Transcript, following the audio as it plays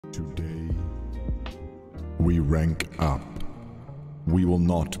we rank up. We will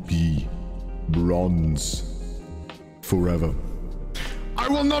not be bronze forever. I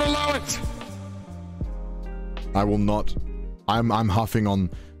will not allow it! I will not. I'm huffing on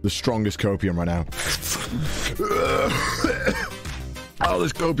the strongest copium right now. Oh,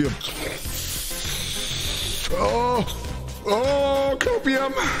 this copium. Oh,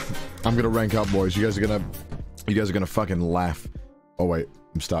 copium. I'm gonna rank up, boys. You guys are gonna fucking laugh. Oh wait,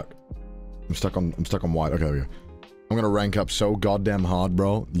 I'm stuck. I'm stuck on white. Okay, there we go. I'm gonna rank up so goddamn hard,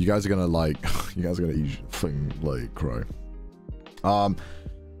 bro. You guys are gonna like, you guys are gonna eat fucking like cry.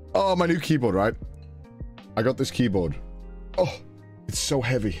 Oh, my new keyboard, right? I got this keyboard. Oh, it's so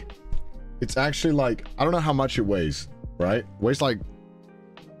heavy. It's actually like, I don't know how much it weighs, right? Weighs like,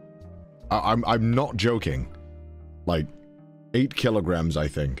 I'm not joking. Like 8 kilograms, I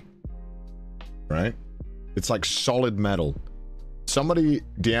think. Right? It's like solid metal. Somebody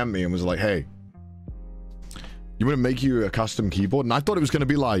DM'd me and was like, hey, you want to make you a custom keyboard? And I thought it was going to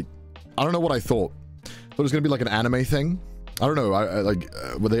be like, I don't know what I thought. I thought it was going to be like an anime thing. I don't know. I like,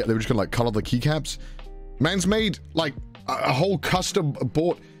 were they were just going to like color the keycaps. Man's made like a whole custom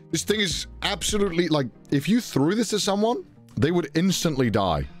board. This thing is absolutely like, if you threw this to someone, they would instantly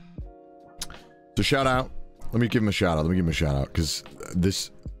die. So shout out. Let me give him a shout out. Let me give him a shout out because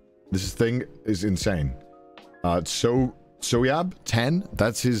this thing is insane. It's Soyab 10.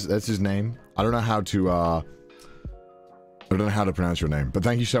 That's his name. I don't know how to pronounce your name, but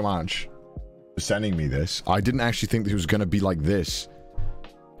thank you so much for sending me this. I didn't actually think that it was gonna be like this.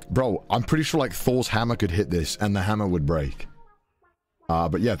 Bro, I'm pretty sure like Thor's hammer could hit this and the hammer would break.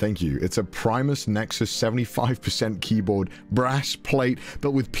 But yeah, thank you. It's a Primus Nexus 75% keyboard, brass plate,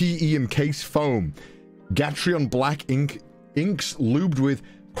 but with PE and case foam. Gatrion black inks lubed with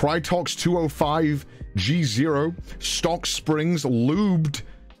Krytox 205 G0. Stock springs lubed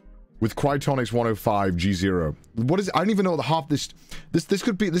with Crytonix 105 G0. What is it? I don't even know what the half this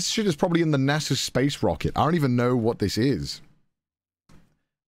could be. This shit is probably in the NASA space rocket. I don't even know what this is.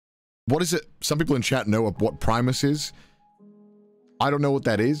 What is it? Some people in chat know what Primus is. I don't know what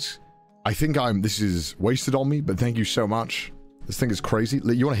that is. I think this is wasted on me, but thank you so much. This thing is crazy.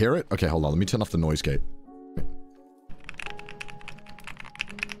 You want to hear it? Okay, hold on. Let me turn off the noise gate.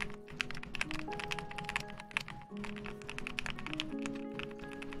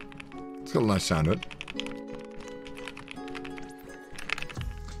 It's got a nice sound to it.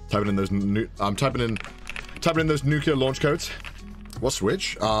 Typing in those I'm typing in those nuclear launch codes. What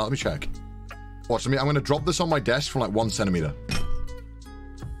switch? Let me check. Watch me. I'm gonna drop this on my desk from like 1 centimeter.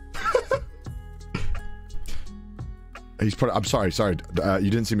 He's probably. I'm sorry. You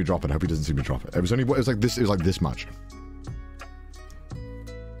didn't see me drop it. I hope he doesn't see me drop it. It was like this. It was like this much.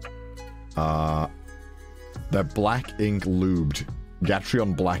 They're black ink lubed.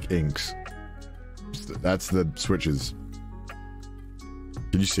 Gatrion black inks. That's the switches.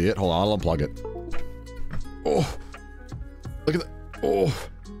 Can you see it? Hold on, I'll unplug it. Oh, look at that. Oh,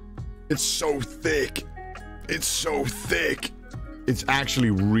 it's so thick. It's so thick. It's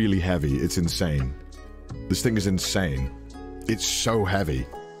actually really heavy. It's insane. This thing is insane. It's so heavy.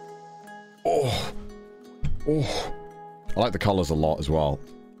 Oh. Oh. I like the colors a lot as well.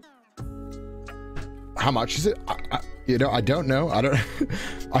 How much is it? You know, I don't know. I don't.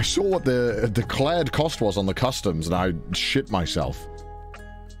 I saw what the declared cost was on the customs, and I shit myself.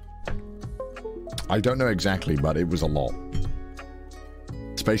 I don't know exactly, but it was a lot.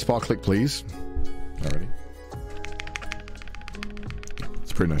 Spacebar click, please. Alrighty.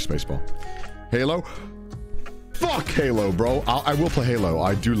 It's a pretty nice spacebar. Halo. Fuck Halo, bro. I will play Halo.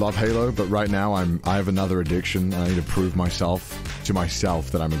 I do love Halo, but right now I have another addiction. I need to prove to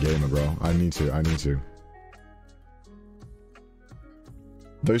myself that I'm a gamer, bro. I need to.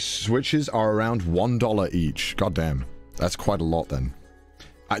 Those switches are around $1 each. God damn. That's quite a lot then.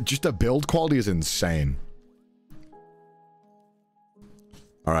 Just the build quality is insane.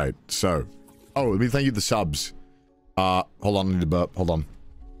 Alright, so. Oh, let me thank you the subs. Hold on, I need to burp. Hold on.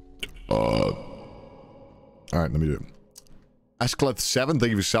 Alright, let me do it. Ascleth7,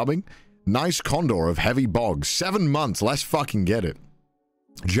 thank you for subbing. Nice Condor of Heavy Bog. 7 months, let's fucking get it.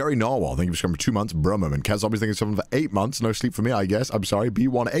 Jerry Narwhal, thank you for subbing for 2 months. Brumman. Kaz Zombies, thank you for subbing for 8 months. No sleep for me, I guess. I'm sorry.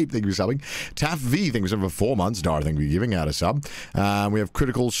 B18, thank you for subbing. Taff V, thank you for subbing for 4 months. Dara, thank you for giving out a sub. We have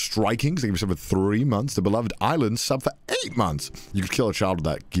Critical Strikings, thank you for subbing for 3 months. The Beloved Island, sub for 8 months. You could kill a child with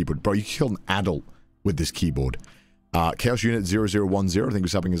that keyboard. Bro, you could kill an adult with this keyboard. Chaos Unit 0010, thank you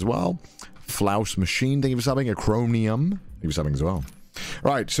for subbing as well. Flouse Machine, thank you for subbing. Acronium, thank you for subbing as well.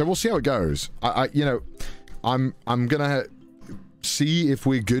 Right, so we'll see how it goes. You know, I'm gonna see if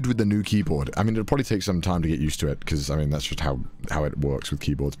we're good with the new keyboard. I mean, it'll probably take some time to get used to it, because, I mean, that's just how it works with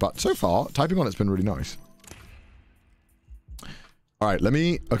keyboards. But so far, typing on it's been really nice. All right, let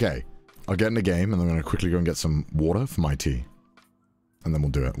me... Okay. I'll get in the game, and I'm going to quickly go and get some water for my tea. And then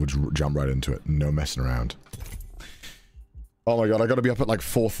we'll do it. We'll just jump right into it. No messing around. Oh my god, I got to be up at like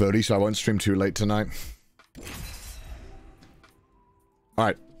 4:30, so I won't stream too late tonight. All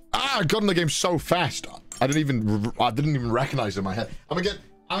right. Ah, I got in the game so fast. I didn't even recognize it in my head. I'm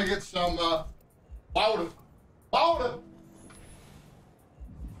gonna get some water. Water.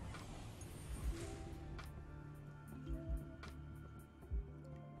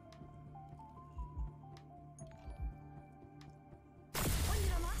 When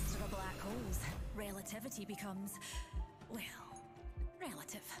you're a master of black holes, relativity becomes, well,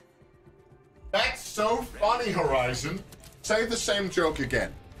 relative. That's so funny, Horizon. Say the same joke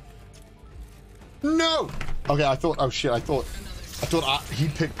again. No! Okay, I thought, oh shit, I thought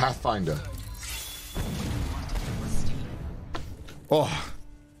he'd pick Pathfinder. Oh.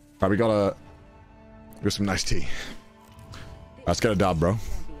 Alright, we got some nice tea. Let's get a dub, bro.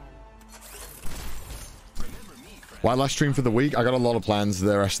 Why last stream for the week? I got a lot of plans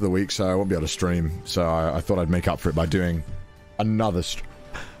the rest of the week, so I won't be able to stream. So I thought I'd make up for it by doing another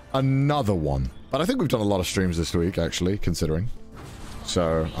one. But I think we've done a lot of streams this week, actually, considering.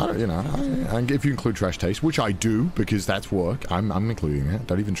 So, I don't, you know, if you include Trash Taste, which I do, because that's work, I'm including it.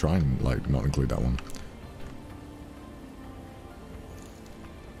 Don't even try and, like, not include that one.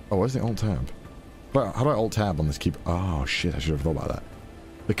 Oh, where's the Alt-Tab? Well, how do I Alt-Tab on this keep... Oh, shit, I should have thought about that.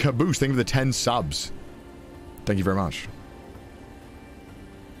 The Caboose, thank you for the 10 subs. Thank you very much.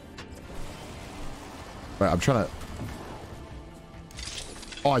 Wait, I'm trying to...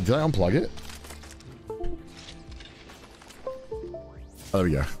 Oh, did I unplug it? Oh, there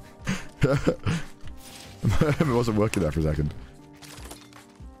we go. It wasn't working there for a second.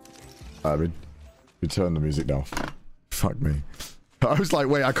 I mean, you turn the music down. Fuck me. I was like,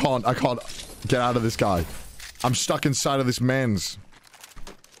 wait, I can't get out of this guy. I'm stuck inside of this man's.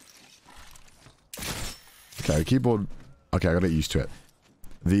 Okay, keyboard. Okay, I gotta get used to it.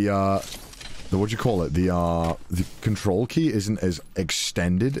 The what do you call it? The control key isn't as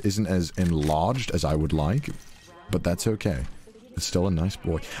extended, isn't as enlarged as I would like, but that's okay. It's still a nice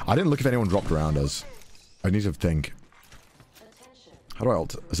boy. I didn't look if anyone dropped around us. I need to think. How do I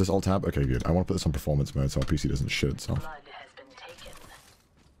alt? Is this alt tab? Okay, good. I want to put this on performance mode so our PC doesn't shit itself.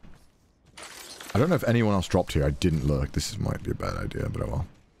 I don't know if anyone else dropped here. I didn't look. This might be a bad idea, but oh well.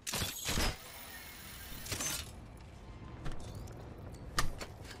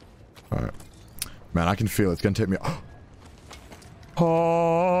 Alright. Man, I can feel it. It's gonna take me... Oh!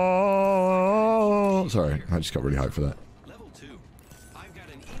 Sorry, I just got really hyped for that.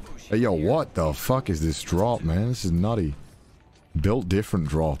 Hey, yo, what the fuck is this drop, man? This is nutty. Built different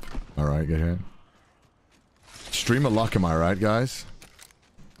drop. Alright, get here. Stream of luck, am I right, guys?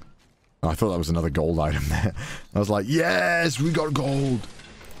 Oh, I thought that was another gold item there. I was like, yes, we got gold!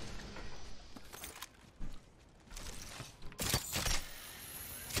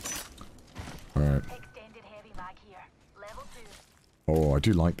 Alright. Oh, I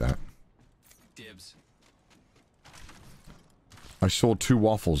do like that. Dibs. I saw 2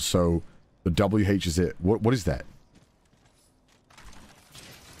 waffles, so the WH is it. What is that?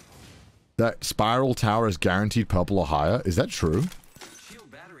 That spiral tower is guaranteed purple or higher? Is that true?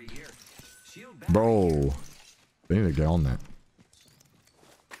 Shield battery here. Shield battery. Bro. They need to get on that.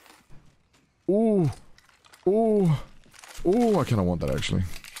 Ooh. Ooh. Ooh, I kinda want that actually.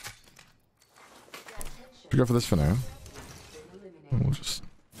 Should we go for this for now? We'll just...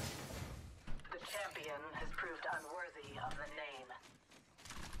 The champion has proved unworthy of the name.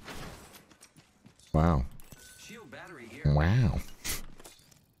 Wow. Wow.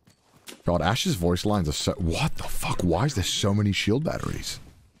 God, Ash's voice lines are so... What the fuck? Why is there so many shield batteries?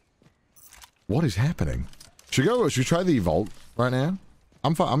 What is happening? Should we try the vault right now?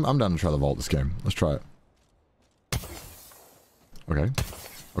 I'm down to try the vault this game. Let's try it. Okay.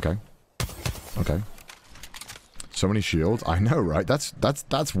 Okay. Okay. So many shields. I know, right?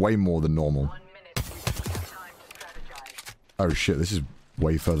 That's way more than normal. Oh shit, this is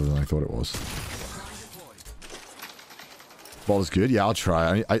way further than I thought it was. Ball is good. Yeah, I'll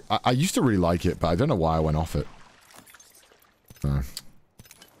try. I used to really like it, but I don't know why I went off it. I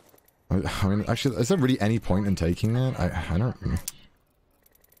mean, actually, is there really any point in taking that? I don't...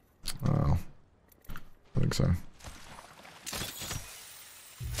 Oh. I think so.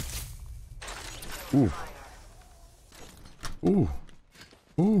 Ooh. Ooh.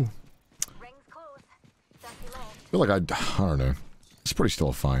 Ooh. I feel like I don't know. It's probably still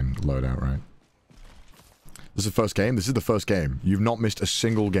a fine loadout, right? This is the first game? This is the first game. You've not missed a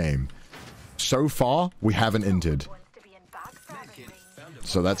single game. So far, we haven't entered.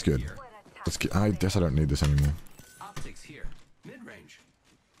 So that's good. I guess I don't need this anymore.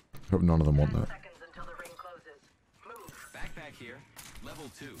 Hope none of them want that. Seconds until the ring closes. Move. Backpack here.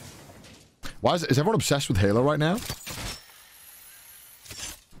 Level 2. Why is everyone obsessed with Halo right now? Is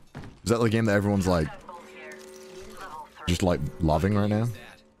that the game that everyone's like, Bolt here. Level 3. just like loving right now?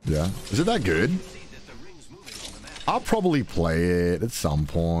 Yeah. Is it that good? I'll probably play it at some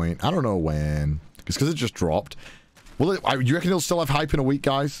point. I don't know when. It's because it just dropped. Will it? You reckon it'll still have hype in a week,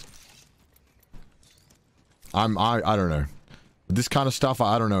 guys? I don't know. This kind of stuff,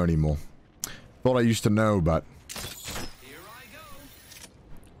 I don't know anymore. Thought I used to know, but... Here I go.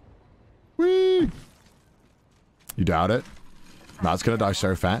 Whee! You doubt it? Nah, it's gonna die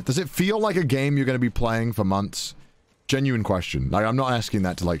so fast. Does it feel like a game you're gonna be playing for months? Genuine question. Like, I'm not asking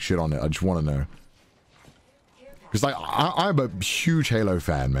that to, like, shit on it. I just want to know. Because, like, I'm a huge Halo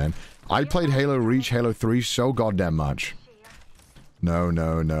fan, man. I played Halo Reach, Halo 3 so goddamn much. No,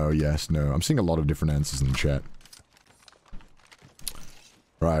 no, no, yes, no. I'm seeing a lot of different answers in the chat.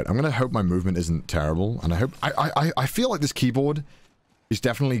 Right, I'm gonna hope my movement isn't terrible. And I hope... I feel like this keyboard is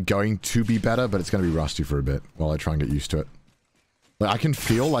definitely going to be better, but it's gonna be rusty for a bit while I try and get used to it. Like, I can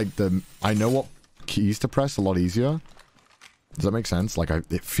feel like the... I know what keys to press a lot easier. Does that make sense? Like,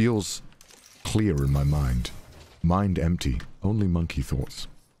 it feels clear in my mind. Mind empty. Only monkey thoughts.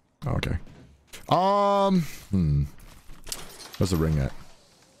 Oh, okay. Where's the ring at?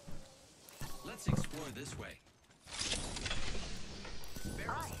 Let's explore this way.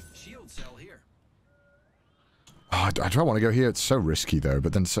 Shield cell here. Oh, I don't want to go here. It's so risky, though.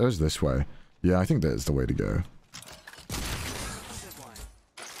 But then so is this way. Yeah, I think that is the way to go.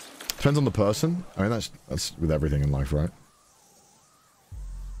 Depends on the person. I mean, that's with everything in life, right?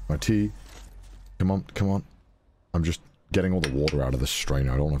 My tea. Come on, come on. I'm just getting all the water out of this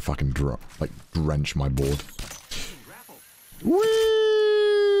strainer. I don't want to fucking drench my board.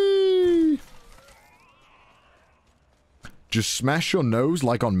 Whee! Just smash your nose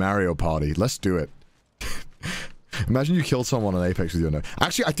like on Mario Party. Let's do it. Imagine you kill someone on Apex with your nose.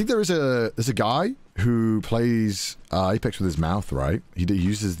 Actually, I think there's a guy who plays Apex with his mouth, right? He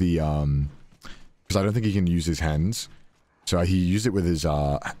uses the because I don't think he can use his hands. So he used it with his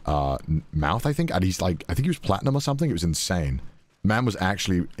mouth, I think, and he's like, I think he was platinum or something. It was insane. Man was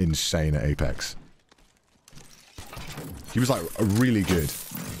actually insane at Apex. He was like really good.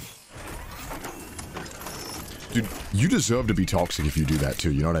 Dude, you deserve to be toxic if you do that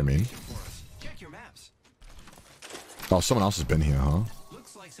too, you know what I mean? Check your maps. Oh, someone else has been here, huh?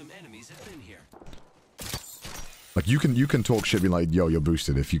 Looks like some enemies have been here. Like you can talk shit, be like, yo, you're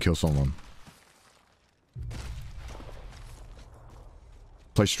boosted if you kill someone.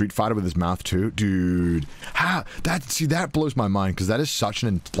 Play Street Fighter with his mouth too, dude. That blows my mind because that is such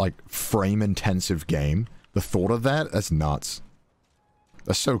an like frame intensive game. The thought of that's nuts.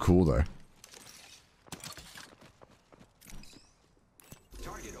 That's so cool though.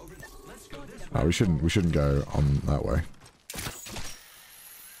 Oh, we shouldn't go on that way.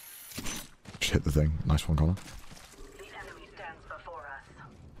 Just hit the thing. Nice one, Connor. The enemy stands before us.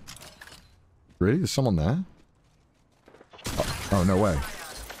 Really? There's someone there? Oh, no way.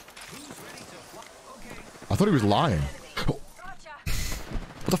 I thought he was lying. Oh.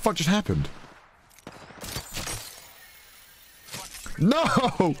 What the fuck just happened?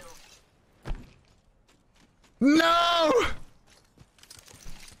 No! No!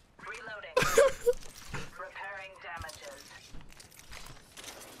 Reloading. Repairing damages.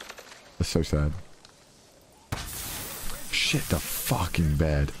 That's so sad. Shit the fucking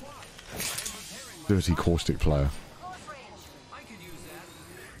bed. Dirty caustic player.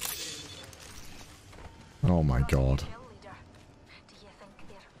 Oh my god.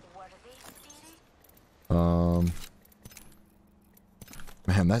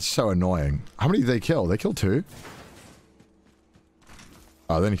 Man, that's so annoying. How many did they kill? They killed 2?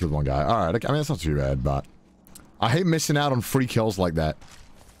 Oh, they only killed 1 guy. Alright, I mean, that's not too bad, but... I hate missing out on free kills like that.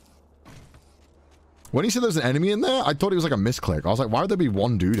 When he said there was an enemy in there, I thought it was like a misclick. I was like, why would there be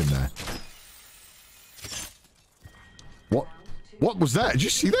 1 dude in there? What? What was that? Did you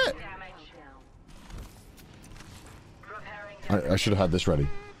see that? I should have had this ready.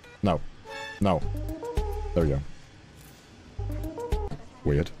 No. No. There we go.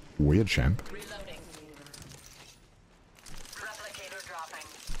 Weird. Weird, champ. Replicator dropping.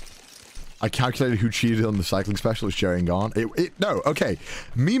 I calculated who cheated on the cycling specialist, Jerry and Gone. No, okay.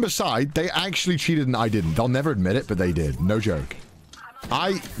 Meme aside, they actually cheated and I didn't. They'll never admit it, but they did. No joke.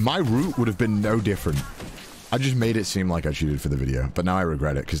 My route would have been no different. I just made it seem like I cheated for the video, but now I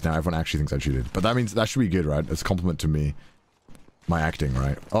regret it because now everyone actually thinks I cheated. But that means that should be good, right? It's a compliment to me. My acting,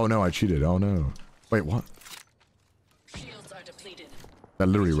 right? Oh no, I cheated. Oh no. Wait, what? Shields are depleted. They're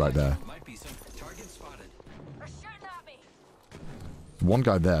literally right there. Might be some target spotted. They're shooting at me. one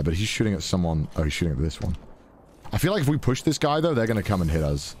guy there, but he's shooting at someone. Oh, he's shooting at this one. I feel like if we push this guy, though, they're going to come and hit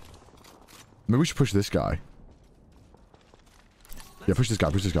us. Maybe we should push this guy. Yeah, push this guy,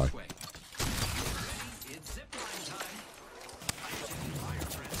 push this guy.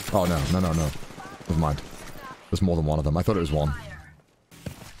 Oh, no, no, no, no. Never mind. There's more than one of them. I thought it was one.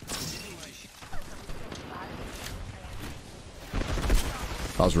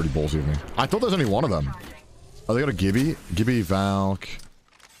 That was really ballsy of me. I thought there was only one of them. Oh, they got a Gibby? Gibby, Valk.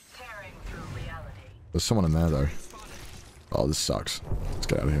 There's someone in there, though. Oh, this sucks. Let's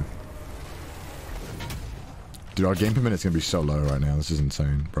get out of here. Dude, our game per minute's gonna be so low right now. This is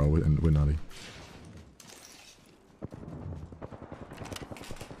insane, bro. We're nutty.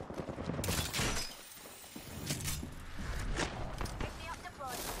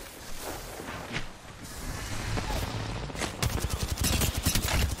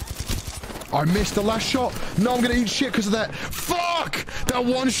 I missed the last shot. No, I'm gonna eat shit because of that. Fuck! That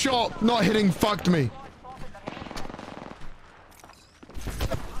one shot not hitting fucked me.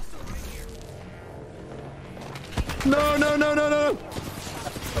 No, no, no, no, no.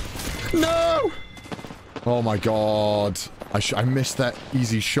 No! Oh my god. I missed that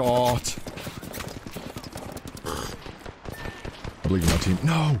easy shot. I believe in my team.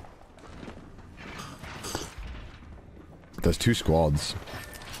 No! There's two squads.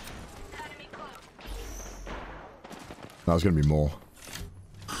 That was gonna be more.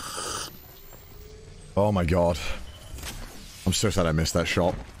 Oh my god. I'm so sad I missed that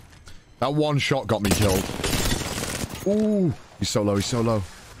shot. That one shot got me killed. Ooh! He's so low, he's so low.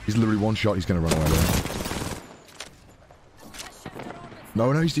 He's literally one shot, he's gonna run away there.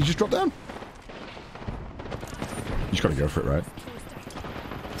 No, no, he just dropped down. You just gotta go for it, right?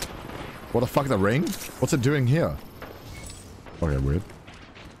 What the fuck, the ring? What's it doing here? Okay, weird.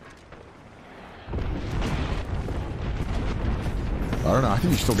 I don't know, I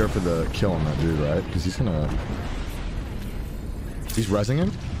think you still go for the kill on that dude, right? Because he's gonna... He's rezzing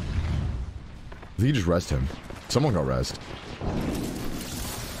him? I think he just rezzed him. Someone got rezzed.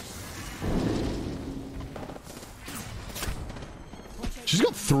 She's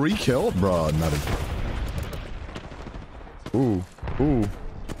got 3 kills? Bro, nutty. Ooh, ooh.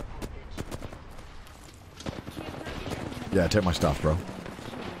 Yeah, take my stuff, bro.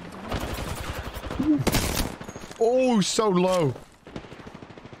 Ooh. Oh, so low.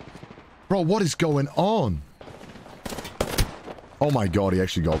 Bro, what is going on? Oh my god, he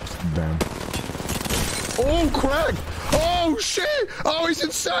actually got down. Oh, crack! Oh, shit! Oh, he's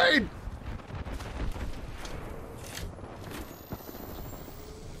insane!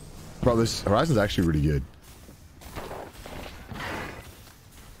 Bro, this Horizon's actually really good.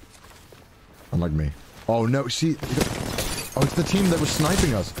 Unlike me. Oh, no, see... Oh, it's the team that was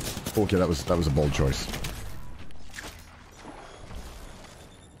sniping us. Okay, that was a bold choice.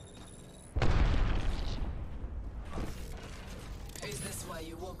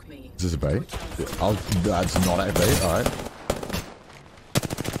 Is this a bait? Oh, that's not a bait, alright.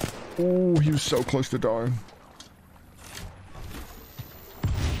 Oh, he was so close to dying.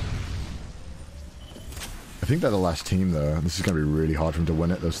 I think they're the last team, though. This is going to be really hard for him to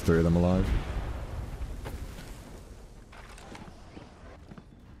win it. There's 3 of them alive.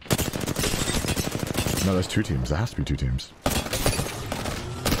 No, there's 2 teams. There has to be 2 teams.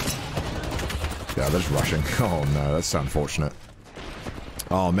 Yeah, they're just rushing. Oh, no, that's unfortunate.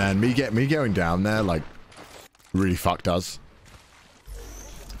 Oh man, me going down there, like, really fucked us.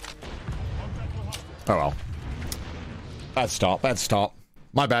 Oh well. Bad start, bad start.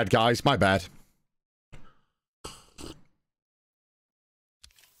 My bad, guys, my bad.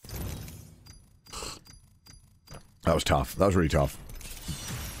 That was tough. That was really tough.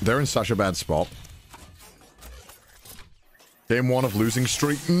 They're in such a bad spot. Game 1 of losing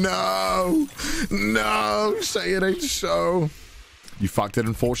streak. No! No! Say it ain't so. You fucked it,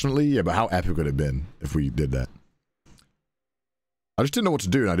 unfortunately. Yeah, but how epic would it have been if we did that? I just didn't know what to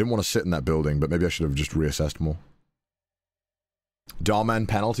do, and I didn't want to sit in that building, but maybe I should have just reassessed more. Darman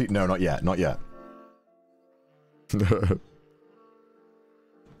penalty? No, not yet. Not yet.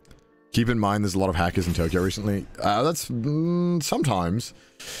 Keep in mind, there's a lot of hackers in Tokyo recently. That's... sometimes.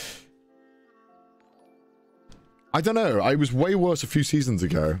 I don't know. I was way worse a few seasons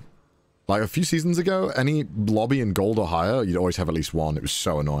ago. Like, a few seasons ago, any lobby in gold or higher, you'd always have at least one. It was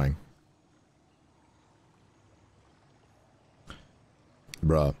so annoying.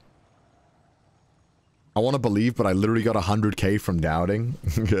 Bruh. I want to believe, but I literally got 100k from doubting.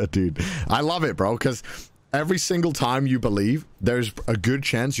 Yeah, dude. I love it, bro, because every single time you believe, there's a good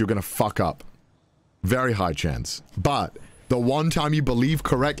chance you're going to fuck up. Very high chance. But the one time you believe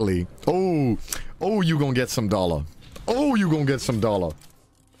correctly, oh, you're going to get some dollar. Oh, you gonna get some dollar.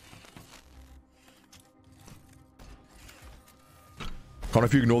 Connor,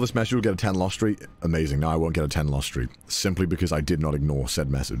 if you ignore this message, you'll get a 10 loss streak. Amazing. No, I won't get a 10 loss streak. Simply because I did not ignore said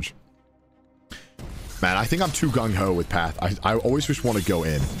message. Man, I think I'm too gung-ho with Path. I always just want to go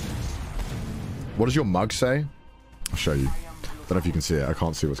in. What does your mug say? I'll show you. Don't know if you can see it. I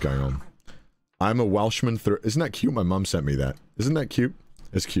can't see what's going on. I'm a Welshman through... Isn't that cute? My mum sent me that. Isn't that cute?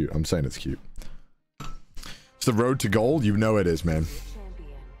 It's cute. I'm saying it's cute. It's the road to gold. You know it is, man.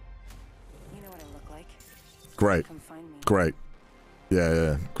 You know what I look like. Great. Come find me. Great.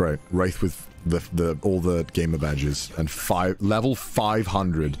 Yeah, great. Wraith with the all the gamer badges and level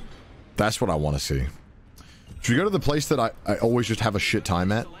 500. That's what I want to see. Should we go to the place that I always just have a shit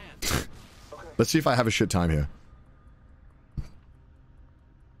time at? Let's see if I have a shit time here.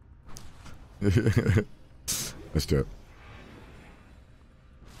 Let's do it.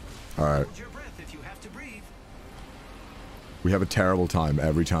 Alright. We have a terrible time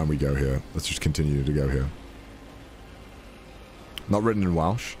every time we go here. Let's just continue to go here. Not written in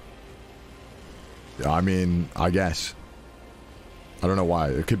Welsh? Yeah, I mean, I guess. I don't know why.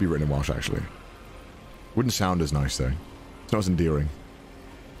 It could be written in Welsh, actually. Wouldn't sound as nice, though. It's not as endearing.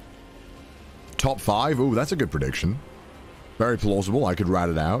 Top 5? Ooh, that's a good prediction. Very plausible. I could rat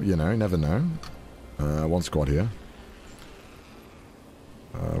it out, you know. You never know. One squad here.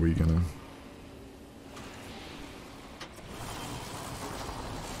 Are we gonna...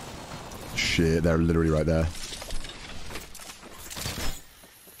 Shit, they're literally right there.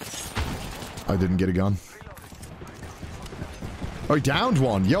 I didn't get a gun. Oh, he downed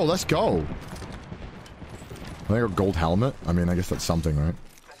one. Yo, let's go. I think a gold helmet. I mean, I guess that's something, right?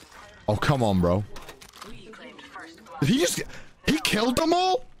 Oh, come on, bro. Did he just... He killed them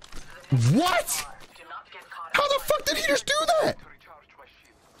all? What? How the fuck did he just do that?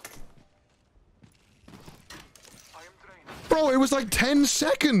 Bro, it was like 10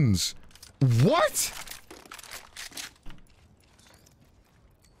 seconds. What?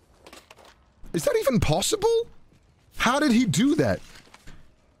 Is that even possible? How did he do that?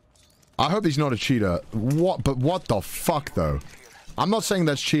 I hope he's not a cheater. What? But what the fuck, though? I'm not saying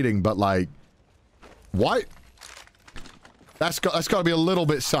that's cheating, but like... What? That's got to be a little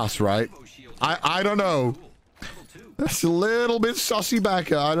bit sus, right? I don't know. That's a little bit sussy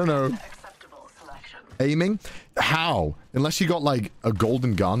backer. I don't know. Aiming? How? Unless he got, like, a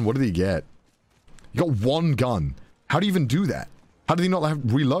golden gun. What did he get? He got one gun. How do you even do that? How did he not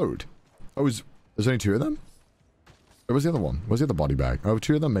have reload? Oh, there's only 2 of them? Where was the other one? Where's the other body bag? Oh,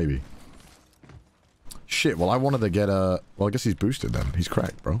 2 of them, maybe. Shit, well, I wanted to get a... Well, I guess he's boosted then. He's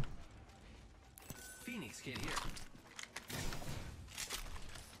cracked, bro. Phoenix kid here.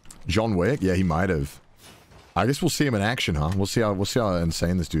 John Wick? Yeah, he might have. I guess we'll see him in action, huh? We'll see how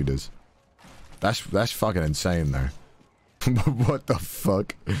insane this dude is. That's fucking insane, though. What the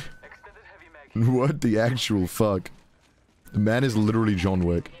fuck? What the actual fuck? The man is literally John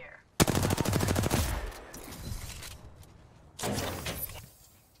Wick.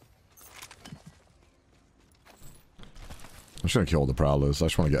 I'm just gonna kill all the prowlers. I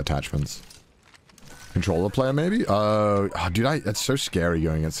just want to get attachments. Controller player, maybe? Oh, dude, that's so scary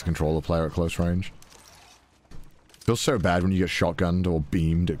going against the controller player at close range. Feels so bad when you get shotgunned or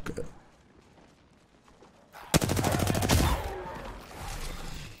beamed.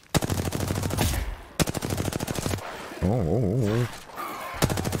 Oh.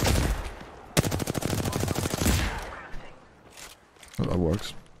 Oh, that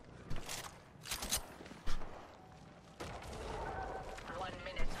works.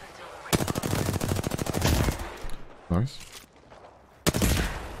 Nice.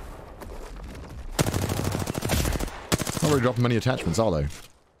 Not really dropping many attachments, are they?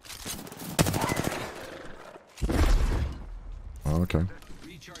 Oh, okay. I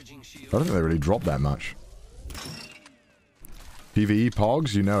don't think they really dropped that much. PvE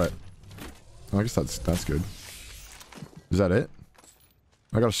pogs, you know it. I guess that's good. Is that it?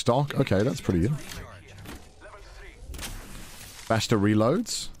 I got a stock? Okay, that's pretty good. Faster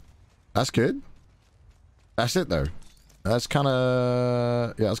reloads? That's good. That's it, though. That's kind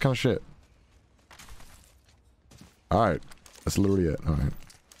of... Yeah, that's kind of shit. Alright. That's literally it. Alright.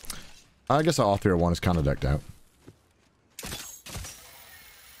 I guess our R301 is kind of decked out.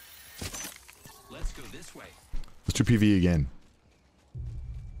 Let's go this way. Let's do PvE again.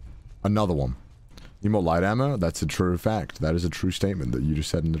 Another one. Need more light ammo? That's a true fact. That is a true statement that you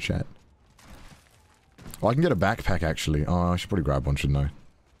just said in the chat. Oh, I can get a backpack, actually. Oh, I should probably grab one, shouldn't I?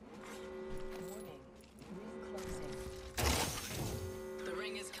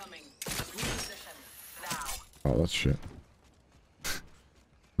 Oh, that's shit.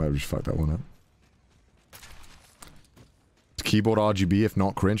 Might have just fucked that one up. keyboard RGB if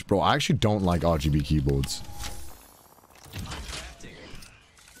not cringe? Bro, I actually don't like RGB keyboards.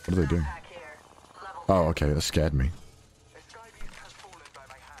 What are they doing? Oh, okay, that scared me.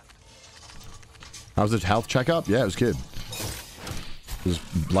 How's the health checkup? Yeah, it was good. It was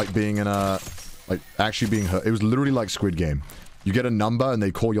like being in a... like, actually being hurt. It was literally like Squid Game. You get a number and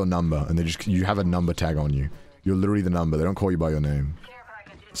they call your number and they just... you have a number tag on you. You're literally the number. They don't call you by your name.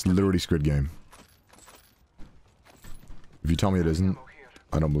 It's literally Squid Game. If you tell me it isn't,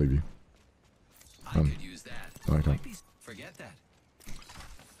 I don't believe you. I could use that. Okay. Forget that.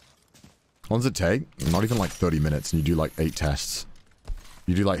 How long does it take? Not even like 30 minutes and you do like 8 tests.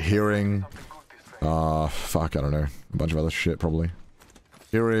 You do like hearing... fuck, I don't know. A bunch of other shit, probably.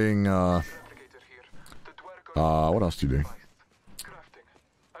 Hearing, what else do you do?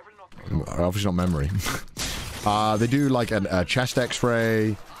 Obviously not memory. They do like a chest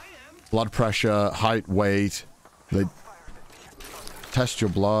x-ray, blood pressure, height, weight. They test your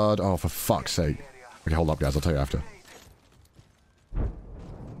blood. Oh, for fuck's sake. Okay, hold up, guys. I'll tell you after.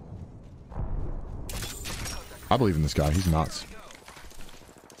 I believe in this guy. He's nuts.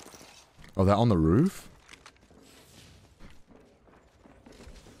 Oh, they're on the roof?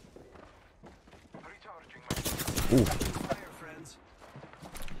 Ooh.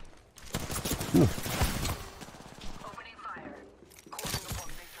 Ooh.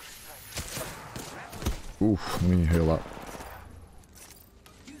 Ooh, let me heal up.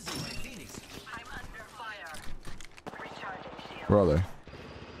 Where are they?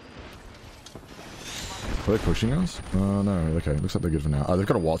 Are they pushing us? No. Okay, looks like they're good for now. Oh, they've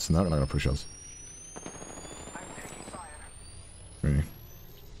got a Watson. They're not gonna push us. Really?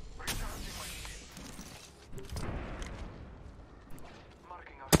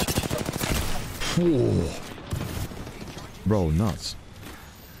 Whoa. Bro, nuts.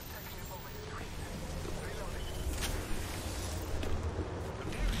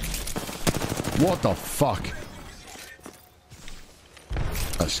 What the fuck?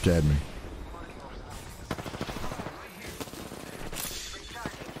 That scared me.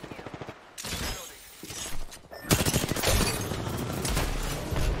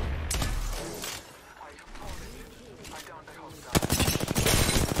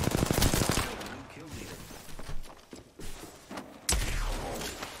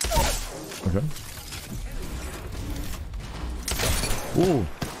 Okay. Ooh.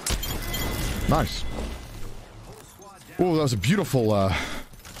 Nice. Oh, that was a beautiful,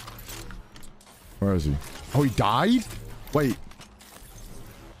 where is he? Oh, he died? Wait.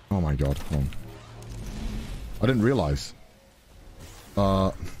 Oh my god, hold on. I didn't realize.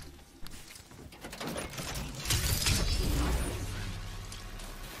 Oh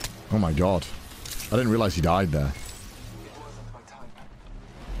my god. I didn't realize he died there.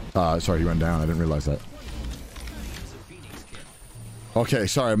 Sorry, he went down. I didn't realize that. Okay,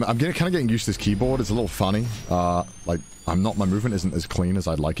 sorry. I'm kind of getting used to this keyboard. It's a little funny. Like, my movement isn't as clean as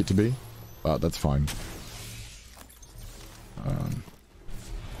I'd like it to be. But that's fine.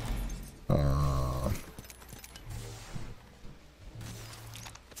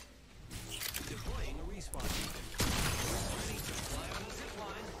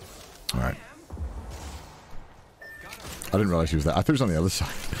 Alright. I didn't realize he was there. I thought he was on the other side.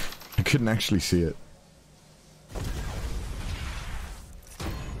 I couldn't actually see it.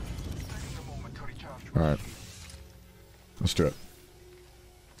 Alright. Let's do it.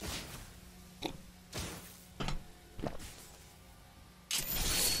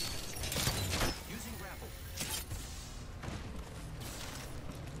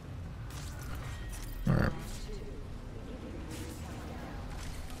 Alright.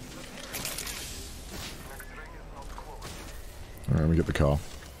 Alright, we get the car.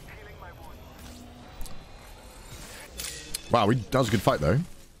 Wow, that was a good fight though.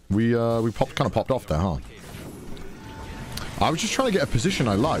 We kind of popped off there, huh? I was just trying to get a position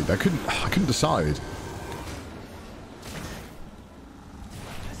I liked. I couldn't decide.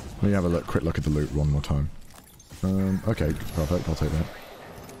 Let me have a quick look at the loot one more time. Okay, perfect. I'll take that.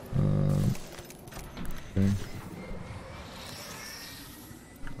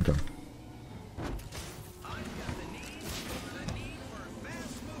 Okay.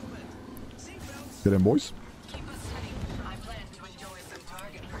 Get in, boys.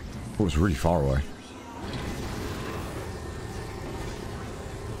 Oh, it's really far away.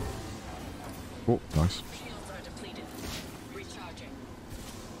 Oh, nice.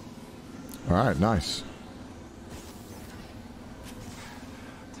 Alright, nice.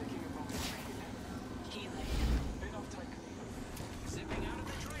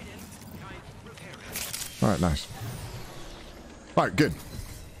 Alright, nice. Alright, good.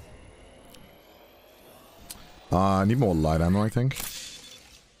 I need more light ammo, I think.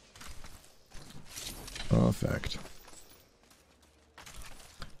 Perfect.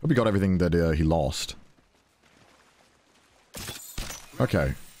 Hope he got everything that he lost.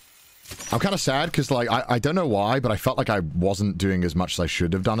 Okay. I'm kind of sad because, like, I don't know why, but I felt like I wasn't doing as much as I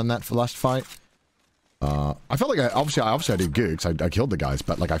should have done in that last fight. I felt like obviously I did good because I killed the guys,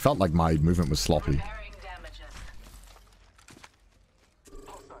 but like I felt like my movement was sloppy. Repairing damages.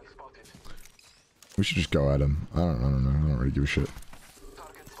 We should just go at him. I don't know. I don't really give a shit.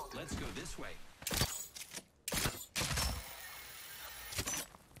 Let's go this way.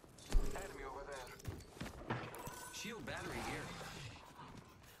 Enemy over there. Shield battery here.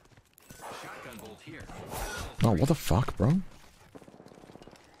 Shotgun bolt here. Oh, what the fuck, bro? The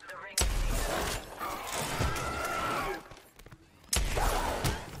ring is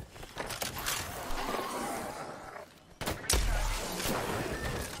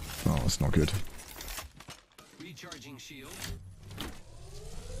Oh, that's not good. Recharging shield.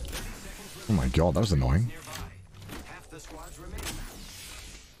 Oh my god, that was annoying. Nearby. Half the squads remain.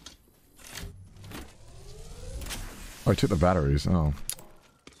 Oh, I took the batteries. Oh.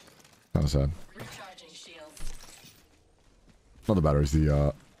 Kind of sad. recharging shields. Not the batteries, the,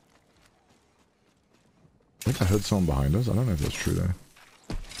 I think I heard someone behind us. I don't know if that's true, though.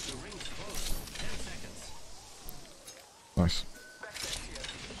 The ring's close. 10 seconds. Nice.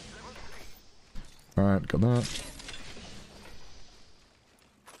 Alright, got that.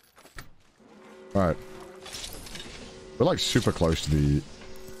 Alright. We're like super close to the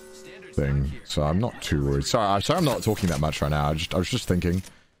Standard thing, so I'm not too worried. Sorry, I'm not talking that much right now. I was just thinking.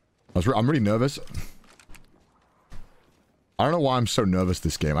 I'm really nervous. I don't know why I'm so nervous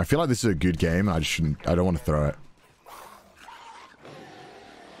this game. I feel like this is a good game, and I don't want to throw it.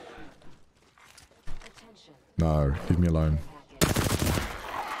 No, leave me alone. Care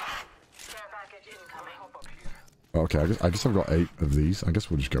package incoming. Okay, I guess I've got 8 of these. I guess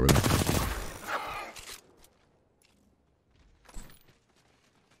we'll just go with it.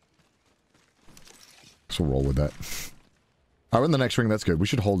 So we'll roll with that. Alright, we're in the next ring. That's good. We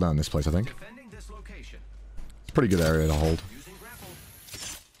should hold down this place, I think. Defending this location. It's a pretty good area to hold. Using grapple.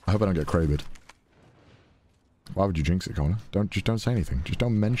 I hope I don't get Krabered. Why would you jinx it, Connor? Just don't say anything. Just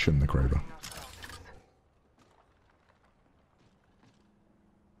don't mention the Kraber.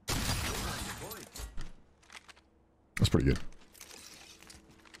 That's pretty good.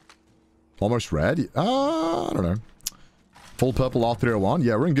 Almost red? I don't know. Full purple R301?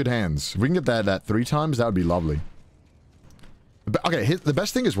 Yeah, we're in good hands. If we can get that 3 times, that would be lovely. But, okay, the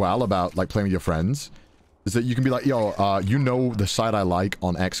best thing as well about like playing with your friends is that you can be like, yo, you know the side I like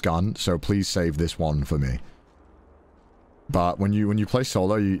on X gun, so please save this one for me. But when you play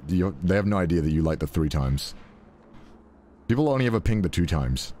solo, they have no idea that you like the 3 times. People only ever ping the 2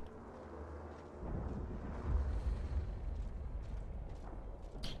 times.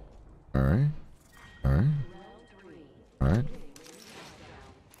 Alright. Alright. Alright.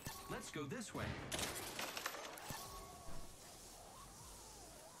 Let's go this way.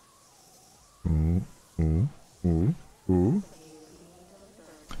 Ooh. Ooh. Ooh. Ooh.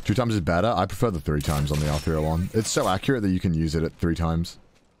 2 times is better. I prefer the 3 times on the R301. It's so accurate that you can use it at 3 times.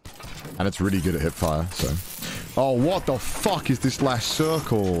 And it's really good at hipfire, so... Oh, what the fuck is this last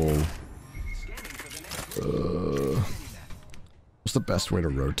circle? What's the best way to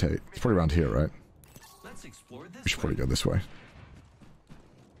rotate? It's probably around here, right? Let's explore this We should way. probably go this way.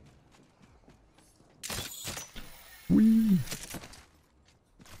 Whee!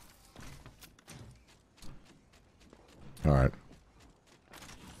 Alright.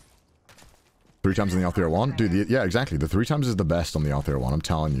 3 times on the R301? Dude, yeah, exactly. The 3 times is the best on the R301. I'm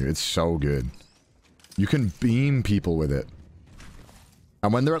telling you. It's so good. You can beam people with it.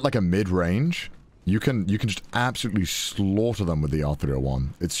 And when they're at like a mid-range, you can just absolutely slaughter them with the R301.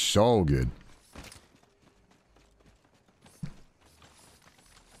 It's so good.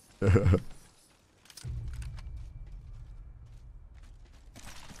 I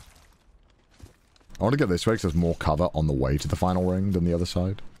want to get this way because there's more cover on the way to the final ring than the other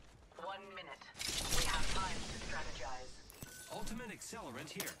side. 1 minute. We have time to strategize. Ultimate accelerant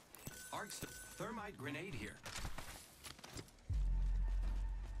here. Arc thermite grenade here.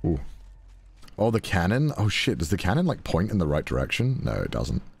 Ooh. Oh, the cannon? Oh shit, does the cannon like point in the right direction? No, it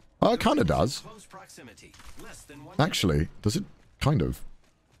doesn't. Oh, it kind of does. Close proximity. Less than 1 Actually, does it? Kind of.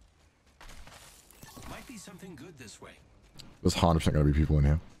 minute. Might be something good this way. There's 100% going to be people in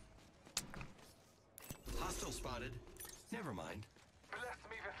here. Hostile spotted. Never mind. Bless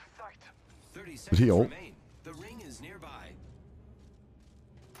me with sight. 30 Did seconds he ult? remain. The ring is nearby.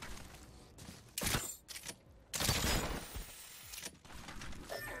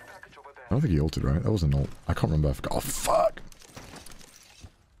 Care package over there. I don't think he ulted, right? That was an ult. I can't remember. I forgot. Oh, fuck!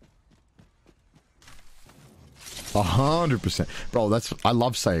 100%. Bro, that's... I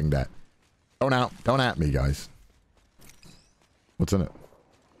love saying that. Don't at me, guys. What's in it?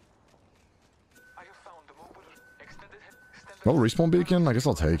 I have found the mobile extended Oh, respawn beacon? I guess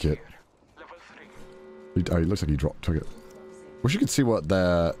I'll take it. level 3. Oh, he looks like he took it. Wish you could see what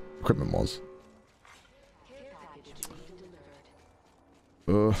their equipment was.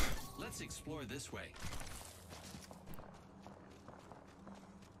 Let's explore this way.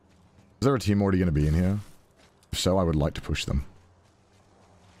 Is there a team already going to be in here? If so, I would like to push them.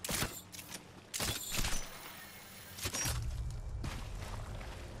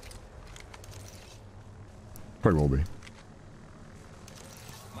 Probably will be.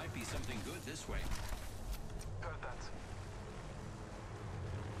 Might be something good this way. Heard that.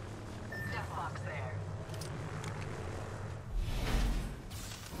 Death box there.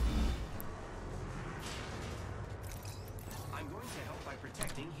 I'm going to help by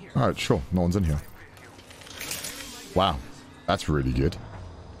protecting here. Alright, sure. No one's in here. Wow. That's really good.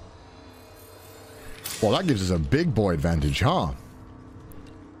 Well, that gives us a big boy advantage, huh?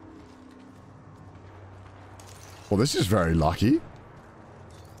 Well, this is very lucky.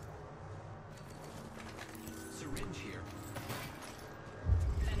 Syringe here.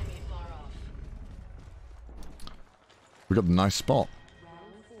 Enemy far off. We got a nice spot.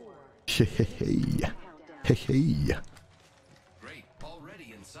 Hey, hey, hey. Hey, hey. Great.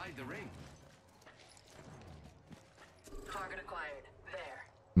 Already inside the ring. Target acquired. There.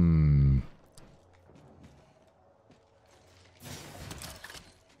 Hmm.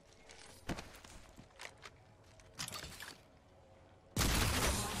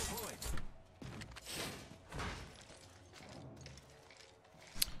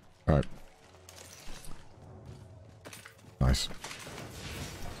 Alright. Nice.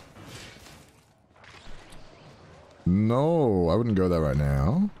 No, I wouldn't go there right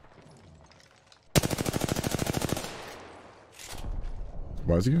now.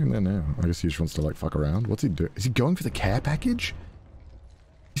 Why is he going there now? I guess he just wants to, like, fuck around. What's he doing? Is he going for the care package?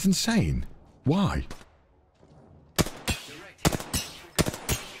 He's insane. Why?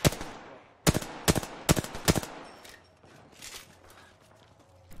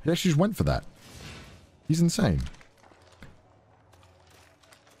 He actually just went for that. He's insane.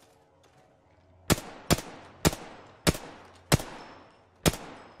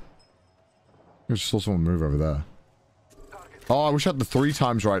 I just saw someone move over there. Oh, I wish I had the 3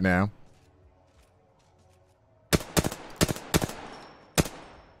 times right now.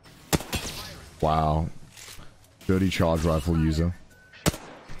 Wow. Dirty charge rifle user.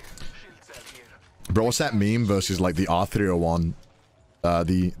 Bro, what's that meme versus like the R301?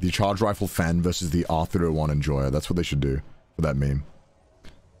 The charge rifle fan versus the R301 enjoyer. That's what they should do for that meme.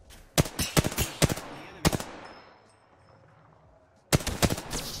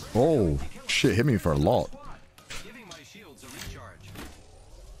 Oh, shit, hit me for a lot. Giving my shields a recharge.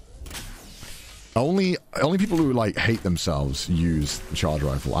 Only people who, like, hate themselves use the charge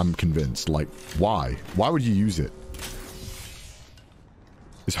rifle. I'm convinced. Like, why? Why would you use it?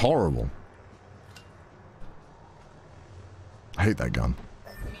 It's horrible. I hate that gun.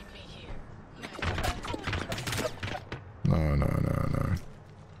 No, no, no, no.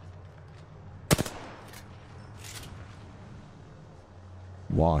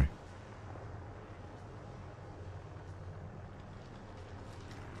 Why?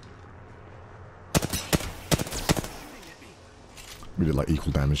 We did, like,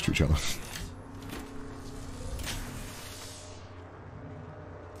 equal damage to each other.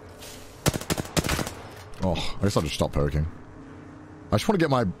 Oh, I guess I'll just stop poking. I just want to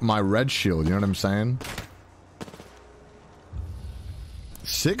get my red shield, you know what I'm saying?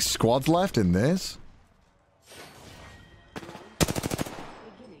 6 squads left in this?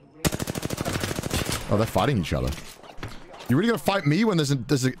 Oh, they're fighting each other. You really gonna fight me when there's a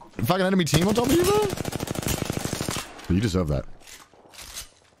fucking enemy team on top of you, bro? You deserve that.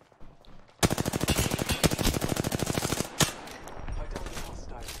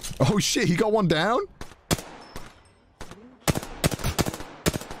 Oh shit, he got one down?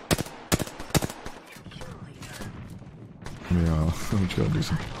 Yeah, I'm just gonna do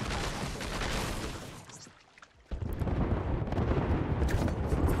something.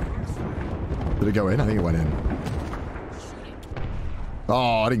 Did it go in? I think it went in.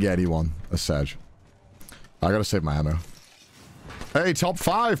 Oh, I didn't get anyone. That's sad. I gotta save my ammo. Hey, top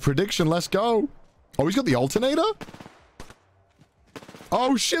 5 prediction. Let's go. Oh, he's got the alternator?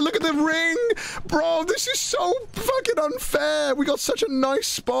 Oh shit, look at the ring! Bro, this is so fucking unfair! We got such a nice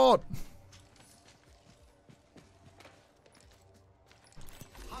spot!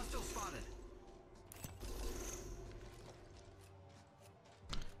 Hostile spotted.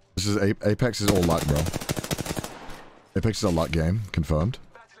 This is Apex is all luck, bro. Apex is a luck game, confirmed.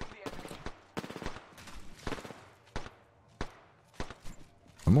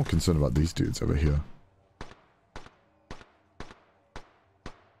 I'm more concerned about these dudes over here.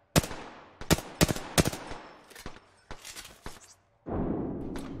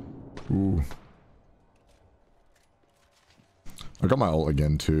 Ooh. I got my ult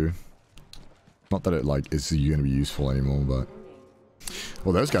again too. Not that it like is gonna be useful anymore, but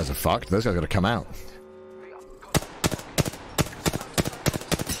well, those guys are fucked. Those guys gotta come out.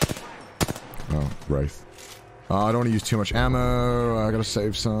 Oh, Wraith. I don't want to use too much ammo. I gotta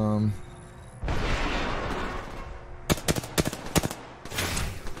save some.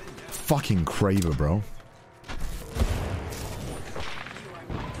 Fucking Kraber, bro.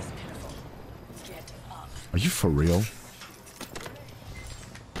 Are you for real?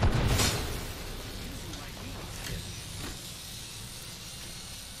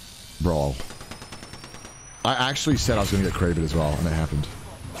 Bro. I actually said I was gonna get Kraber as well, and it happened.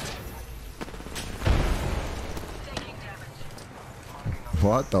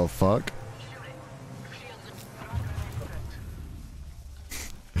 What the fuck?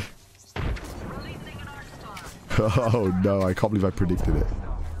 Oh no, I can't believe I predicted it.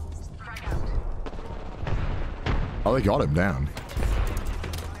 Oh, they got him down.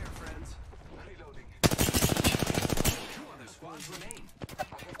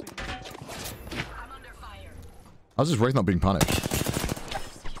 How's this Wraith not being punished?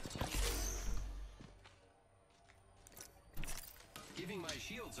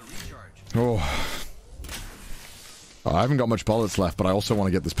 Oh. I haven't got much bullets left, but I also want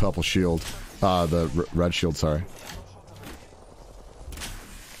to get this purple shield. The red shield, sorry.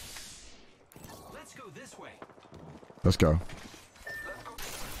 Let's go this way. Let's go.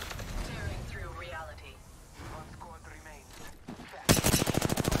 Tearing through reality. One squad remains.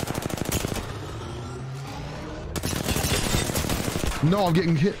 No, I'm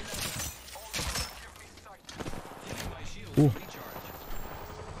getting hit. Ooh.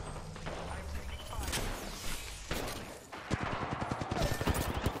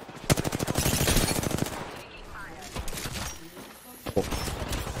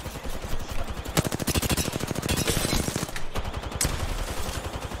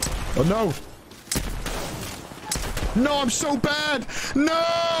 Oh no! No, I'm so bad!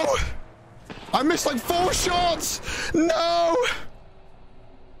 No! I missed like 4 shots! No!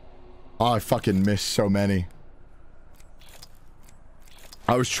 Oh, I fucking missed so many.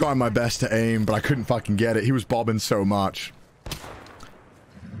 I was trying my best to aim, but I couldn't fucking get it. He was bobbing so much.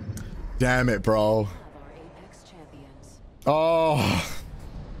 Damn it, bro. Oh.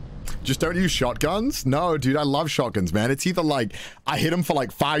 Just don't use shotguns? No, dude, I love shotguns, man. It's either like, I hit them for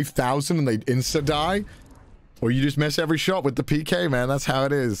like 5,000 and they insta-die, or you just miss every shot with the PK, man. That's how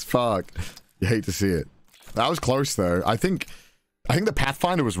it is. Fuck. You hate to see it. That was close, though. I think the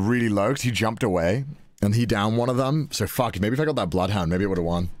Pathfinder was really low because he jumped away and he downed one of them. So fuck, maybe if I got that Bloodhound, maybe it would have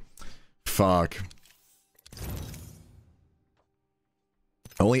won. Fuck.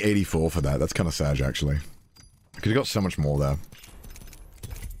 Only 84 for that. That's kind of sad, actually. I could have got so much more there.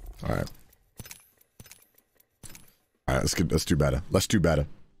 Alright. Alright, let's do better. Let's do better.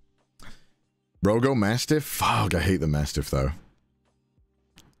 Rogo Mastiff? Fuck, I hate the Mastiff, though.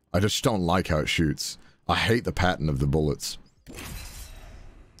 I just don't like how it shoots. I hate the pattern of the bullets.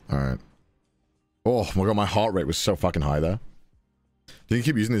 Alright. Oh my god, my heart rate was so fucking high there. Do you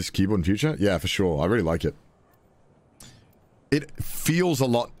keep using this keyboard in future? Yeah, for sure. I really like it. It feels a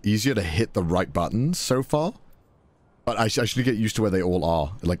lot easier to hit the right buttons so far. But I should get used to where they all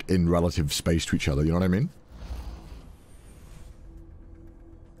are, like, in relative space to each other, you know what I mean?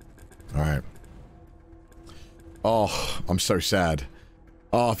 Alright. Oh, I'm so sad.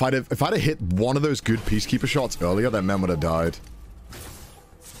 Oh, if I'd have hit one of those good Peacekeeper shots earlier, that man would have died.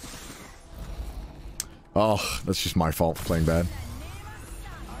 Oh, that's just my fault for playing bad.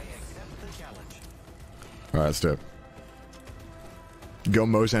 Alright, let's do it. Go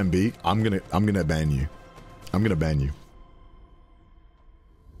Mozambique. I'm gonna ban you. I'm gonna ban you.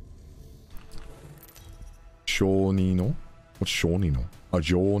 Shornino? What's Shornino? A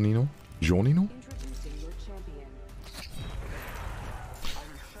Jornino? Jornino?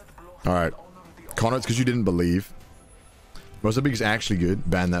 Alright. Connor, it's because you didn't believe. Mozambique is actually good.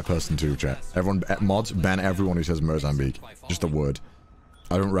 Ban that person too, chat. Everyone, mods, ban everyone who says Mozambique. Just a word.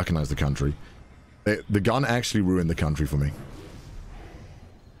 I don't recognize the country. The gun actually ruined the country for me.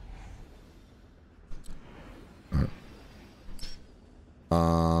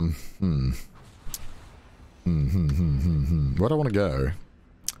 Where do I want to go?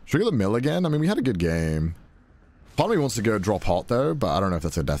 Should we go to the mill again? I mean, we had a good game. Part of me wants to go drop hot though, but I don't know if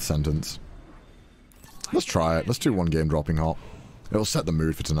that's a death sentence. Let's try it. Let's do one game dropping hot. It'll set the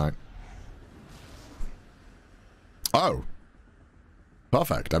mood for tonight. Oh.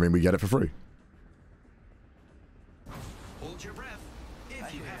 Perfect. I mean, we get it for free. Hold your breath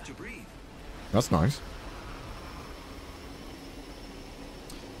if you have to breathe. That's nice.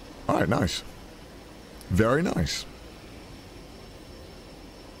 Alright, nice. Very nice.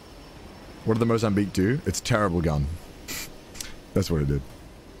 What did the Mozambique do? It's a terrible gun. That's what it did.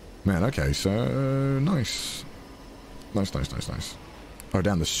 Man, okay, so... Nice. Nice, nice, nice, nice. Oh,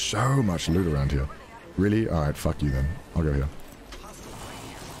 damn, there's so much loot around here. Really? Alright, fuck you then. I'll go here.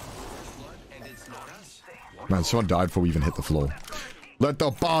 Man, someone died before we even hit the floor. Let the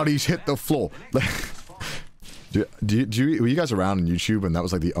bodies hit the floor. were you guys around on YouTube when that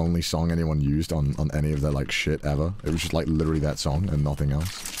was like the only song anyone used on any of their like shit ever? It was just like literally that song and nothing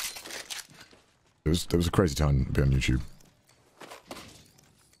else. It was a crazy time to be on YouTube.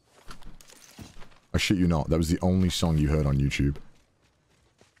 I shit you not, that was the only song you heard on YouTube.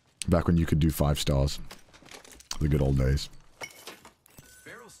 Back when you could do 5 stars. The good old days.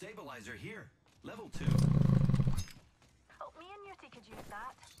 Barrel stabilizer here. Level 2. Oh, me and Newty could use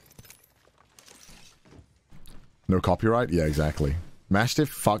that. No copyright? Yeah, exactly. Mastiff?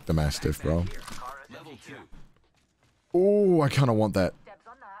 Fuck the Mastiff, bro. Level 2. Oh, I kind of want that. Dibs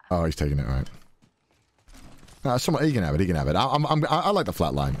on that. Oh, he's taking it, right. Someone, he can have it, he can have it. I like the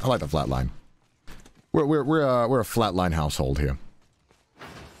flatline. I like the flatline. We're a flatline household here.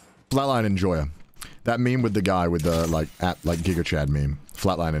 Flatline enjoyer. That meme with the guy with the like Giga Chad meme.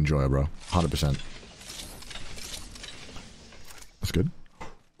 Flatline enjoyer, bro. 100%. That's good.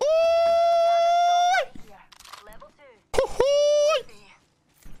 Yeah. Level 2.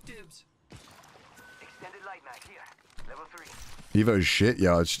 Dibs. Extended light mag here. Level 3. Evo is shit.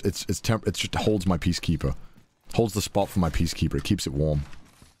 Yeah, it just holds my peacekeeper. Holds the spot for my peacekeeper. It keeps it warm.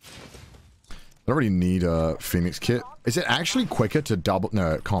 I don't really need a Phoenix kit. Is it actually quicker to double...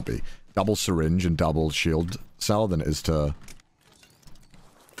 No, it can't be. Double syringe and double shield cell than it is to...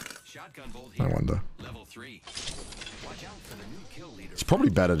 Shotgun bolt here. I wonder. Level 3. Watch out for the new kill leader. It's probably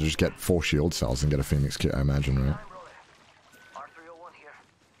better to just get 4 shield cells and get a Phoenix kit, I imagine, right? I'm rolling. R301 here.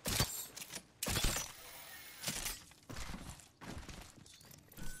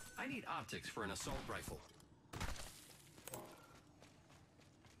 I need optics for an assault rifle.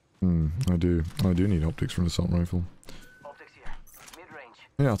 I do. I do need optics for an assault rifle. Optics here. Mid-range.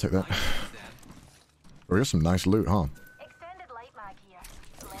 Yeah, I'll take that. Oh, here's some nice loot, huh? Extended light mag here.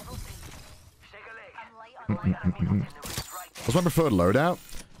 Level 3. Shake a leg. I'm light on light. Enemy in the wind's right. What's my preferred loadout?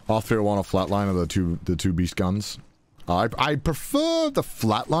 R301 or flatline are the two beast guns. I prefer the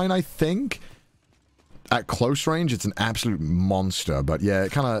flatline, I think. At close range, it's an absolute monster, but yeah,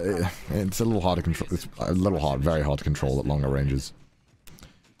 it's a little hard to control. It's very hard to control at longer ranges.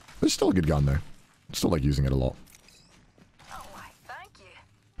 It's still a good gun, though. I still like using it a lot. Oh, why, thank you.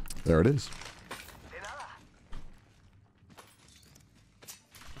 There it is. De nada.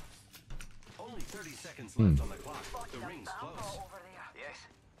 Only 30 seconds left on the clock. The ring's close. Over there. Yes.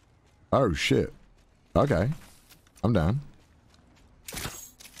 Oh, shit. Okay. I'm down.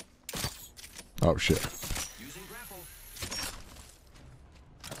 Oh, shit. Using grapple.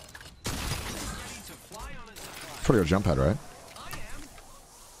 Ready to fly on its supply. Probably got a jump pad, right? I am.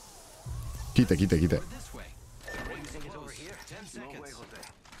 Quite. This way. Rings Is over close. here. 10 No seconds. way, Jose.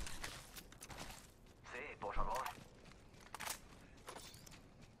 Sí, por favor.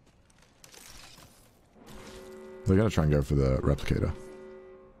 They're gonna try and go for the replicator.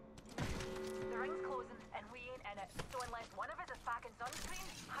 The ring's closing and we ain't in it. So unless one of us is back in sunscreen,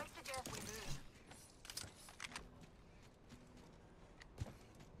 I suggest we move.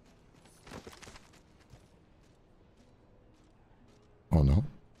 Oh no.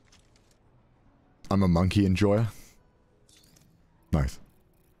 I'm a monkey enjoyer. Nice.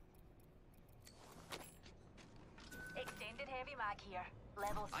 Extended heavy mag here.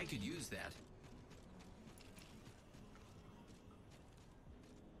 Level 3. I could use that.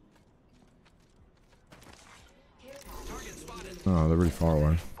 Target spotted. Oh, they're really far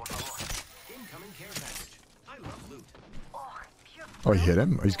away. Incoming care package. I love loot. Oh, pure Oh, he hit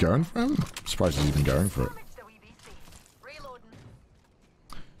him? He's going for him? I'm surprised he's even going for it. damage the wee beastie. Reloading.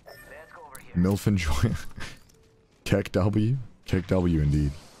 Let's go over here. MILF enjoyer. Keck W? Keck W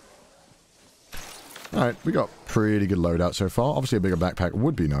indeed. Alright, we got pretty good loadout so far. Obviously a bigger backpack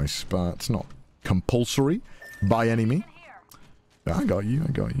would be nice, but it's not compulsory by any means. In here. Yeah, I got you,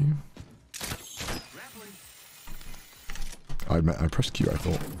 I got you. Grappling. I pressed Q, I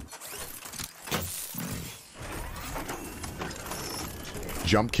thought.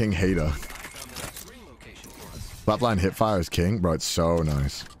 Jump King hater. I found the next ring location for us. Flatline hipfire is king? Bro, it's so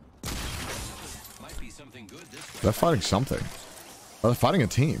nice. Might be something good this way. They're fighting something. Oh, they're fighting a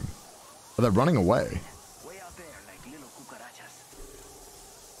team. Oh, they're running away. Way out there like little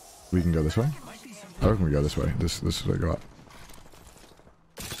cucarachas. We can go this way? I reckon we go this way. This is where I go up.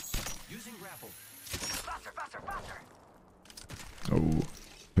 Using grapple. Faster, faster, faster. Oh.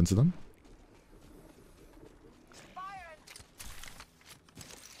 Pincer them?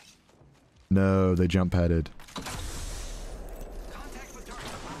 No, they jump padded. Contact with target.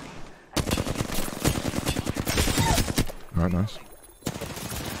 Alright, nice.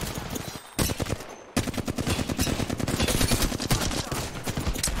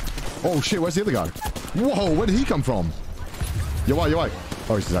 Oh shit, where's the other guy? Whoa, where did he come from? Yo, why, yo, why?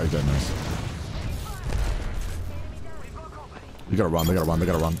 Oh, he's dead, nice. You gotta run, they gotta run, they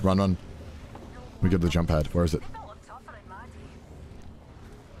gotta run. Run, run. We get the jump pad. Where is it?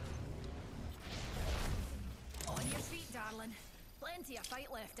 On your feet, darling. Plenty of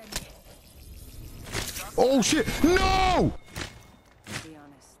fight left in you. Oh shit! No!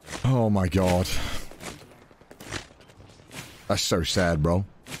 Oh my god. That's so sad, bro.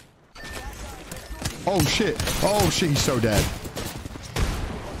 Oh shit! Oh shit, he's so dead.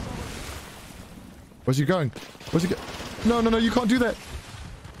 Where's he going? Where's he go? No, no, no, you can't do that!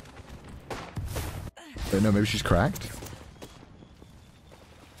 Wait, no, maybe she's cracked?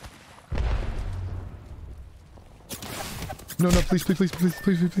 No, no, please, please, please, please,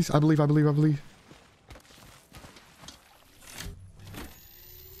 please, please, please. I believe, I believe, I believe.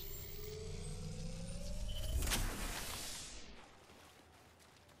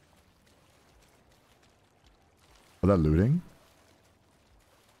 Are they looting?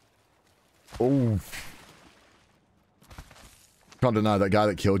 Oh. Can't deny that guy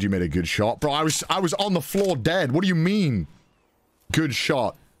that killed you made a good shot. Bro, I was on the floor dead. What do you mean? Good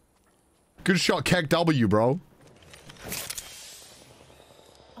shot. Good shot, Keg W, bro.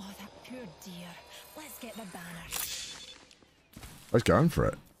 Oh, that poor dear. Let's get the banner. I was going for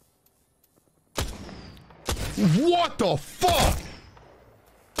it. What the fuck?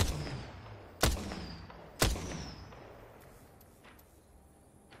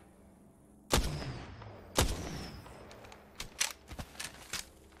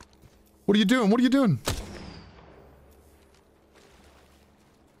 What are you doing? What are you doing?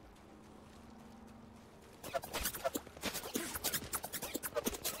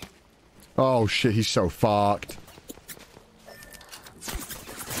 Oh shit, he's so fucked.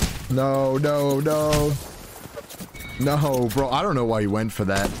 No, no, no. No, bro, I don't know why he went for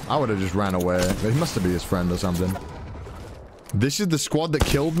that. I would have just ran away. He must have been his friend or something. This is the squad that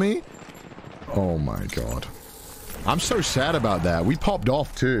killed me? Oh my god. I'm so sad about that. We popped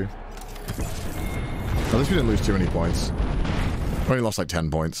off too. At least we didn't lose too many points. We only lost like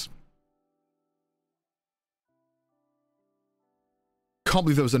 10 points. Can't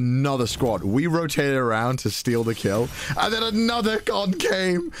believe there was another squad. We rotated around to steal the kill, and then another gun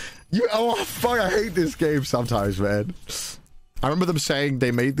came. Oh fuck, I hate this game sometimes, man. I remember them saying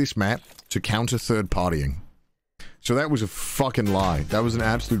they made this map to counter third partying. So that was a fucking lie. That was an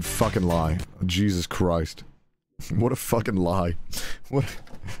absolute fucking lie. Jesus Christ. What a fucking lie. What?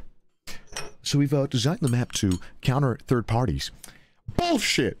 So we've designed the map to counter third parties.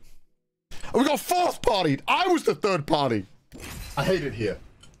 Bullshit! We got fourth partied! I was the third party! I hate it here.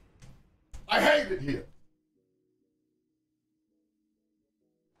 I hate it here.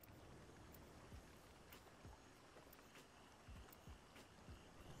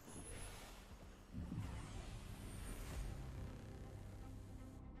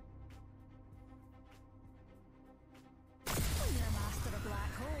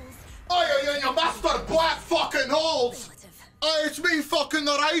 Oh, you're your master black fucking holes! Oh, it's me fucking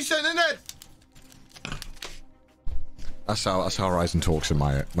the Horizon, innit? That's how Horizon talks in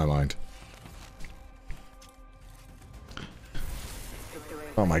my mind.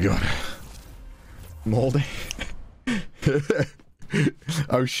 Oh my god. Moldy.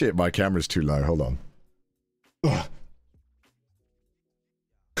 Oh shit, my camera's too low. Hold on. Ugh.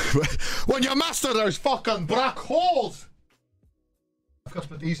 When you master those fucking black holes! I've got to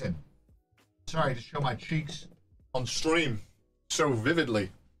put these in. Sorry to show my cheeks on stream so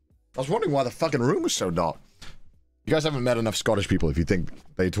vividly. I was wondering why the fucking room was so dark. You guys haven't met enough Scottish people if you think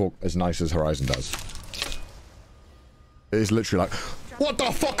they talk as nice as Horizon does. It is literally like, what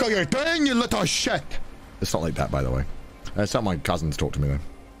the fuck are you doing, you little shit? It's not like that, by the way. It's how my cousins talk to me, though.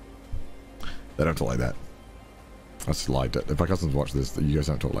 They don't talk like that. That's a lie. If my cousins watch this, you guys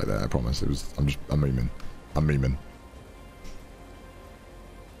don't talk like that, I promise. I'm memeing. I'm memeing.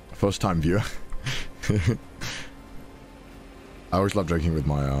 First time viewer. I always love joking with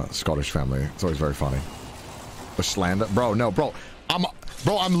my Scottish family. It's always very funny. A slander? Bro, no, bro. I'm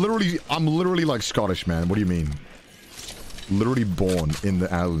literally like Scottish, man. What do you mean? Literally born in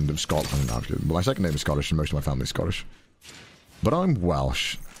the island of Scotland. No, I'm kidding. My second name is Scottish and most of my family is Scottish. But I'm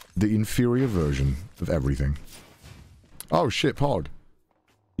Welsh. The inferior version of everything. Oh shit, Pog.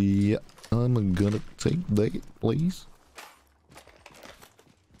 Yeah, I'm gonna take that, please.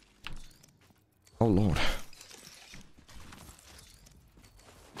 Oh lord.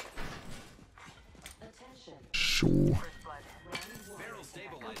 Sure. Barrel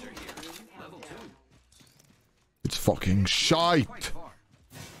stabilizer here. Level 2. It's fucking shite.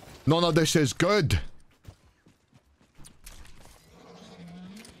 None of this is good.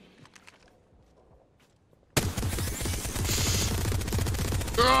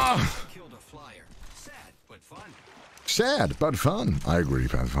 Killed a flyer. Sad, but fun. Sad, but fun. I agree,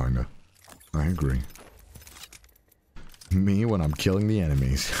 Pathfinder. I agree. Me when I'm killing the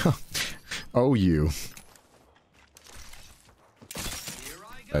enemies. Oh, you.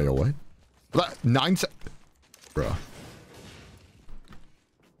 Hey, what? That 9 se- Bruh.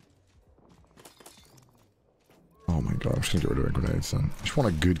 Oh my god, I'm just gonna get rid of grenades then. I just want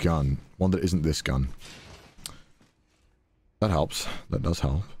a good gun. One that isn't this gun. That helps. That does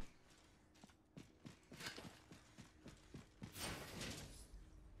help.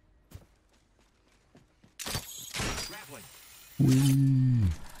 Whee.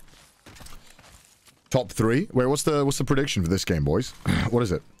 Top 3? Wait, what's the prediction for this game, boys? What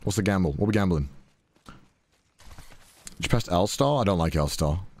is it? What's the gamble? What are we gambling? Did you pass L-Star? I don't like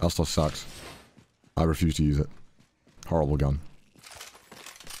L-Star. L-Star sucks. I refuse to use it. Horrible gun.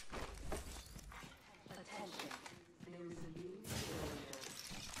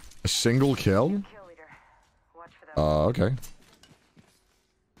 A single kill? Okay.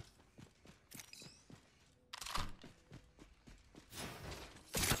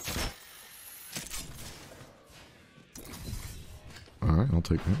 Alright, I'll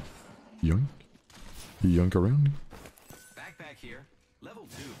take that. Yoink. Yoink around. Backpack here. Level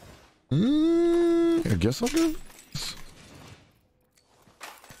 2. I guess I'll go.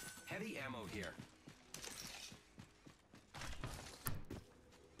 Heavy ammo here.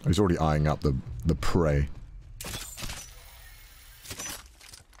 He's already eyeing up the prey.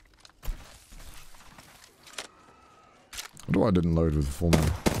 What do I didn't load with the full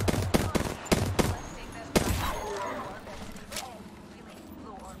man?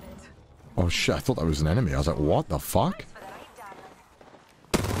 Oh shit, I thought that was an enemy. I was like, what the fuck?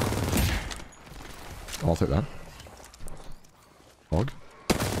 I'll take that. Hog.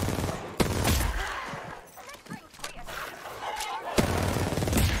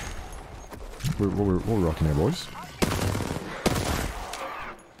 We're rocking here, boys.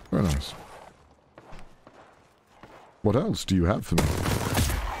 Very nice. What else do you have for me?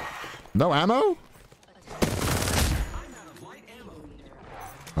 No ammo?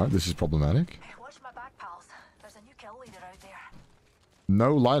 Alright, this is problematic. Watch my back, pals. There's a new kill leader out there.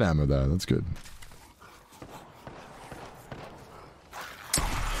 No light ammo there, that's good.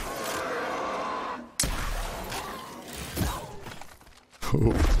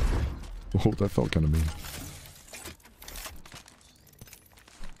 Oh, that felt kind of mean.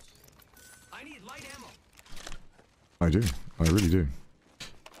 I need light ammo. I do. I really do.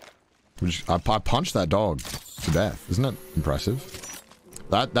 I punched that dog to death. Isn't that impressive?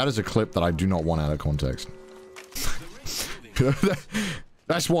 That is a clip that I do not want out of context.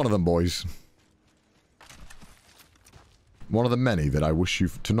 That's one of them, boys. One of the many that I wish you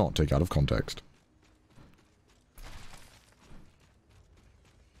to not take out of context.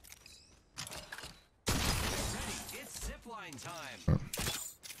 It's zipline time.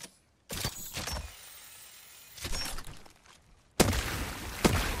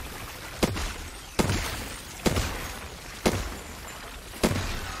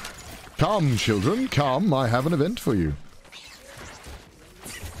 Come, children, come. I have an event for you.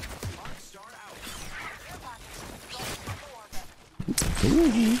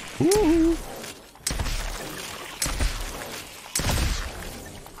 Ooh, ooh.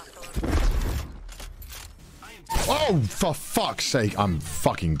 Oh, for fuck's sake, I'm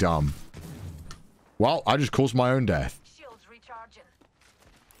fucking dumb. Well, I just caused my own death. Shields recharging.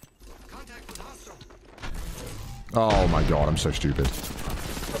 Contact with hostile. Oh my god, I'm so stupid.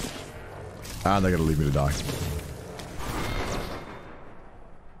 And they're gonna leave me to die.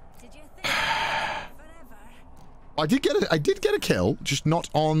 Did you think forever? I did get a kill, just not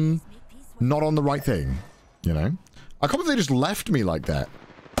on the right thing, you know? I can't believe they just left me like that.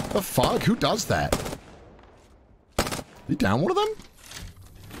 The fuck? Who does that? You down one of them?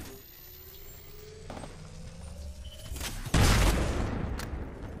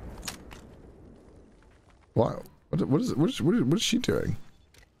 What? What is she doing?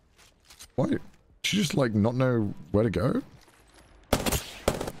 Why? She just like not know where to go?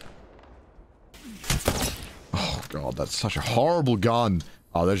 Oh god, that's such a horrible gun.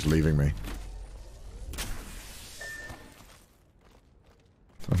 Oh, they're just leaving me.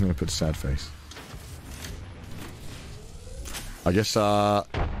 I'm gonna put sad face. I guess, I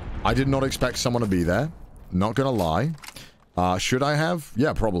did not expect someone to be there. Not gonna lie. Should I have?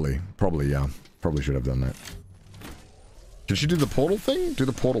 Yeah, probably. Probably, yeah. Probably should have done that. Did she do the portal thing? Do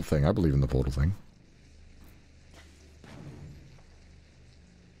the portal thing. I believe in the portal thing.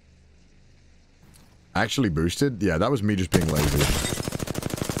 Actually boosted? Yeah, that was me just being lazy.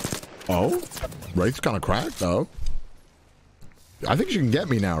 Oh? Wraith's kind of cracked, though. I think she can get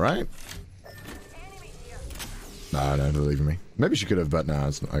me now, right? Nah, no, they're leaving me. Maybe she could have, but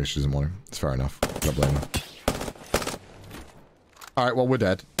nah, I guess she doesn't want to. It's fair enough. Don't blame her. Alright, well, we're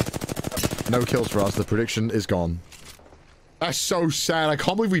dead. No kills for us. The prediction is gone. That's so sad. I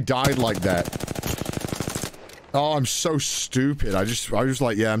can't believe we died like that. Oh, I'm so stupid. I was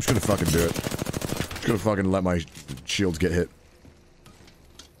like, yeah, I'm just gonna fucking do it. Just gonna fucking let my shields get hit.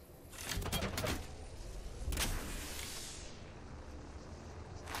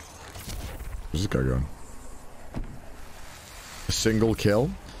 Where's this guy going? A single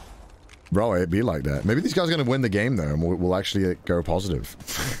kill? Bro, it'd be like that. Maybe these guys are gonna win the game though, and we'll actually go positive.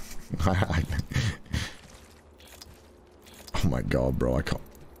 Oh my god, bro, I can't.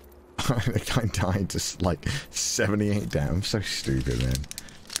 The guy died just like 78 down. I'm so stupid, man.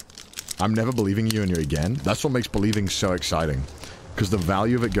 I'm never believing you and you again. That's what makes believing so exciting. Because the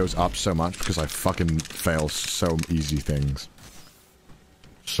value of it goes up so much because I fucking fail so easy things.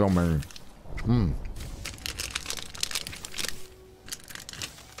 So many.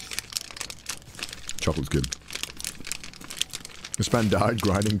 Chocolate's good. This man died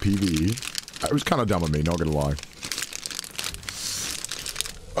grinding PvE. It was kind of dumb of me, not gonna lie.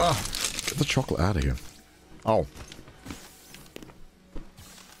 Ah, get the chocolate out of here. Oh.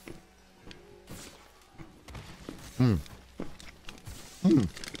 I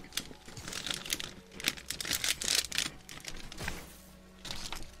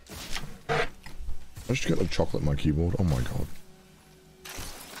just got the chocolate in my keyboard. Oh my god.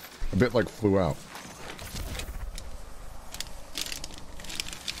 A bit like flew out.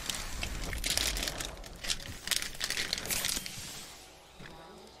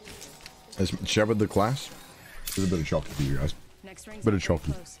 Has Shepard the class? There's a bit of chocolate for you guys. Bit of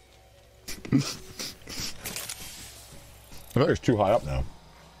chocolate. I think it's too high up now.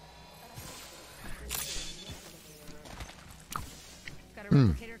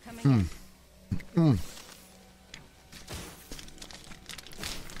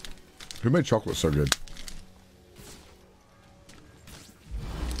 Who made chocolate so good?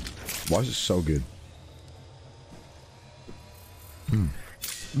 Why is it so good?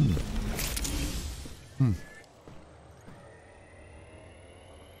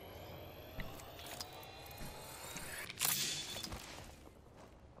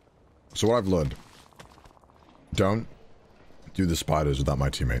 So what I've learned, don't do the spiders without my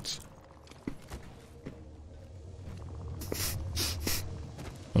teammates.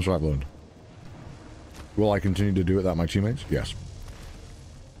 That's what I've learned. Will I continue to do it without my teammates? Yes.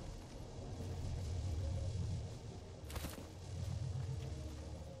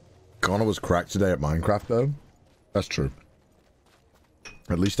 Connor was cracked today at Minecraft though. That's true.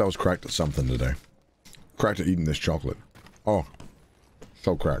 At least I was cracked at something today. Cracked at eating this chocolate. Oh,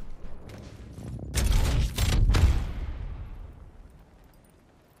 so cracked.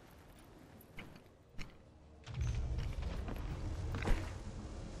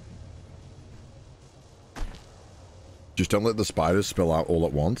 Just don't let the spiders spill out all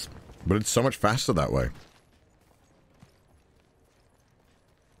at once. But it's so much faster that way.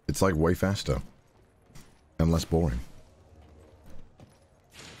 It's like way faster. And less boring.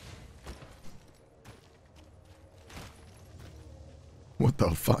 What the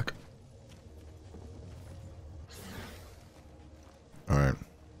fuck? Alright.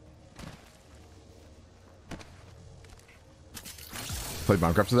 Played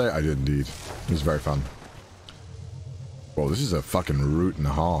Minecraft today? I did indeed. It was very fun. Whoa, this is a fucking root and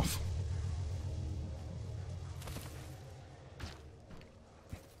a half.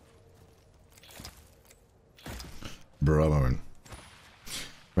 Bro,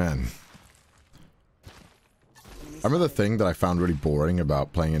 man. I remember the thing that I found really boring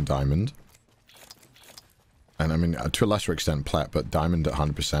about playing in Diamond. And I mean, to a lesser extent Plat, but Diamond at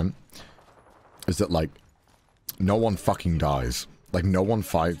 100%. Is that like, no one fucking dies. Like, no one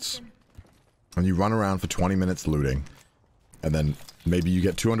fights. And you run around for 20 minutes looting. And then maybe you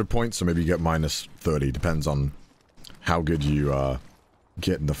get 200 points, or maybe you get minus 30. Depends on how good you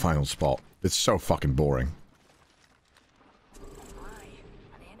get in the final spot. It's so fucking boring.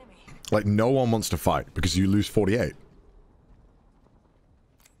 Like, no one wants to fight because you lose 48.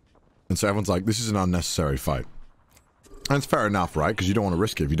 And so everyone's like, this is an unnecessary fight. And it's fair enough, right? Because you don't want to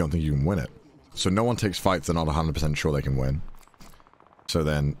risk it if you don't think you can win it. So no one takes fights they're not 100% sure they can win. So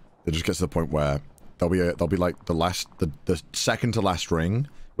then it just gets to the point where there'll be like the second to last ring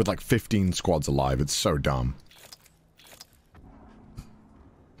with like 15 squads alive. It's so dumb.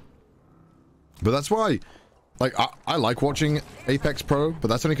 But that's why, like, I like watching Apex Pro, but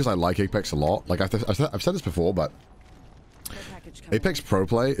that's only because I like Apex a lot. Like, I've said this before, but Apex Pro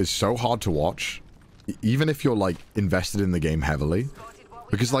play is so hard to watch, even if you're, like, invested in the game heavily.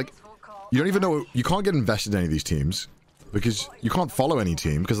 Because, like, you don't even know, you can't get invested in any of these teams, because you can't follow any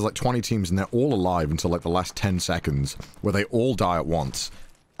team, because there's, like, 20 teams, and they're all alive until, like, the last 10 seconds, where they all die at once.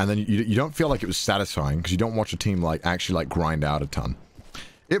 And then you don't feel like it was satisfying, because you don't watch a team, like, actually, like, grind out a ton.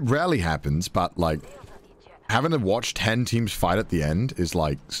 It rarely happens, but, like, having to watch 10 teams fight at the end is,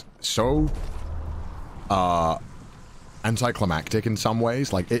 like, so, anticlimactic in some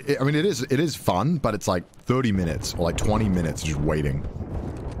ways. Like, I mean, it is fun, but it's, like, 30 minutes or, like, 20 minutes just waiting.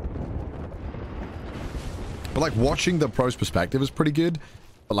 But, like, watching the pros' perspective is pretty good.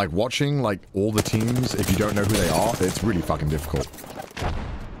 But, like, watching, like, all the teams, if you don't know who they are, it's really fucking difficult.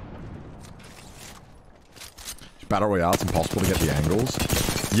 Battle Royale, it's impossible to get the angles.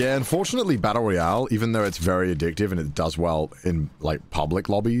 Yeah, unfortunately, Battle Royale, even though it's very addictive and it does well in, like, public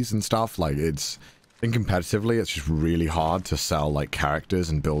lobbies and stuff, like, it's... competitively, it's just really hard to sell, like, characters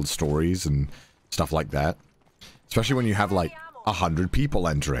and build stories and stuff like that. Especially when you have, like, 100 people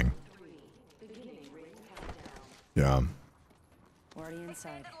entering. Yeah.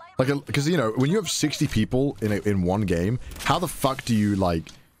 Like, because, you know, when you have 60 people in one game, how the fuck do you, like,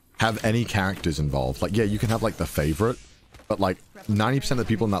 have any characters involved? Like, yeah, you can have, like, the favorite, but, like, 90% of the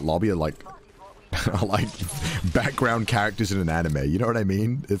people in that lobby are, like, background characters in an anime. You know what I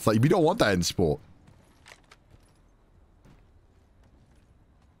mean? It's like, we don't want that in sport.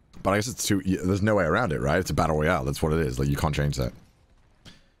 But I guess it's too... There's no way around it, right? It's a Battle Royale. That's what it is. Like, you can't change that.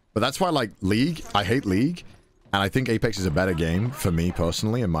 But that's why, like, League... I hate League. And I think Apex is a better game, for me,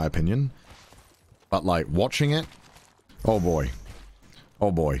 personally, in my opinion. But, like, watching it... Oh, boy.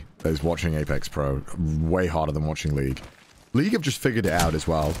 Oh, boy. Is watching Apex Pro way harder than watching League. League have just figured it out as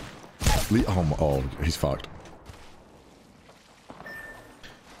well. Oh, he's fucked.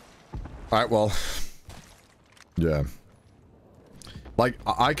 Alright, well... Yeah. Like,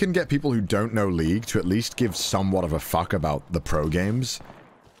 I can get people who don't know League to at least give somewhat of a fuck about the pro games.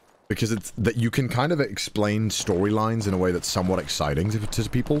 Because it's that you can kind of explain storylines in a way that's somewhat exciting to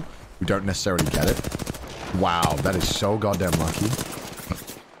people who don't necessarily get it. Wow, that is so goddamn lucky.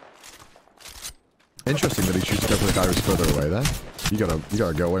 Interesting that he shoots to go for the guy who's further away there. You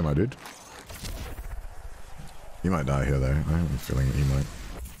gotta go away, my dude. He might die here, though. I have a feeling that he might.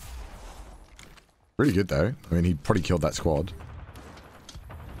 Pretty good, though. I mean, he probably killed that squad.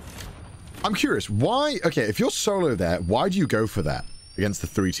 I'm curious, why... Okay, if you're solo there, why do you go for that against the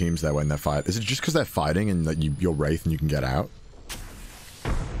 3 teams there when they're fighting? Is it just because they're fighting and that you're Wraith and you can get out?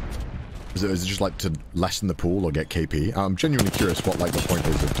 Is it just, like, to lessen the pool or get KP? I'm genuinely curious what, like, the point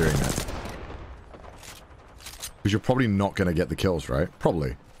is of doing that. Because you're probably not going to get the kills, right?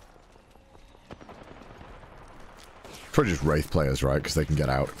 Probably. Probably just Wraith players, right? Because they can get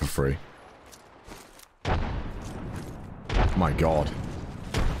out for free. My god.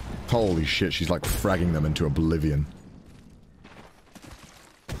 Holy shit, she's like fragging them into oblivion.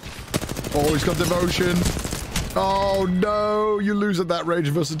 Oh, he's got devotion. Oh no, you lose at that range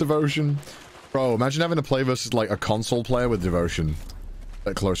versus devotion. Bro, imagine having to play versus like a console player with devotion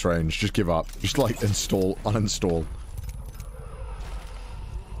at close range. Just give up. Just like uninstall.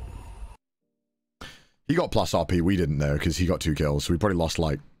 He got plus RP, we didn't though, because he got 2 kills. So we probably lost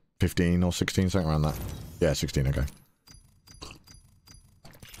like 15 or 16, something around that. Yeah, 16, okay.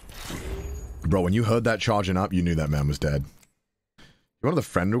 Bro, when you heard that charging up, you knew that man was dead. You want to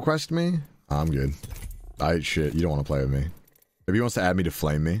friend request me? I'm good. I ate shit. You don't want to play with me. Maybe he wants to add me to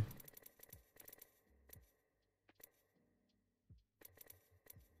flame me.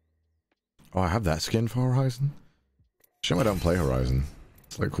 Oh, I have that skin for Horizon? Shame I don't play Horizon.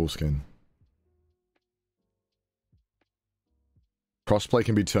 It's like a cool skin. Crossplay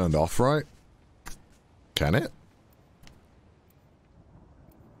can be turned off, right? Can it?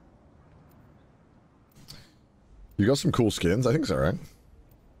 You got some cool skins. I think so, right?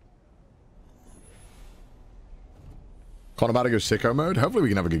 Con about to go sicko mode. Hopefully we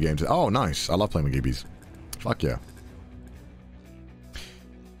can have a good game today. Oh, nice. I love playing with Gibbies. Fuck yeah.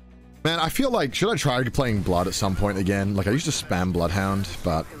 Man, I feel like, should I try playing Blood at some point again? Like, I used to spam Bloodhound,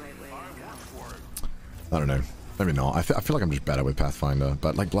 but... I don't know. Maybe not. I feel like I'm just better with Pathfinder,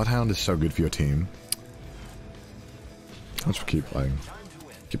 but, like, Bloodhound is so good for your team. Let's keep playing.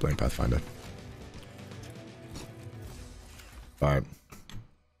 Keep playing Pathfinder. Alright.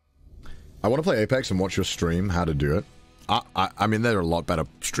 I want to play Apex and watch your stream, how to do it. I mean, there are a lot better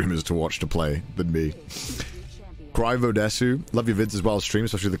streamers to watch to play than me. Gryvodesu, love your vids as well as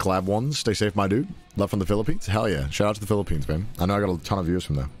streams, especially the collab ones. Stay safe, my dude. Love from the Philippines. Hell yeah. Shout out to the Philippines, man. I know I got a ton of viewers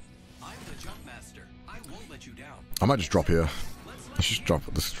from there. I'm the jump master. I won't let you down. I might just drop here. Let's just drop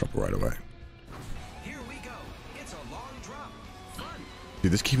it right away. Here we go. It's a long drop. Fun.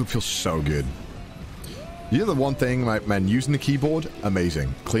 Dude, this keyboard feels so good. You know the one thing, man, using the keyboard,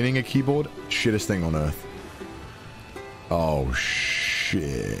 amazing. Cleaning a keyboard, shittest thing on earth. Oh,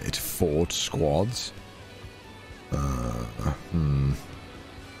 shit. 4 squads. Yeah,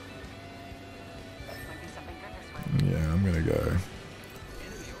 I'm gonna go.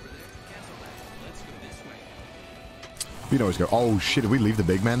 You can always go. Oh shit, did we leave the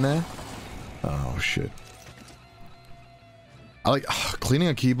big man there? Oh shit. I like cleaning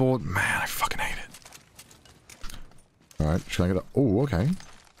a keyboard. Man, I fucking hate it. Alright, should I get a... Oh, okay.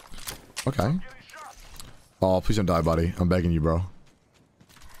 Okay. Oh, please don't die, buddy. I'm begging you, bro.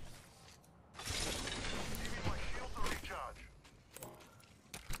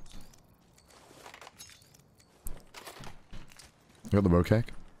 You got the bokeh?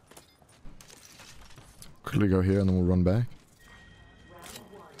 Quickly go here and then we'll run back.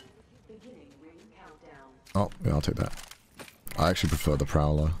 Oh, yeah, I'll take that. I actually prefer the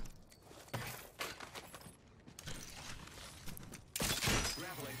Prowler.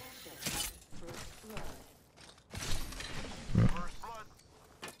 Yeah.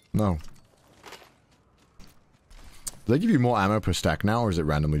 No. Do they give you more ammo per stack now, or is it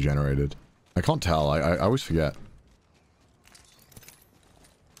randomly generated? I can't tell. I always forget.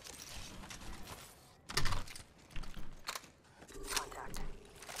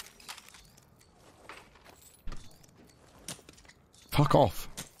 Fuck off.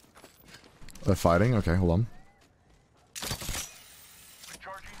 They're fighting? Okay, hold on.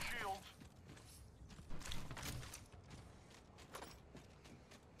 Recharging shields.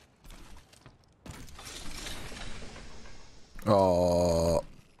 Oh.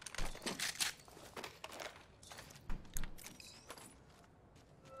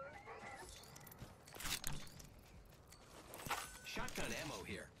 Shotgun ammo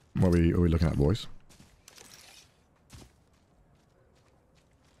here. What are we looking at, boys?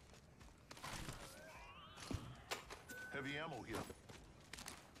 Heavy ammo here.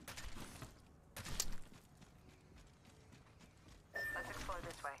 Let's explore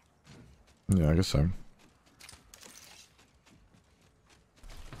this way. Yeah, I guess so.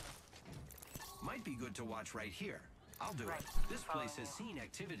 Might be good to watch right here. I'll do it. This place has seen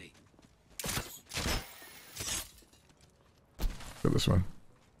activity. Go this way.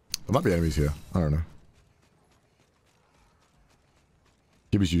 There might be enemies here. I don't know.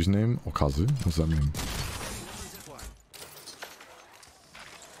 Gibby's username or Kazu? What does that mean?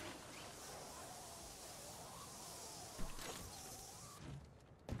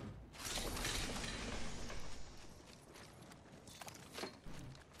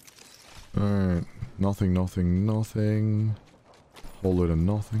 Alright. Nothing, nothing, nothing. Whole load of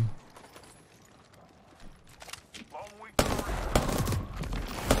nothing. Long week to I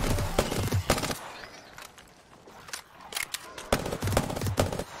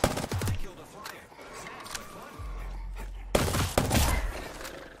killed a flyer. Sad, but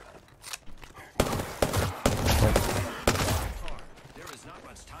fun. There is not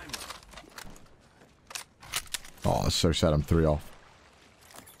much time left. Oh, that's so sad. I'm 3 off.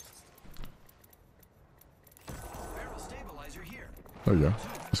 Barrel stabilizer here. There you go.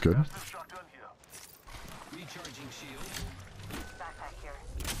 That's good. this shotgun here. Recharging shield. Backpack here.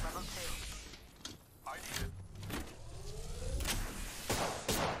 Level 2. I need it.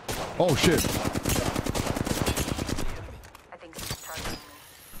 Oh shit. I think he's targeting me.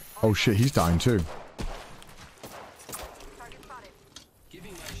 Oh shit, he's dying too. Target spotted.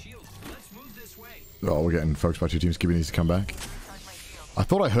 Giving my shield. Let's move this way. Oh, we're getting folks by 2 teams. Gibby needs to come back. Charge my shield. I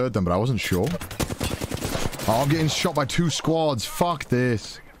thought I heard them, but I wasn't sure. Oh, I'm getting shot by 2 squads. Fuck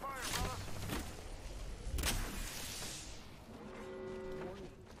this.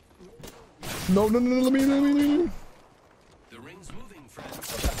 No, no, no, no, let me. The ring's moving,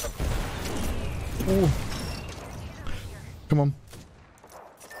 friends. Oh. Come on.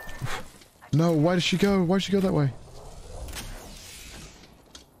 No, why did she go? Why did she go that way?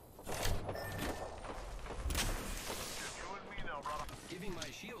 Giving my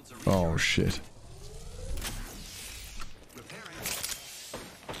shields Oh shit.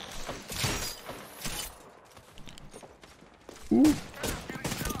 Ooh.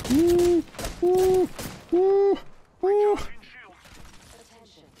 Ooh. Ooh. Ooh. Ooh.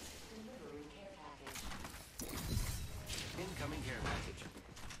 Incoming care package.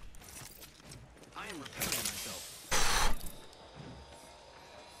 I am repairing myself.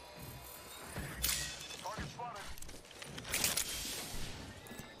 Target spotted.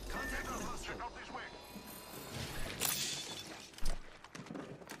 Contact with hostile. Check out this way.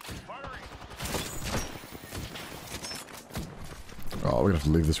 Firing. Oh, we're gonna have to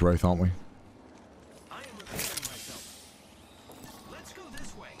leave this wraith, aren't we? I am repairing myself. Let's go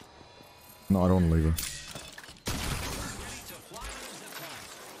this way. No, I don't want to leave her. Ready to fly on a zip line.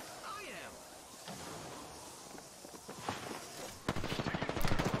 I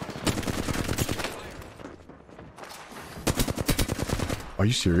am. Are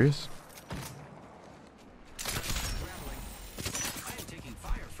you serious? Grappling. I am taking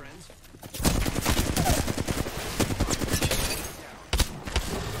fire, friends.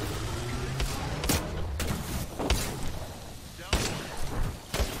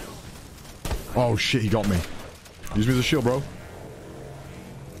 Oh shit, he got me. Use me as a shield, bro.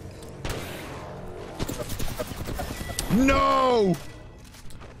 No!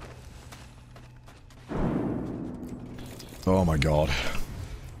 Oh my god.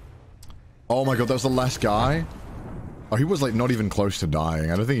 Oh my god, that was the last guy? Oh, he was like not even close to dying.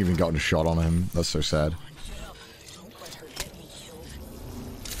 I don't think he even got a shot on him. That's so sad.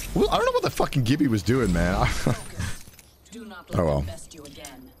 Well, I don't know what the fucking Gibby was doing, man. Oh well.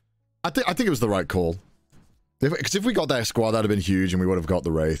 I think it was the right call. Because if we got that squad, that'd have been huge, and we would have got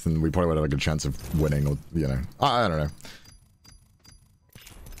the Wraith, and we probably would have had a good chance of winning, or, you know. I don't know.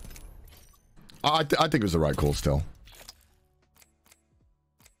 I think it was the right call still.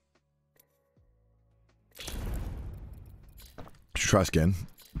 Should try skin.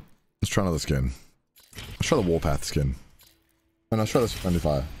 Let's try another skin. Let's try the Warpath skin. And let's try this Friendly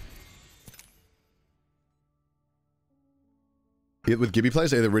Fire. With Gibby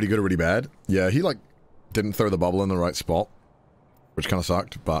plays, either really good or really bad. Yeah, he like didn't throw the bubble in the right spot, which kind of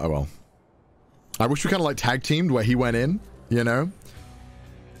sucked, but oh well. I wish we kind of like tag teamed where he went in, you know?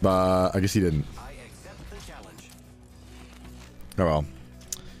 But I guess he didn't. I accept the challenge. Oh well.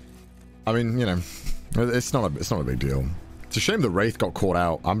 I mean, you know, it's not a big deal. It's a shame the Wraith got caught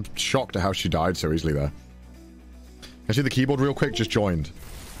out. I'm shocked at how she died so easily there. Can I see the keyboard real quick? Just joined.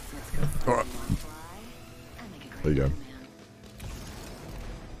 Alright. There you go.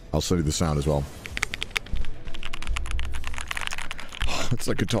 I'll study the sound as well. It's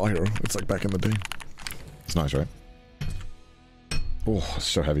like Guitar Hero. It's like back in the day. It's nice, right? Oh, it's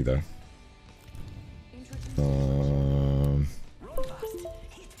so heavy though.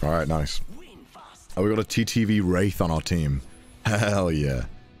 Alright, nice. Oh, we got a TTV Wraith on our team. Hell yeah.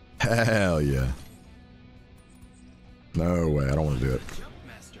 Hell yeah. No way, I don't want to do it.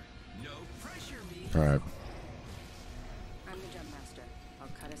 Alright.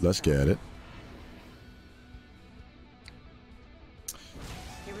 Let's get it.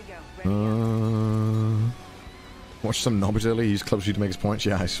 Here we go. Watch some Nobbit early. He's close to make his points.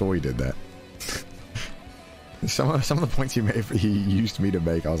 Yeah, I saw he did that. some of the points he made, he used me to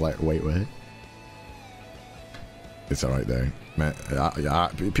make. I was like, wait, what? It's alright though, man.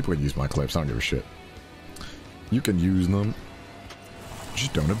 People can use my clips. I don't give a shit. You can use them.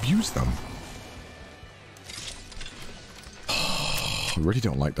 Just don't abuse them. I really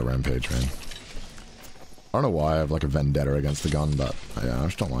don't like the Rampage, man. I don't know why I have like a vendetta against the gun, but yeah, I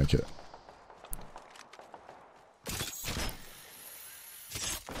just don't like it.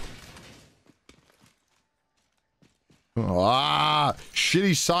 Ah,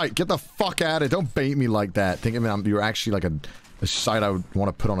 shitty sight. Get the fuck out of it. Don't bait me like that. Thinking you're actually like a sight I would want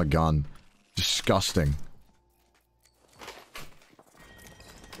to put on a gun. Disgusting.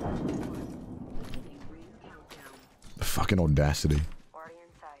 The fucking audacity.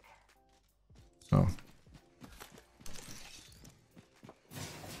 Oh.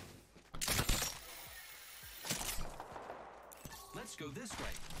 Let's go this way.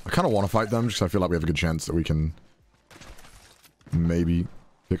 I kind of want to fight them just because I feel like we have a good chance that we can maybe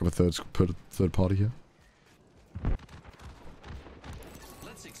pick up a third party here.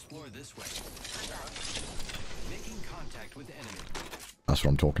 Let's explore this way. Making contact with the enemy. That's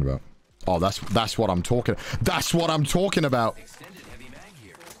what I'm talking about. Oh, that's what I'm talking. That's what I'm talking about. Extended heavy mag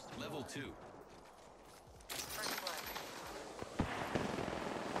here. Level 2.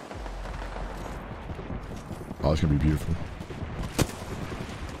 Oh, it's gonna be beautiful.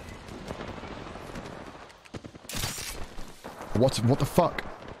 What the fuck?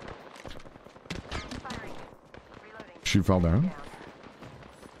 She fell down.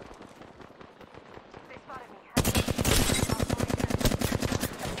 They spotted me.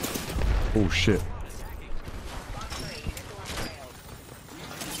 Oh shit.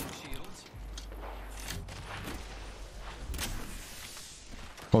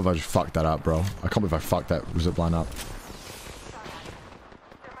 What if I just fucked that up, bro? I can't believe I fucked that zipline up.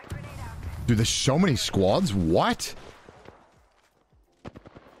 Dude, there's so many squads? What?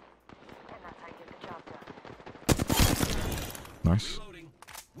 Nice. Reloading.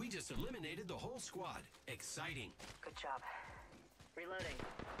 We just eliminated the whole squad. Exciting. Good job. Reloading.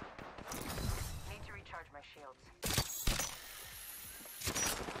 Need to recharge my shields.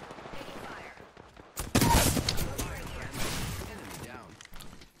 Taking fire. Enemy down.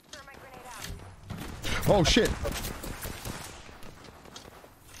 Throw my grenade out. Oh shit.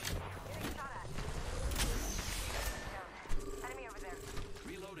 Getting shot at. Down. Enemy over there.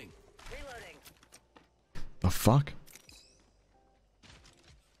 Reloading. Reloading. The fuck?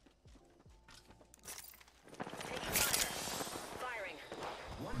 Taking fire. Firing.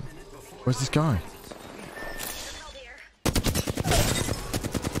 1 minute before. Where's this guy? Help here.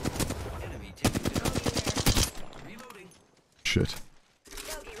 Enemy taken down. Reloading. Shit.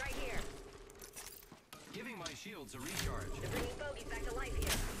 Bogey right here. Giving my shields a recharge. They're bringing bogeys back to life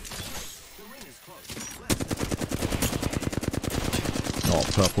here. The ring is close. Oh,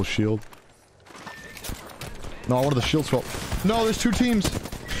 purple shield. No, I wanted the shield swap. No, there's two teams.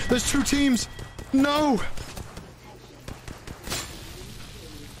 There's two teams. No.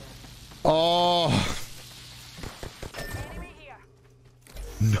 Oh. Enemy here.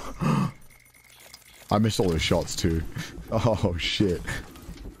 No. I missed all those shots too. Oh shit.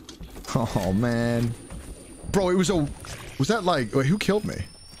 Oh man. Bro, it was a... Was that like... Wait, who killed me?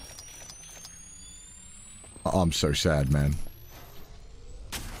 Oh, I'm so sad, man.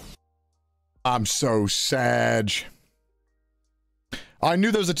 I'm so sad. I knew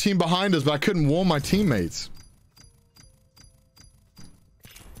there was a team behind us, but I couldn't warn my teammates.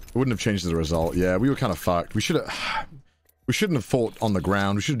 It wouldn't have changed the result. Yeah, we were kind of fucked. We should have... We shouldn't have fought on the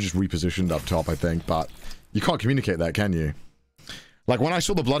ground. We should have just repositioned up top, I think. But you can't communicate that, can you? Like, when I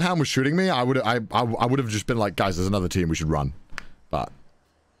saw the Bloodhound was shooting me, I would have just been like, guys, there's another team. We should run. But...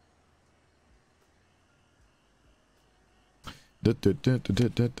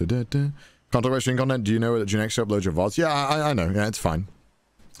 Can't talk about stream content. Do you know that Junexo uploads your VODs? Yeah, I know. Yeah, it's fine.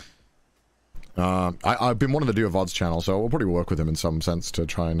 I've been wanting to do a VODs channel, so we'll probably work with him in some sense to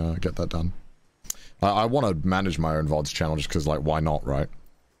try and get that done. I want to manage my own VODs channel just because, like, why not, right?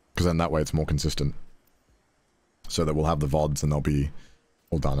 Because then that way it's more consistent. So that we'll have the VODs and they'll be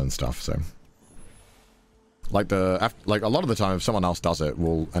all done and stuff, so... Like, a lot of the time, if someone else does it,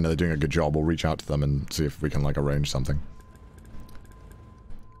 and they're doing a good job, we'll reach out to them and see if we can, like, arrange something.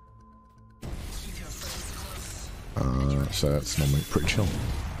 So that's normally pretty chill.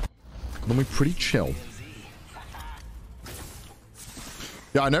 Normally pretty chill.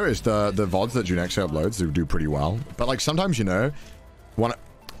 Yeah, I noticed the VODs that Junexo uploads do pretty well. But, like, sometimes, you know, when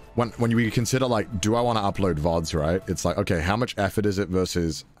you consider, like, do I want to upload VODs, right? It's like, okay, how much effort is it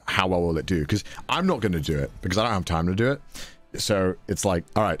versus how well will it do? Because I'm not going to do it because I don't have time to do it. So it's like,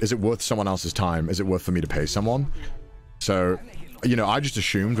 all right, is it worth someone else's time? Is it worth for me to pay someone? So, you know, I just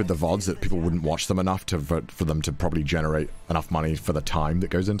assumed with the VODs that people wouldn't watch them enough for them to probably generate enough money for the time that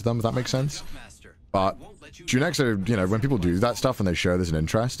goes into them, if that makes sense. But Junexo, you know, when people do that stuff and they show there's an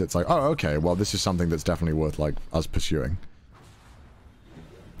interest, it's like, oh, okay, well, this is something that's definitely worth, like, us pursuing.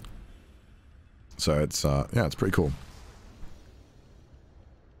 So it's, yeah, it's pretty cool.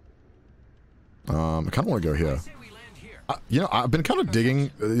 I kind of want to go here. You know, I've been kind of digging,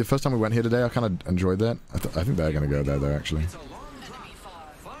 the first time we went here today, I kind of enjoyed that. I think they're going to go there, though, actually.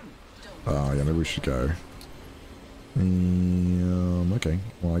 Oh, yeah, maybe we should go. Okay,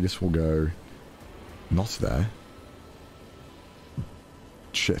 well, I guess we'll go not there.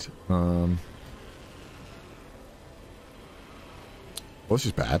 Shit. Well, this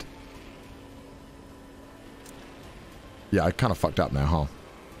is bad. Yeah, I kind of fucked up now, huh?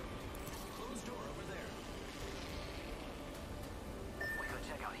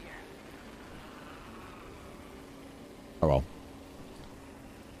 Oh well.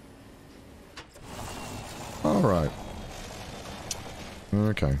 Alright.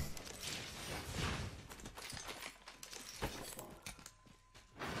 Okay.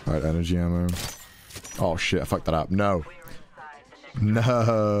 Alright, energy ammo. Oh shit, I fucked that up. No.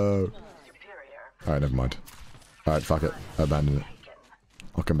 No. Alright, never mind. Alright, fuck it. I abandoned it.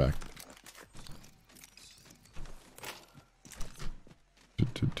 I'll come back.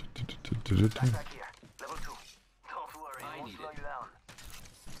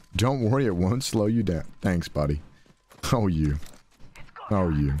 Don't worry, it won't slow you down. Thanks, buddy. Oh, you. Oh,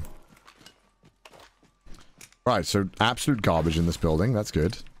 you. Right, so absolute garbage in this building. That's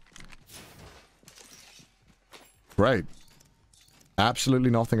good. Great. Absolutely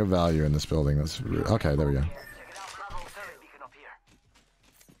nothing of value in this building. That's okay, there we go. Check it out. Level 7 beacon up here.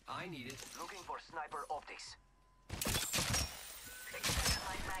 I need it. Looking for sniper optics. Extended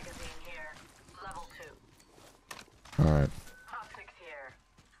light magazine here. Level 2. Alright. Optics here.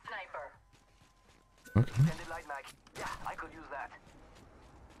 Sniper. Okay. Extended light mag. Yeah, I could use that.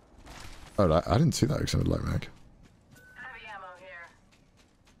 Oh, I didn't see that extended light mag. Heavy ammo here.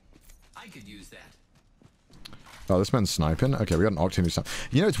 I could use that. Oh, this man's sniping? Okay, we got an Octane who's sniping.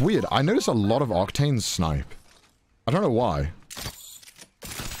 You know, it's weird. I notice a lot of Octanes snipe. I don't know why.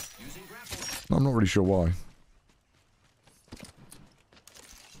 Using grapple. I'm not really sure why.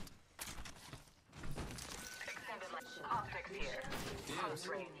 Extended light. Optics here. Close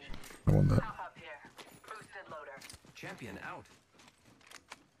range. I want that. Pop up here. Boosted loader. Champion out.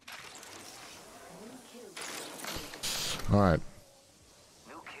 Alright.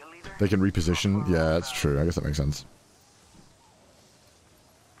 New kill leader. They can reposition. Yeah, that's true. I guess that makes sense.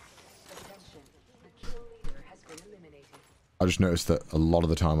 Attention. The kill leader has been eliminated. I just noticed that a lot of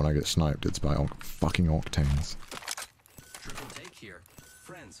the time when I get sniped, it's by fucking Octanes. Triple take here.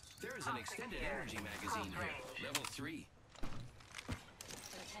 Friends, there is an extended energy magazine here. Level 3.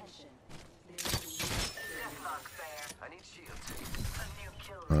 Attention. Deathlock there. I need shields. A new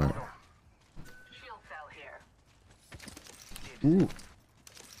kill Alright. leader. Shield cell here. Ooh.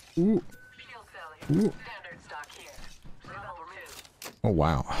 Ooh. Shield cell here. Ooh. Standard stock here. Level 2. Oh,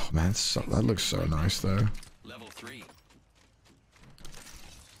 wow. Oh, man, that looks so nice, though. Level 3.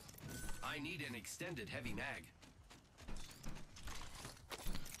 I need an extended heavy mag.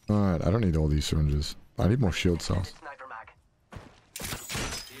 Alright, I don't need all these syringes. I need more shield cells. Sniper mag.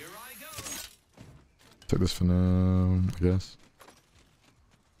 Here I go. Take this for now, I guess.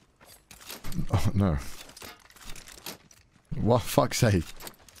 Oh, no. What? Fuck's sake.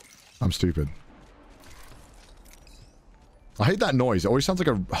 I'm stupid. I hate that noise. It always sounds like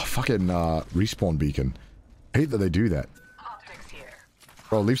a fucking respawn beacon. I hate that they do that. Optics here.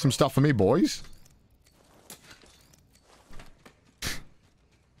 Bro, leave some stuff for me, boys. Here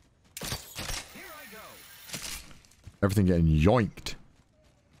I go. Everything getting yoinked.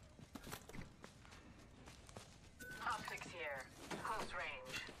 Optics here. Close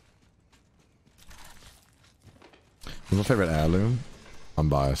range. What's my favorite heirloom?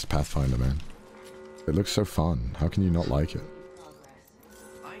 Unbiased Pathfinder, man. It looks so fun. How can you not like it?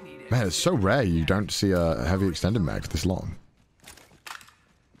 I need Man, it's so rare you don't see a heavy extended mag this long.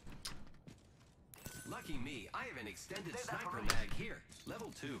 Lucky me, I have an extended sniper mag here.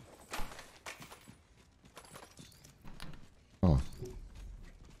 Level 2. Oh.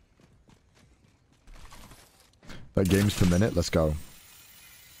 That games per minute? Let's go.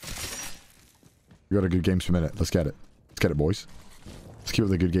 We got a good games per minute. Let's get it. Let's get it, boys. Let's keep it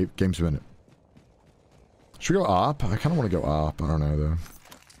the good games per minute. Should we go up? I kind of want to go up. I don't know, though.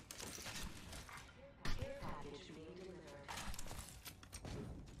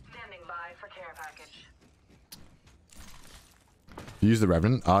 Standing by for care package. You use the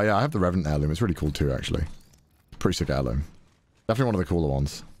Revenant? Oh, yeah, I have the Revenant heirloom. It's really cool, too, actually. Pretty sick heirloom. Definitely one of the cooler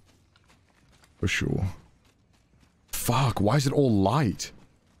ones. For sure. Fuck, why is it all light?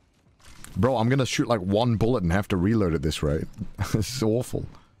 Bro, I'm gonna shoot like one bullet and have to reload at this rate. This is awful.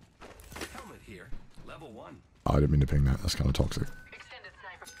 Helmet here. Level 1. Oh, I didn't mean to ping that. That's kind of toxic. Extended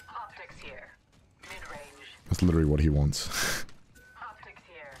sniper. Optics here. Mid-range. That's literally what he wants. Optics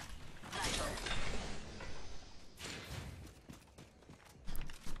here. Sniper.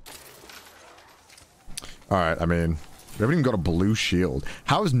 Alright, I mean, we haven't even got a blue shield.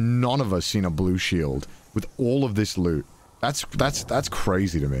 How has none of us seen a blue shield with all of this loot? That's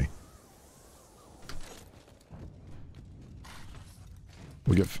crazy to me.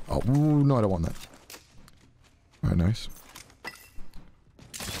 We get... Oh, ooh, no, I don't want that. Alright, nice.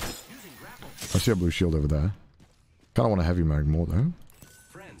 Using grapple. I see a blue shield over there. Kinda want a heavy mag more, though.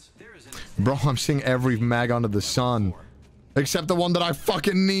 Friends, there is an Bro, I'm seeing every mag under the sun. Except the one that I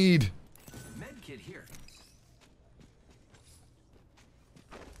fucking need. medkit here.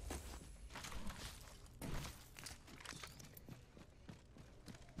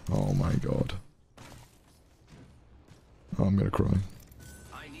 Oh my god. Oh, I'm gonna cry.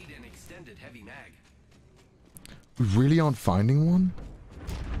 I need an extended heavy mag. We really aren't finding one?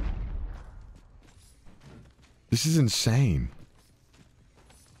 This is insane.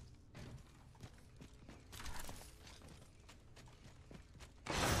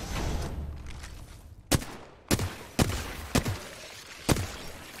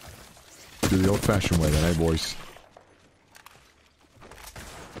 Do the old-fashioned way then, eh, boys?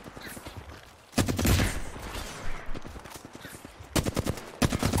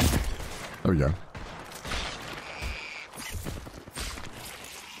 There we go.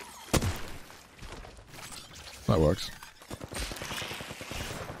 That works.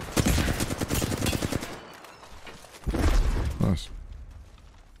 Nice.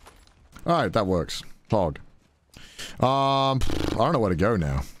 Alright, that works. Hog. I don't know where to go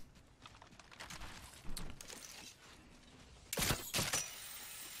now.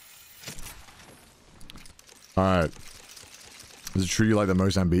 Alright. Is it true you like the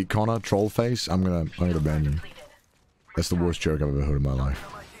Mozambique, Connor? Troll face? I'm gonna ban you. That's the worst joke I've ever heard in my life.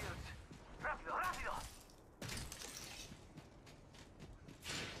 Rápido, rápido.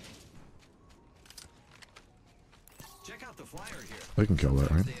 Check out the flyer here. They can kill that,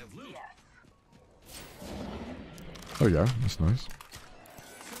 right? They have loot. There we go. That's nice.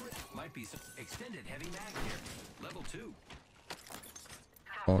 Might be some extended heavy mag here. Level 2.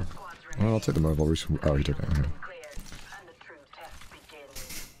 Oh, well, I'll take the mobile. Oh, he took it. Okay. Cleared, and the true test begins.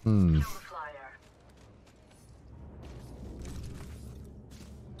 Hmm. Kill the flyer.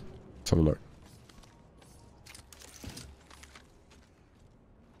 Let's have a look.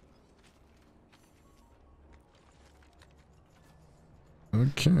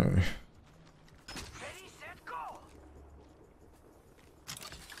 Okay. Ready, set, go.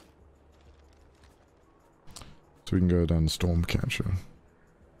 So we can go down Stormcatcher.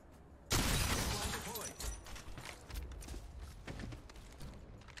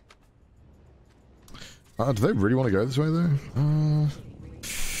 Do they really want to go this way, though? Oh,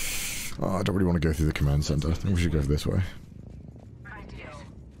 I don't really want to go through the command center. I think we should go this way.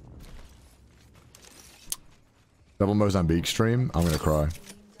 Double Mozambique stream? I'm gonna cry.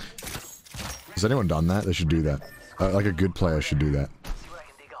 Has anyone done that? They should do that. Like a good player should do that. See what I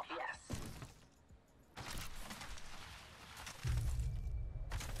can dig up.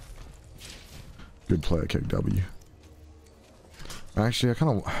 Good player kick W. Actually, I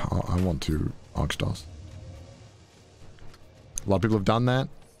want to Archstars. A lot of people have done that.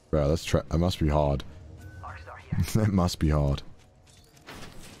 Bro, that must be hard. Arcstar here. That must be hard.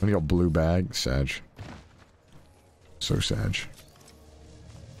 Only got blue bag, Sag. So Sag.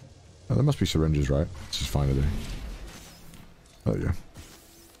 Oh, there must be syringes, right? Let's just find it there. Oh yeah.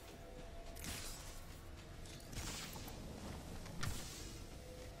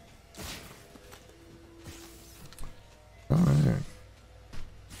 Alright.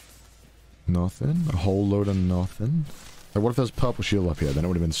 Nothing. A whole load of nothing. Like, what if there's purple shield up here? Then it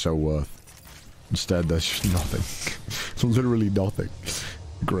would have been so worth. Instead, there's just nothing. Literally nothing.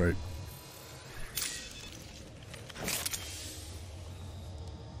 Great.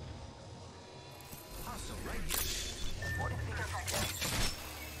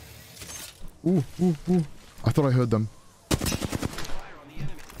 Ooh, ooh, ooh. I thought I heard them. Fire on the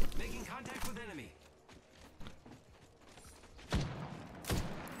enemy. Making contact with enemy.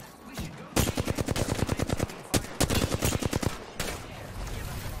 We should go this way.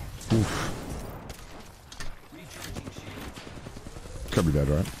 Oof. Recharging shield. Could be dead,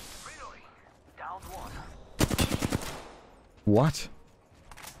 right? Reloading. Down one. What?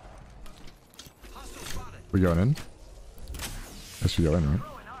 Hostile spotted. We going in? Yes, we go in, right?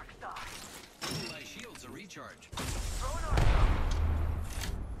 Throw an Arcstar. My shields are recharged. Throw an Arcstar.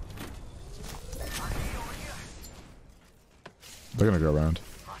 I see over here. They're gonna go around.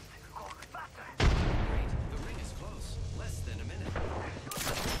 Must go faster. Great. The ring is close. Less than a minute.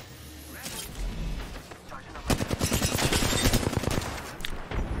 Charging up my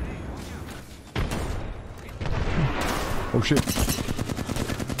Oh shit.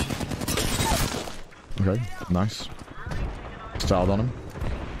 Okay, nice. Styled on him.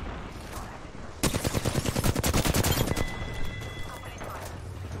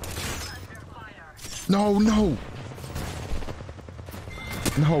 No, no!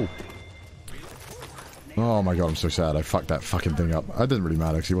 No! Oh my god, I'm so sad. I fucked that fucking thing up. It didn't really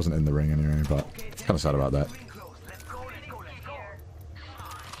matter because he wasn't in the ring anyway, but kind of sad about that. close. Let's go, let's go, let's go.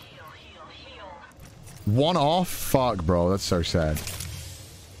 One off? Fuck, bro. That's so sad.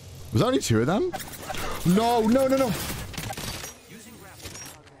 Was there only two of them? No, no, no, no!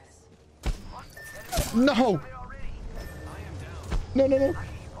 No! No, no, no.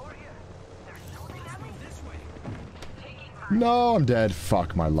 No, I'm dead.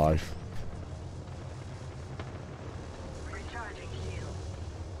 Fuck my life.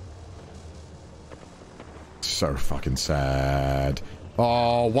 So fucking sad.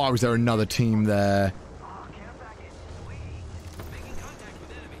 Oh, why was there another team there?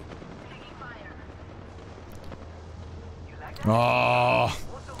 Oh,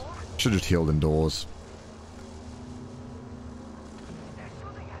 should have just healed indoors.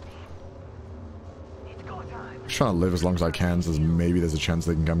 Just trying to live as long as I can, so maybe there's a chance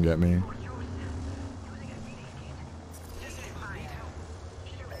they can come get me.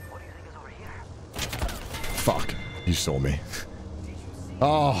 Fuck. You saw me.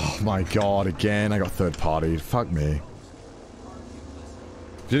 Oh my god, again. I got third party. Fuck me.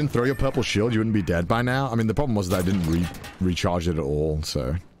 If you didn't throw your purple shield, you wouldn't be dead by now. I mean, the problem was that I didn't recharge it at all,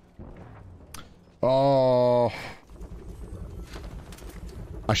 so... Oh...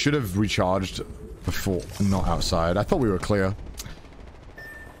 I should have recharged before, not outside. I thought we were clear.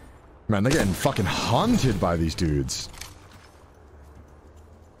 Man, they're getting fucking hunted by these dudes.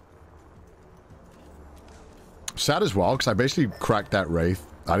 Sad as well, because I basically cracked that Wraith.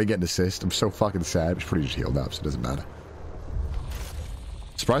 I didn't get an assist. I'm so fucking sad. It's pretty just healed up, so it doesn't matter.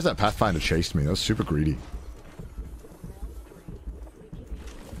 Surprised that Pathfinder chased me. That was super greedy.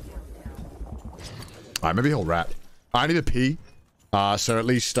 Alright, maybe he'll rat. I need a pee. So at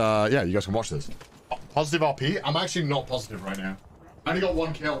least, yeah, you guys can watch this. Positive RP? I'm actually not positive right now. I only got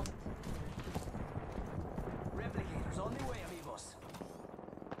 1 kill. Replicators on the way, amigos.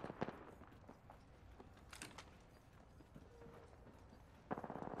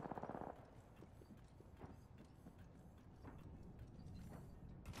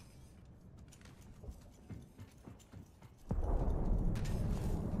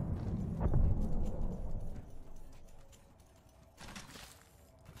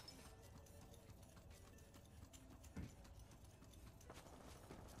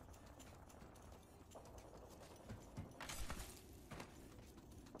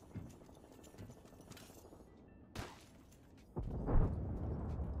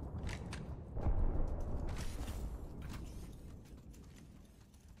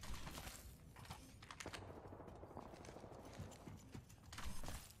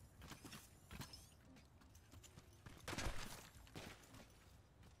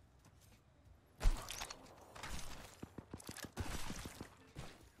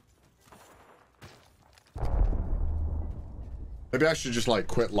 Maybe I should just like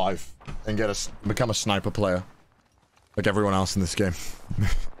quit life and become a sniper player, like everyone else in this game.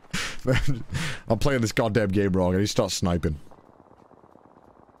 I'm playing this goddamn game wrong. I need to start sniping.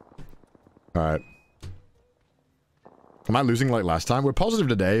 All right. Am I losing like last time? We're positive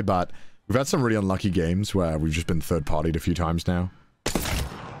today, but we've had some really unlucky games where we've just been third-partied a few times now.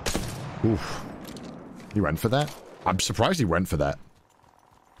 Oof. He went for that? I'm surprised he went for that.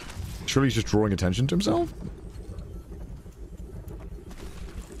 Surely he's just drawing attention to himself?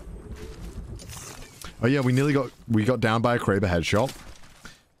 Oh yeah, we got down by a Kraber headshot.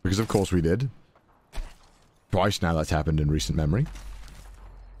 Because of course we did. Twice now that's happened in recent memory.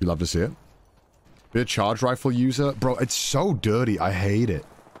 You love to see it. Be a charge rifle user. Bro, it's so dirty. I hate it.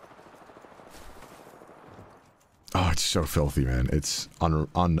 Oh, it's so filthy, man. It's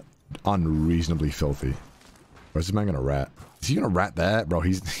unreasonably filthy. Where's this man gonna rat? Is he gonna rat there? Bro,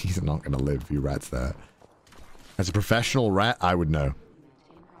 he's not gonna live if he rats there. As a professional rat, I would know.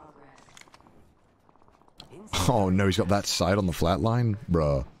 Oh no, he's got that sight on the flatline?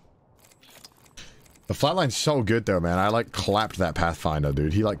 Bruh. The flatline's so good though, man. I like clapped that Pathfinder,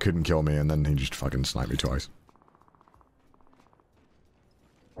 dude. He like couldn't kill me and then he just fucking sniped me twice.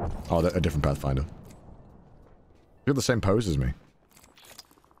 Oh, a different Pathfinder. You got the same pose as me.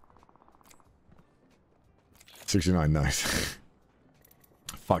 69, nice.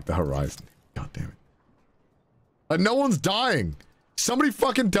 Fuck the horizon. God damn it. Like, no one's dying! Somebody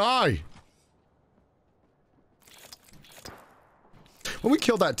fucking die! When we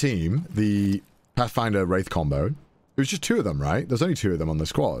killed that team, the Pathfinder Wraith combo, it was just 2 of them, right? There's only 2 of them on the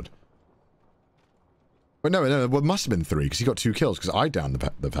squad. But no, well, it must have been 3, because he got 2 kills, because I downed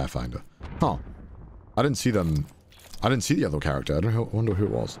the Pathfinder. Huh. I didn't see them. I didn't see the other character. I wonder who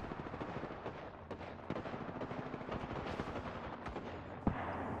it was.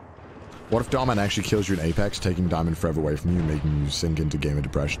 What if Diamond actually kills you in Apex, taking Diamond forever away from you, making you sink into gamer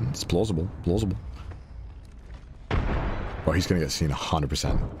depression? It's plausible. Plausible. Oh, he's gonna get seen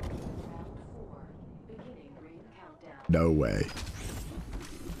 100%. No way.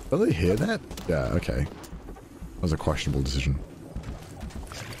 Did they hear that? Yeah, okay. That was a questionable decision.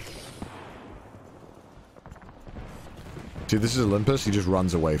 See, this is Olympus. He just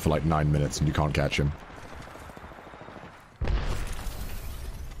runs away for like 9 minutes and you can't catch him.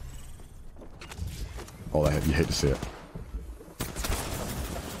 Oh, you hate to see it.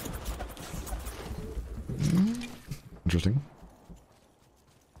 Interesting.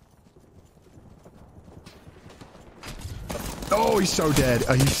 Oh, he's so dead.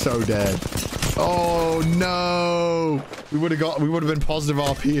 Oh, he's so dead. Oh no! We would have been positive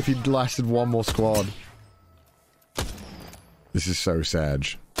RP if he'd lasted 1 more squad. This is so sad.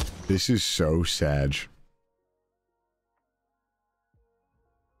 This is so sad.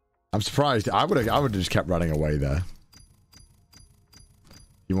 I'm surprised. I would have just kept running away there.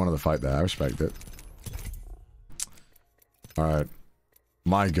 You wanted to fight there. I respect it. Alright.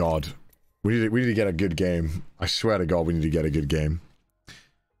 My god. We need to get a good game. I swear to god we need to get a good game.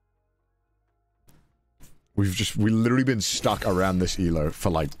 We've literally been stuck around this elo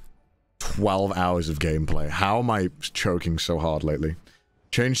for like 12 hours of gameplay. How am I choking so hard lately?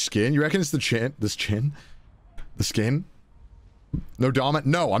 Change skin? You reckon it's the chin? This chin? The skin? No Darman?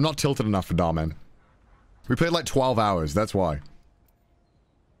 No, I'm not tilted enough for Darman. We played like 12 hours, that's why.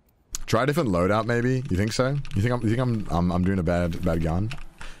 Try a different loadout maybe? You think so? You think I'm doing a bad gun?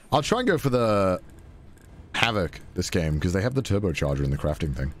 I'll try and go for the Havoc this game, because they have the turbocharger in the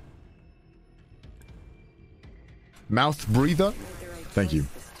crafting thing. Mouth breather? Thank you.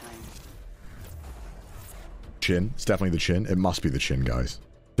 Chin. It's definitely the chin. It must be the chin, guys.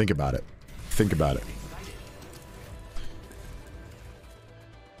 Think about it. Think about it.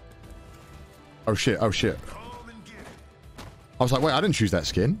 Oh shit, oh shit. I was like, wait, I didn't choose that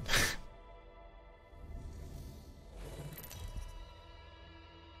skin.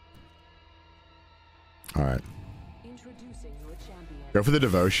 Alright. Go for the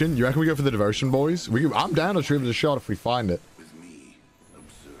devotion? You reckon we go for the devotion, boys? I'm down to shoot a shot if we find it. With me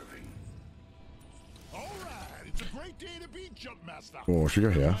observing. All right, it's a great day to be Jumpmaster. Oh, should we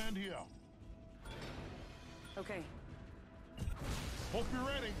go here? Land here. Okay. Hope you're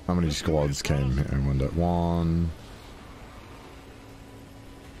ready. How many squads came here? I wonder. 1...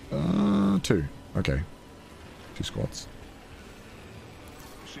 2. Okay. 2 squads.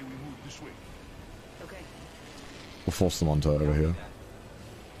 Say we move this way. Okay. We'll force them onto over here.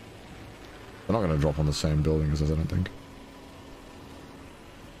 They're not going to drop on the same building as us, I don't think.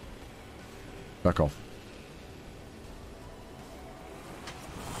 Back off.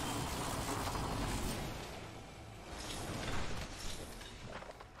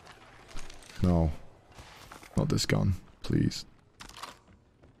 No. Not this gun, please.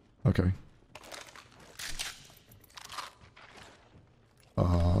 Okay.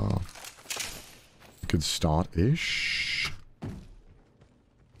 Good start-ish.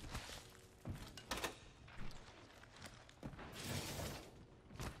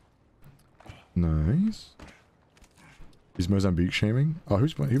 Nice. Is Mozambique shaming? Oh, who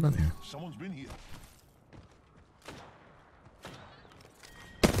went here? Someone's been here.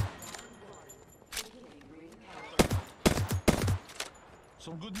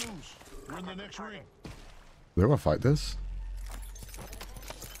 Some good news. We're in the next ring. They're gonna fight this?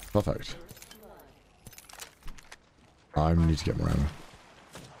 Perfect. I need to get more ammo.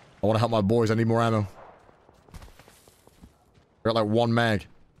 I want to help my boys. I need more ammo. I got like 1 mag.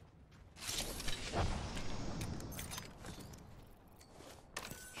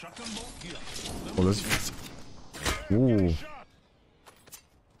 Shotgun bolt here. Oh, there's... Ooh.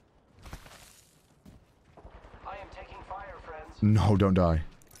 I am taking fire, friends. No, don't die.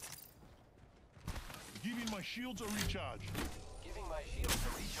 Giving my shields a recharge. Giving my shields a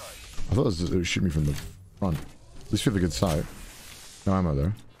recharge. I thought it was shooting me from the front. At least we have a good sight. No ammo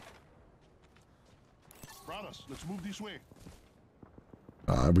though. Brothers, let's move this way.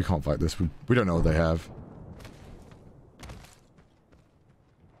 We can't fight this. We don't know what they have.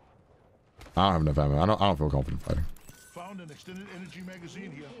 I don't have enough ammo. I don't feel confident fighting. Found an extended energy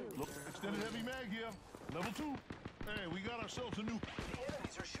magazine here. Look, extended heavy mag here. Level 2. Hey, we got ourselves a new... The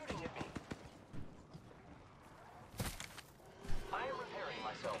enemies are shooting at me. I am repairing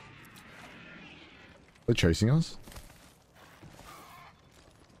myself. They're chasing us?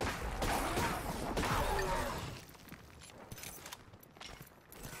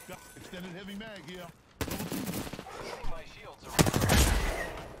 Got extended heavy mag here. My shields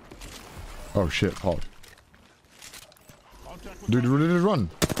are Oh shit, hot. Contact with Dude, run.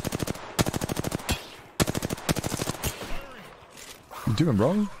 What you doing,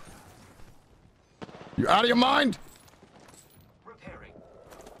 bro? You out of your mind? repairing.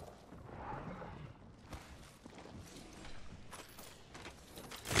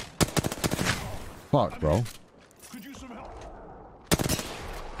 Fuck, bro. Could use some help.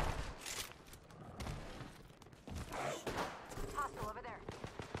 Hostile over there.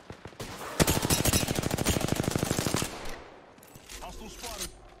 Hostile spotted.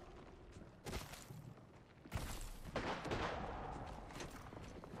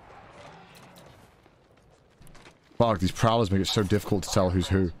 Fuck, these prowlers make it so difficult to tell who's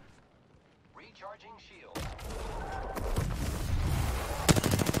who. Recharging shield.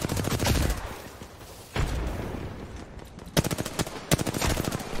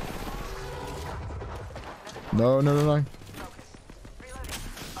 No, no, no, no. Reloading.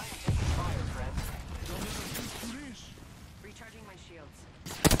 I am taking fire, friends. Do this. Recharging my shields.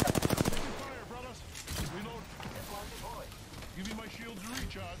 Taking fire, brothers. Reload. Deploy deployed. Give me my shields a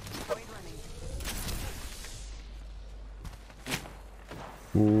recharge. Point running.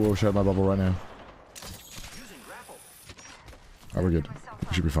 Ooh, I wish I had my bubble right now. Using grapple. Oh, we're good.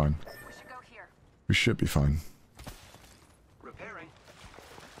 We should be fine. We should go here. We should be fine. Repairing.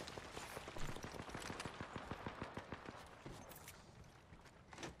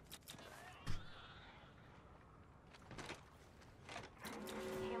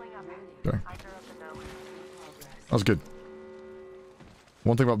 Healing up. Okay. I threw up the no. That was good.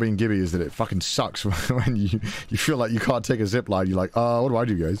 One thing about being Gibby is that it fucking sucks when you feel like you can't take a zip line. You're like, what do I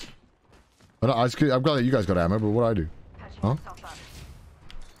do, guys? I'm glad that you guys got ammo, but what do I do? Patching Huh? myself up.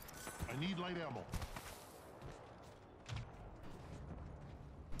 I need light ammo.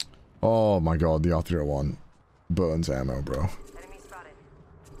 Oh my god, the R301 burns ammo, bro. Enemy spotted.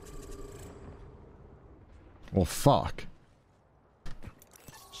 Well, fuck.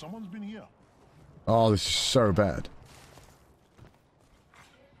 Someone's been here. Oh, this is so bad.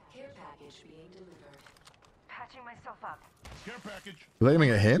 Care package being delivered. Patching myself up. Care package. Are they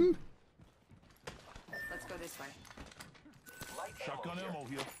aiming at him? Let's go this way. Shotgun ammo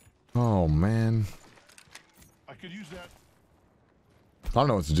here. Oh, man. I could use that. I don't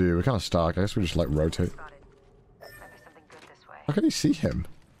know what to do. We're kind of stuck. I guess we just, like, rotate. Spotted. Might be something good this way. How can he see him?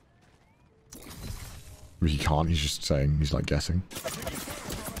 He can't. He's just saying. He's, like, guessing.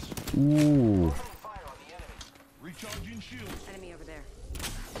 Ooh. Recharging shields. Enemy over there.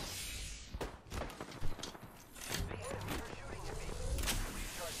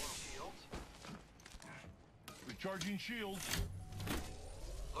 Recharging shields.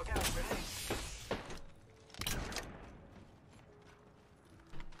 Look out, grenade.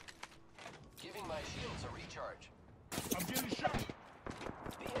 Giving my shields a recharge. I'm getting shot.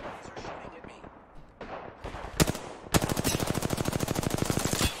 The enemies are shooting at me.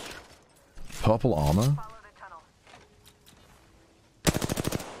 Purple armor? Follow the tunnel.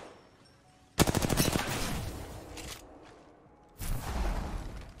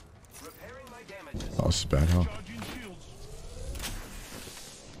 Repairing my damages. Oh, this is bad, huh? Charging shields.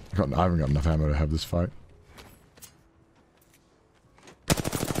 I haven't got enough ammo to have this fight.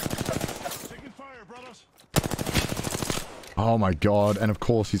 Taking fire, brothers. Oh my god, and of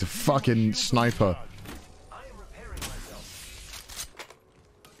course he's a fucking sniper. I am repairing myself.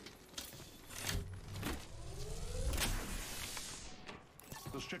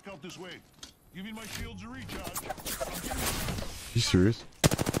 Let's check out this way. Giving my shields a recharge. You serious?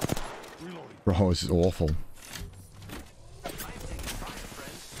 Reloading. Bro, this is awful. I am taking fire,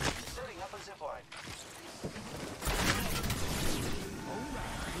 friends. Setting up a zip line.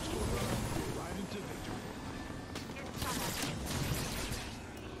 Right into victory.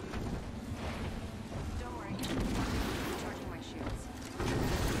 Don't worry. Recharging my shields.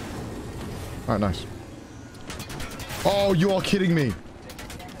 Alright, nice. Oh, you are kidding me.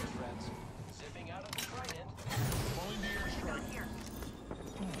 Friends. Zipping out of the trident. Calling the airstrike. Here.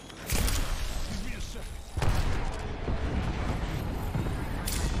 Give me a second.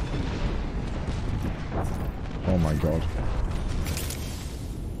 Oh my god.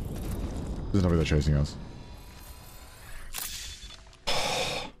 There's nobody there chasing us.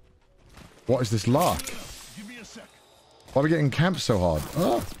 What is this luck? Give me a sec. Why are we getting camped so hard?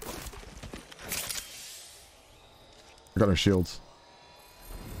 Ah. I got no shields.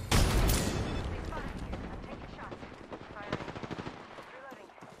 I'm taking shots. Firing. Reloading.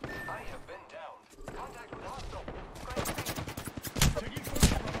 I have been down. Contact with hostile. Taking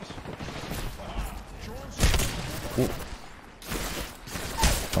fire, brothers. Showing some.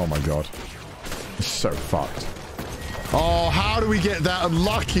 Oh my god. It's so fucked. Oh, how do we get that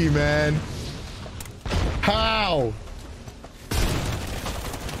unlucky, man? How?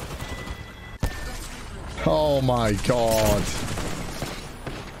 Oh my god.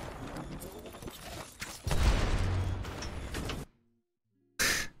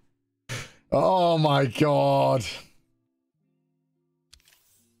 Oh my god.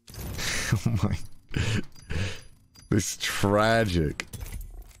 Oh my. This is tragic.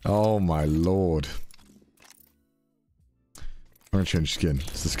 Oh my lord. I'm gonna change skin.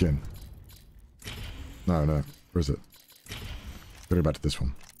 It's the skin. No, no. Where is it? Go back to this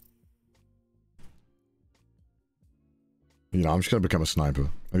one. You know, I'm just gonna become a sniper.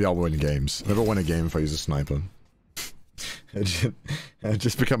 Maybe I'll win games. Maybe I'll win a game if I use a sniper. I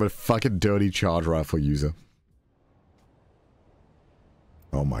just become a fucking dirty charge rifle user.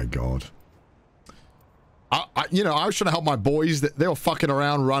 Oh my god. You know, I was trying to help my boys. They were fucking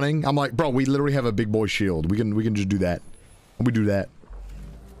around running. I'm like, bro, we literally have a big boy shield. We can just do that. We do that.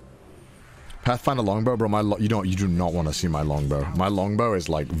 Pathfinder longbow, bro. You do not want to see my longbow. My longbow is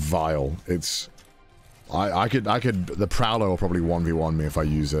like vile. It's. I could. The Prowler will probably 1v1 me if I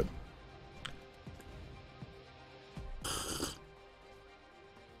use it.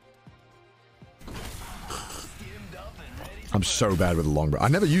 I'm so bad with the longbow. I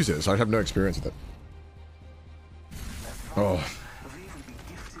never use it, so I have no experience with it. Oh.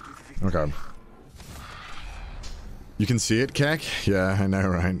 Okay. You can see it, Keck? Yeah, I know,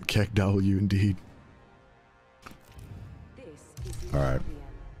 right? Keck W, indeed. Alright.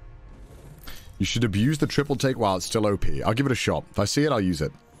 You should abuse the triple take while it's still OP. I'll give it a shot. If I see it, I'll use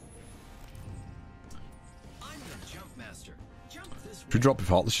it. If we drop it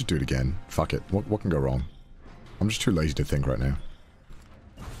hot, let's just do it again. Fuck it. What can go wrong? I'm just too lazy to think right now.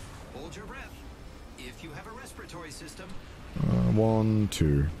 Hold your breath. If you have a respiratory system. 1,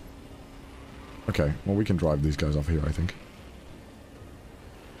 2. Okay, well we can drive these guys off here, I think.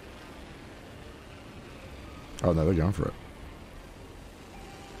 Oh no, they're going for it.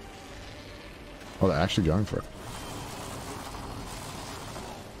 Oh, they're actually going for it.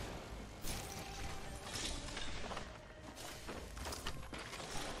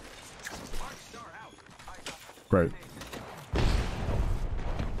 Great.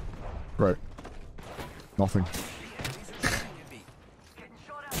 Great. Nothing.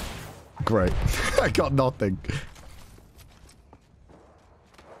 Great. I got nothing.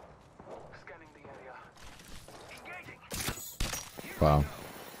 Wow.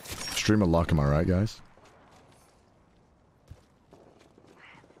 Stream of luck, am I right, guys?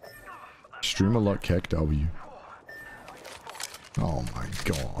 Stream of luck, Keck W. Oh my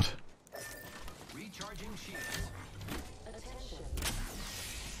god.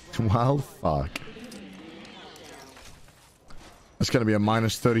 Well, fuck. That's gonna be a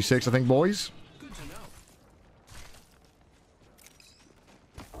minus 36, I think, boys. Good to know.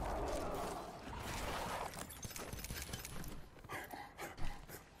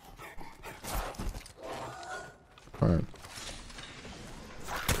 Alright.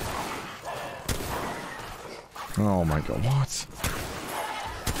 Oh my god, what?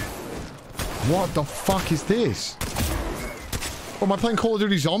 What the fuck is this? Oh, am I playing Call of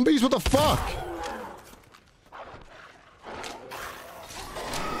Duty Zombies? What the fuck?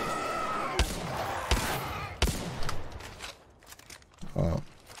 Oh.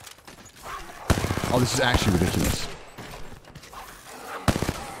 Oh, this is actually ridiculous.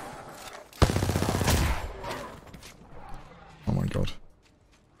 Oh my god.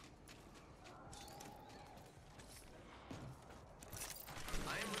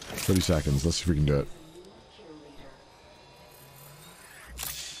 "30 seconds. Let's see if we can do it."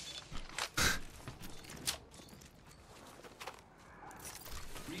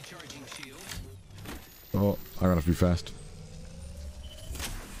 Oh, I'm gonna have to be fast.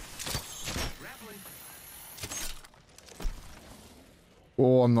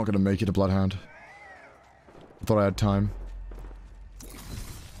 Oh, I'm not gonna make it a Bloodhound. I thought I had time.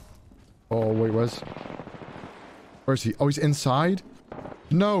 Oh, wait, where is he? Oh, he's inside?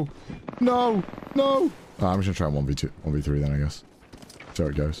 No! No! No! Oh, I'm just gonna try 1v2, 1v3 then, I guess. See how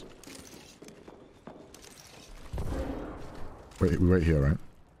it goes. Wait, we wait here, right?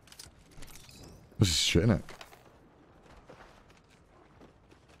 This is shit, innit?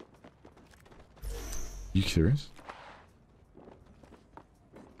 You serious?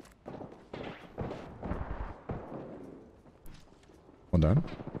 One down.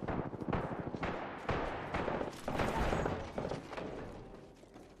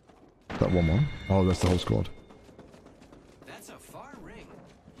 Is that one more? Oh, that's the whole squad. That's a far ring.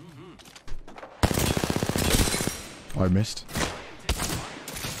 Oh, I missed.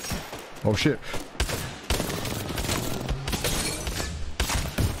 Oh shit.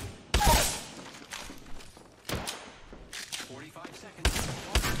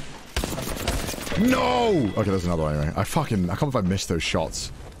 No! Okay, there's another one anyway. I can't believe I missed those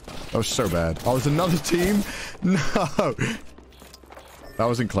shots. That was so bad. Oh, there's another team? No! That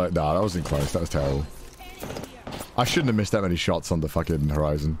wasn't close. Nah, that wasn't close. That was terrible. I shouldn't have missed that many shots on the fucking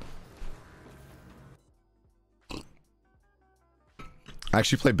horizon.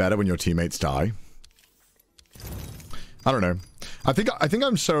 Actually play better when your teammates die. I don't know. I think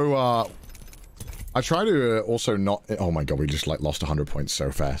I'm so, I try to also not... Oh my god, we just, like, lost 100 points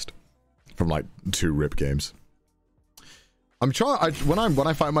so fast. From, like, 2 RIP games. I'm trying... When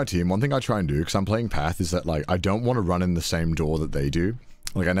I fight my team, one thing I try and do, because I'm playing Path, is that, like, I don't want to run in the same door that they do.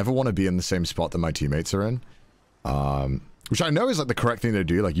 Like, I never want to be in the same spot that my teammates are in. Which I know is, like, the correct thing to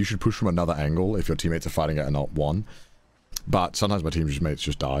do. Like, you should push from another angle if your teammates are fighting at not one. But sometimes my teammates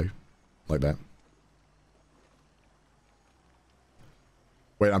just die. Like that.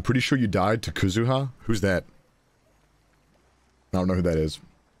 Wait, I'm pretty sure you died to Kuzuha? Who's that? I don't know who that is.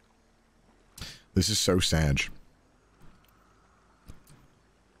 This is so sad.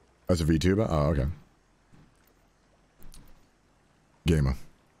 As a VTuber? Oh, okay. Gamer.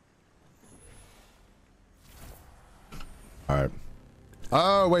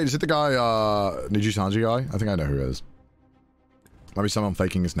 Oh, wait, is it the guy, Niji Sanji guy? I think I know who it is. Might be someone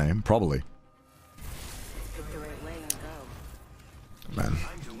faking his name. Probably. Pick the right way and go. Man,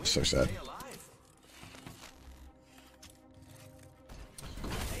 so sad.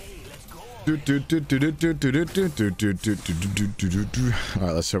 Alright,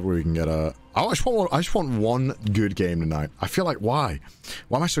 let's hope we can get a... I just want one good game tonight. I feel like, why?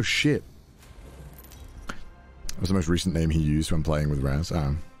 Why am I so shit? That was the most recent name he used when playing with Raz.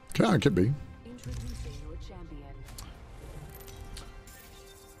 Okay, it could be. Introducing your champion.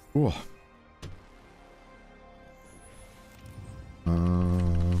 Ooh.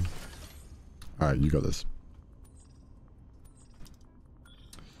 Alright, you got this.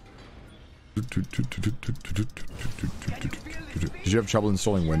 Did you have trouble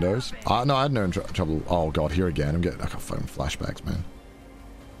installing Windows? No, I had no trouble. Oh god, here again. I'm getting like fucking flashbacks, man.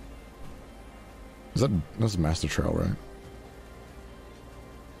 That's Master Trail, right?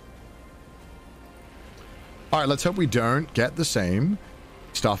 Alright, let's hope we don't get the same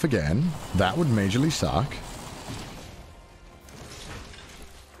stuff again. That would majorly suck.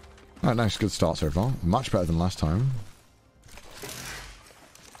 Alright, nice, good start so far. Much better than last time.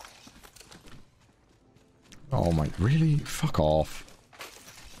 Oh my, really? Fuck off.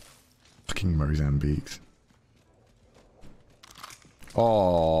 Fucking Mozambiques.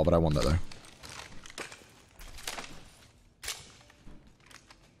 Oh, but I want that though.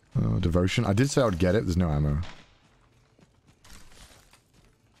 Oh, devotion. I did say I would get it. There's no ammo.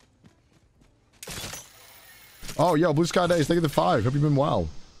 Oh, yo, Blue Sky Days. Thank you for the 5. Hope you've been well.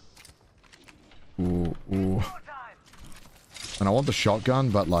 Ooh, ooh. And I want the shotgun,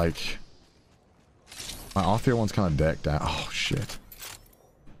 but like... My R3 one's kind of decked out. Oh, shit.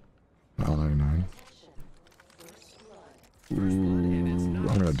 Oh, no. Ooh,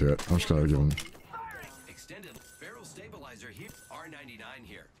 I'm gonna do it. I'm just gonna give him... Extended barrel stabilizer here. R99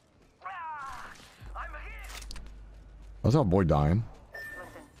 here. Why's our boy dying?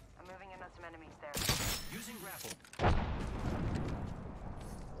 Listen, I'm moving in on some enemies there. Using grapple.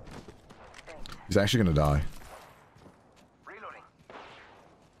 He's actually gonna die. Reloading.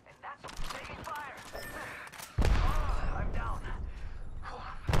 And that's taking fire. Oh, I'm down.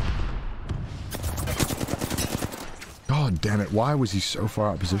 God damn it. Why was he so far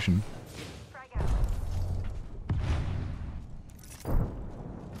out of position?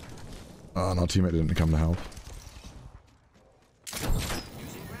 Oh, and our teammate didn't come to help.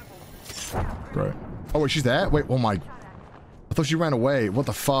 Great. Oh, wait, she's there? Wait, oh my... I thought she ran away. What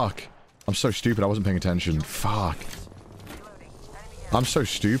the fuck? I'm so stupid. I wasn't paying attention. Fuck. I'm so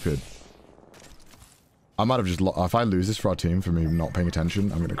stupid. I might have just... If I lose this for our team for me not paying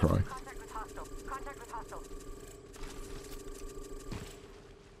attention, I'm gonna cry. Contact with hostile. Contact with hostile.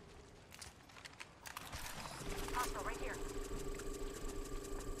 Hostile right here.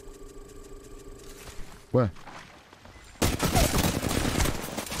 Where?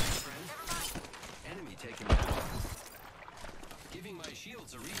 Enemy taken down. Giving my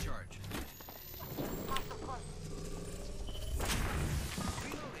shields a recharge. Hostile close.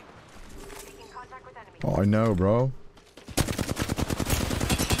 Reloading. Making contact with enemy. Oh, I know, bro.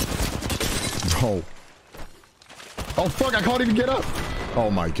 Bro. Oh, fuck, I can't even get up.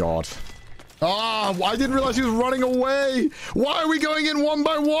 Oh, my God. Ah, I didn't realize he was running away. Why are we going in one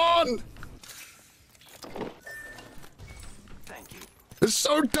by one? Thank you. It's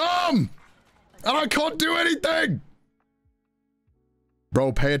so dumb. And I can't do anything.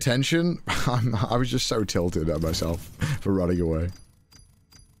 Bro, pay attention. I was just so tilted at myself for running away.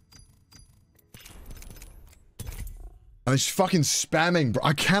 And he's fucking spamming, bro.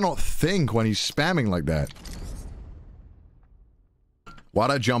 I cannot think when he's spamming like that. Why'd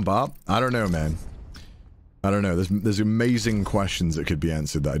I jump up? I don't know, man. I don't know. There's amazing questions that could be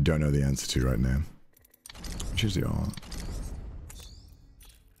answered that I don't know the answer to right now. Choose the art.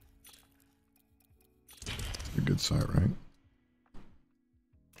 A good site, right?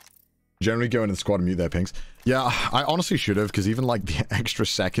 Generally go in the squad and mute their pings. Yeah, I honestly should have, because even like the extra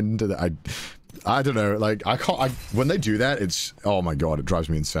second that I don't know, like I can't, when they do that, it's, oh my god, it drives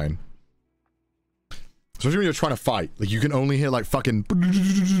me insane. Especially when you're trying to fight. Like you can only hear like fucking...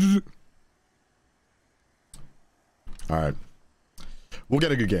 Alright. We'll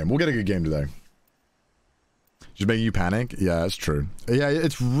get a good game. We'll get a good game today. Just making you panic? Yeah, that's true. Yeah,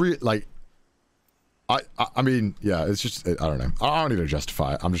 it's like... I mean, yeah, it's just, I don't know. I don't need to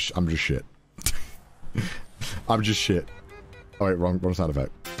justify it. I'm just shit. I'm just shit. Oh wait, wrong sound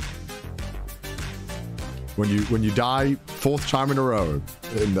effect. When you die 4th time in a row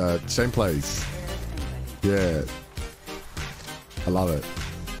in the same place. Yeah. I love it.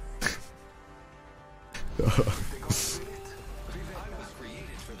 I was for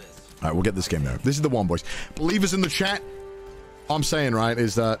Alright, we'll get this game though. This is the one, boys. Believe us in the chat. All I'm saying, right,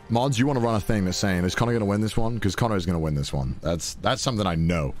 is that mods, you want to run a thing that's saying, is Connor going to win this one? Because Connor is going to win this one. That's something I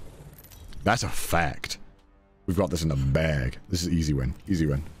know. That's a fact. We've got this in the bag. This is easy win. Easy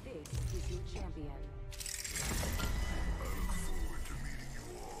win. This is your champion.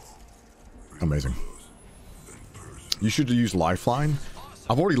 Amazing. You should use Lifeline.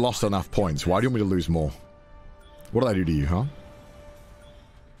 I've already lost enough points. Why do you want me to lose more? What did I do to you, huh?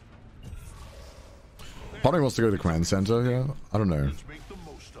 Part of me wants to go to the command center here. I don't know. Let's make the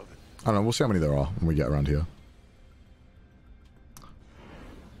most of it. I don't know. We'll see how many there are when we get around here.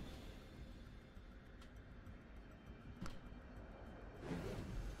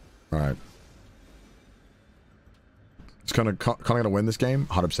 Alright. Is Connor gonna win this game?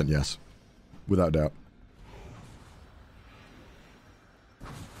 100% yes. Without doubt.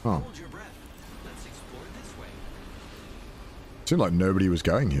 Oh. Hold your breath. Let's explore this way. Seemed like nobody was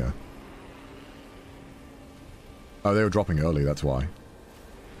going here. Oh, they were dropping early, that's why.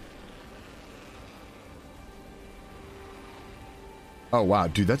 Oh, wow.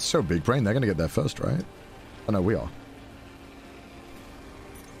 Dude, that's so big brain. They're gonna get there first, right? Oh, no, we are.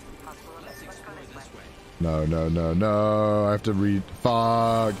 Let's explore this way. No, no, no, no. I have to read.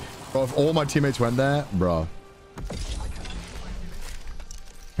 Fuck. Bro, if all my teammates went there, bro.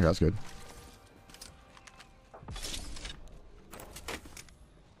 Okay, that's good.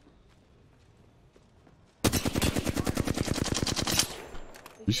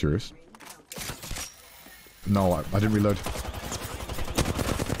 You serious? No, I didn't reload.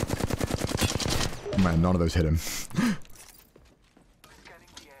 Man, none of those hit him.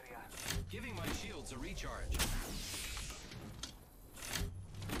 Giving my shields a recharge.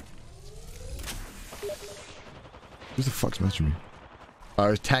 Who the fuck's messaging me?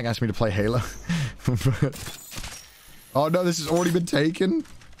 Tag asked me to play Halo. Oh no, this has already been taken.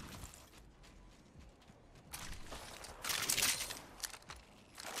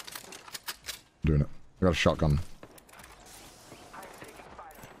 Doing it. I got a shotgun.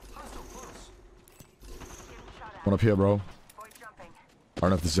 One up here, bro. I don't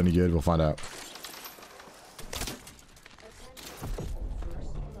know if this is any good. We'll find out.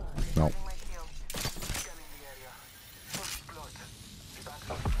 No.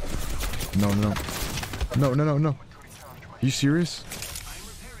 No, no, no. No, no, no, no. Are you serious? I'm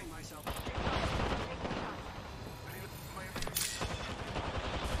repairing myself.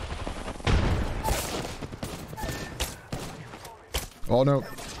 Oh, no.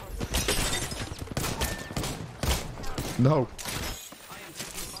 No. I am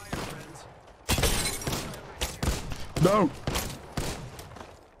taking fire, friends. No.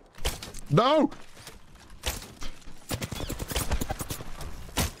 No.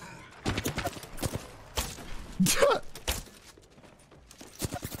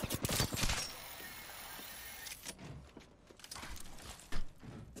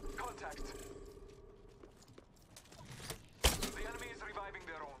 Contact. The enemy is reviving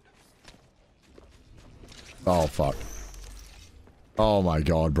their own. Oh, fuck. Oh, my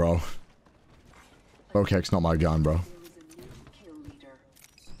God, bro. Okay, it's not my gun, bro. There is a new kill leader.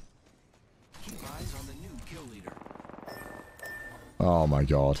 Keep eyes on the new kill leader. Oh, my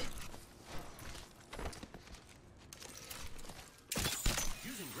God.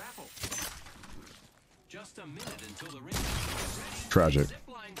 Using grapple. Just a minute until the ring is ready. Tragic.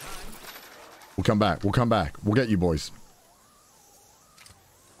 Zipline time. We'll come back. We'll come back. We'll get you, boys.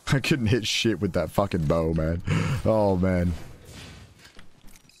 I couldn't hit shit with that fucking bow, man. Oh, man.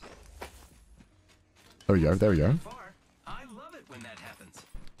 There we go. There we go. Far. I love it when that happens.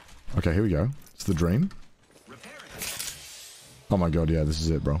 Okay, here we go. It's the dream. Repairing. Oh, my God. Yeah, this is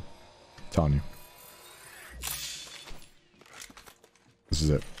it, bro. Telling you. This is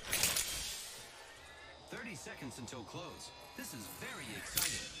it. 30 seconds until close. This is very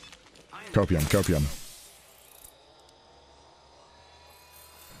exciting. I am Copium. Copium.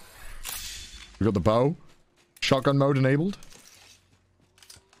 We got the bow. Shotgun mode enabled.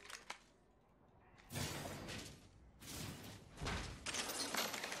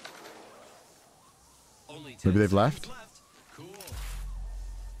 only 10 Maybe they've seconds left? Cool.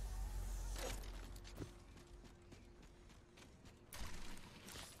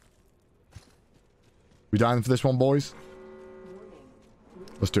 We dying for this one, boys?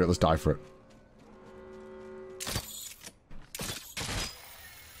 Let's do it. Let's die for it.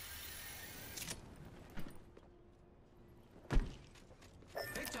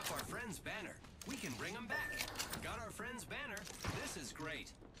 Picked up our friend's banner. We can bring them back. Got our friend's banner. This is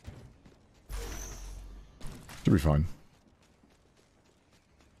great. Should be fine.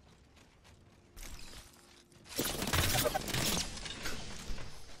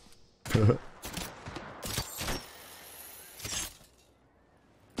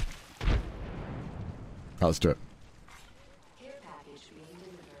 Let's do it. Care package being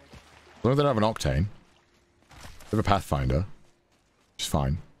delivered. As long as they don't have an octane. They have a pathfinder. Which is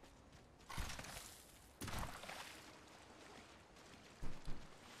fine.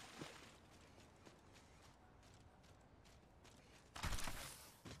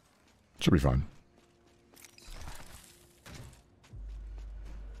 Should be fine.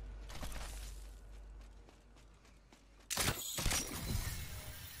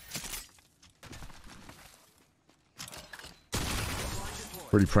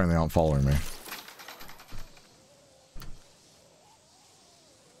 Pretty praying they aren't following me.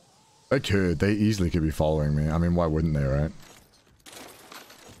 They could. They easily could be following me. I mean, why wouldn't they, right?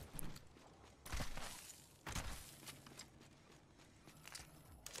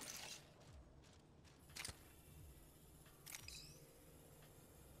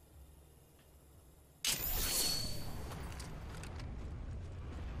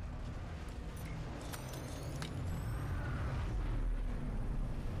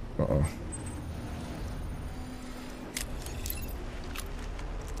 Uh-oh. I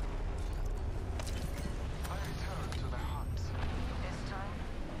return to the hunt. This time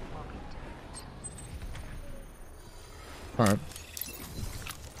will be different. Alright.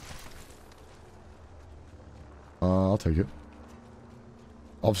 I'll take it.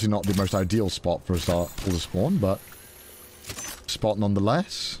 Obviously not the most ideal spot for a start for the spawn, but spot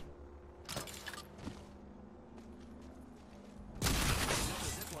nonetheless.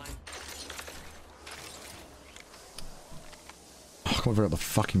 I can't forget the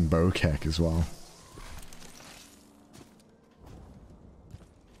fucking bow keck as well.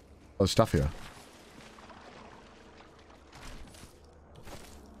 Oh, stuff here.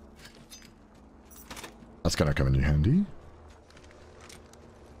 That's gonna come in handy.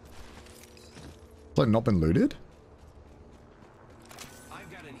 It's like not been looted?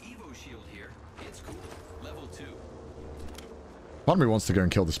 I've got an Evo shield here. It's cool. Level 2. Part of me wants to go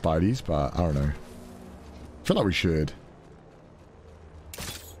and kill the Spideys, but I don't know. I feel like we should.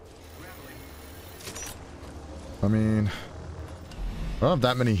 I mean, I don't have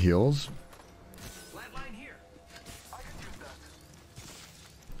that many heals. Flatline here. I can use that.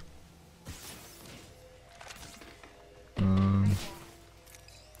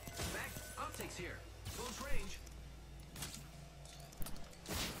 Back. Optics here. Close range.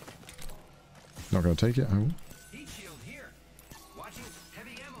 Not gonna take it. Oh. Heat shield here. Watching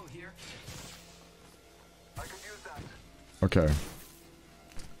heavy ammo here. I can use that. Okay.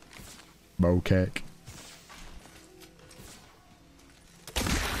 Bow keck.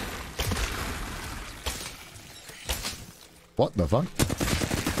 What the fuck?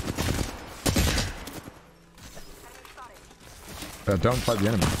 Don't fight the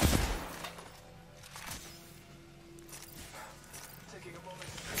enemy. Taking a moment.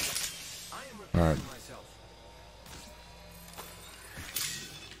 I am repairing Alright. myself.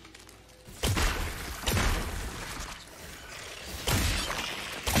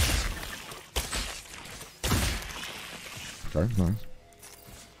 Okay, nice.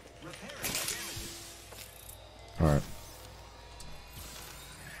 Repairing damages. Alright.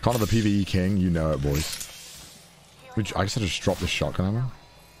 Connor the PvE king, you know it, boys. Which I guess I just dropped this shotgun ammo.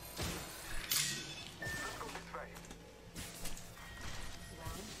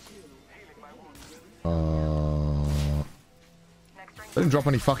 They didn't drop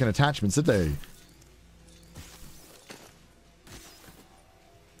any fucking attachments, did they?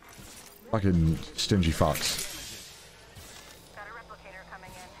 Fucking stingy fucks. Got a replicator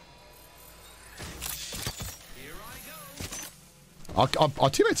coming in. Our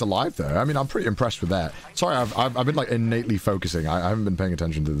teammate's alive though. I mean, I'm pretty impressed with that. Sorry, I've been like innately focusing. I haven't been paying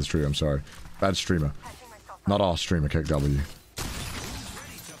attention to the stream. I'm sorry. Bad streamer. Not our streamer, Kick W. Ready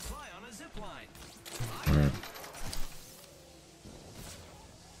to fly on a zip line. Alright.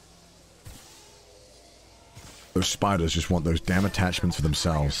 Those spiders just want those damn attachments for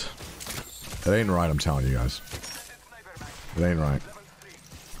themselves. It ain't right, I'm telling you guys. It ain't right.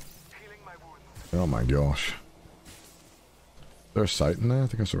 Oh my gosh. Is there a sight in there? I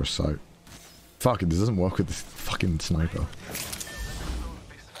think I saw a sight. Fuck it, this doesn't work with this fucking sniper.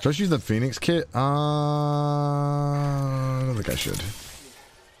 Should I just use the Phoenix kit? I don't think I should.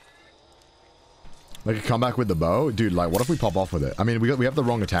 Like a comeback with the bow? Dude, like, what if we pop off with it? I mean, we have the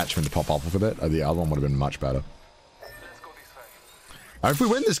wrong attachment to pop off with it. The other one would have been much better. If we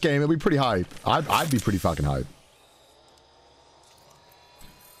win this game, it'll be pretty hype. I'd be pretty fucking hype.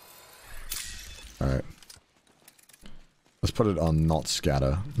 Alright. Let's put it on not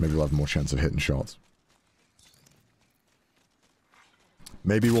scatter. Maybe we'll have more chance of hitting shots.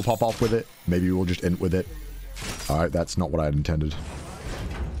 Maybe we'll pop off with it. Maybe we'll just int with it. Alright, that's not what I had intended.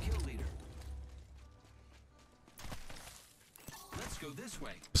 Kill leader. this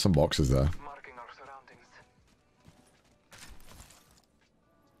way. Some boxes there. Marking our surroundings.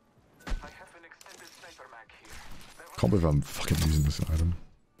 I have an extended sniper mag here. Can't believe I'm fucking using this item.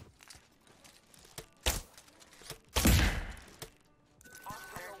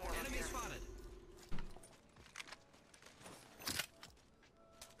 Enemy spotted.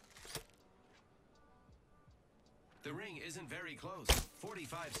 The ring isn't very close.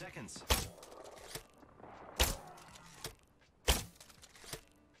 45 seconds.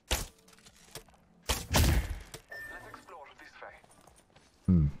 Let's explore this way.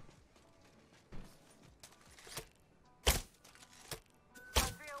 Hmm.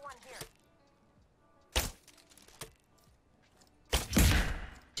 301 here.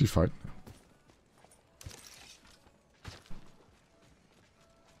 Did you fight?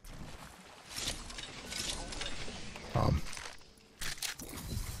 Um.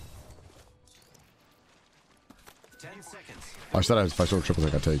 10 seconds. I said if I saw a triple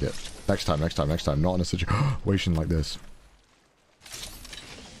take, I'd take it. Next time. Not in a situation like this.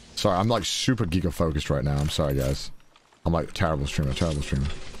 Sorry, I'm like super giga focused right now. I'm sorry, guys. I'm like terrible streamer.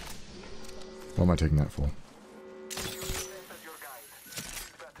 What am I taking that for? Your guide.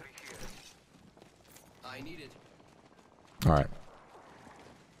 Battery here. I need it. Alright.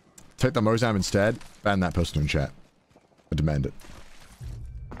 Take the Mozam instead. Ban that person in chat. I demand it.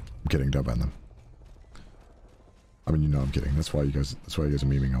 I'm kidding, don't ban them. I mean, you know I'm kidding. That's why you guys are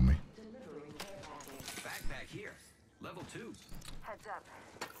memeing on me. Backpack here. Level 2. Heads up.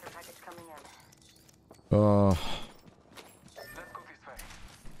 Your package coming in. Let's go this way.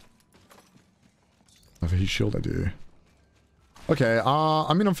 I have a heat shield, I do. Okay,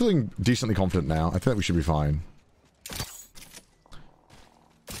 I mean, I'm feeling decently confident now. I think we should be fine.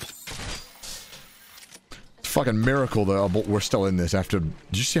 Fucking miracle though, we're still in this after... Did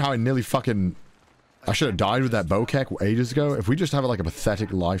you see how I nearly fucking... I should have died with that bowcack ages ago. If we just have like a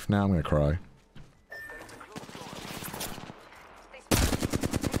pathetic life now, I'm gonna cry.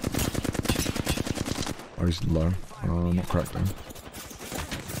 Oh, he's low. Not cracked though.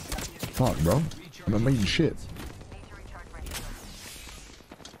 Fuck, bro. I'm eating shit. Need to recharge my shield.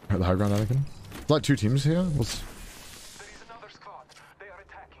 At the high ground, Anakin. There's like two teams here. What's... There is another squad. They are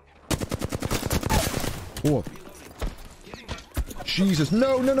attacking. Oh. Jesus,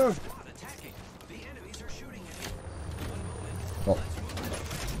 no! Attacking. The enemies are shooting at you. Oh.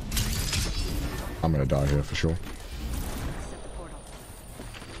 I'm gonna die here for sure.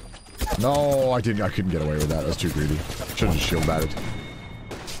 No, I couldn't get away with that. That's too greedy. Should have just shield batted.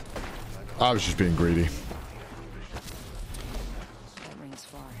 I was just being greedy. That rings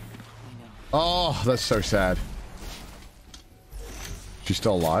far. I know. Oh, that's so sad. She's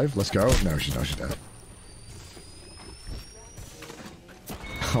still alive? Let's go. No, she's not. She's dead.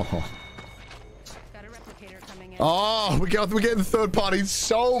 Oh. Got a replicator coming in. Oh, we're getting third party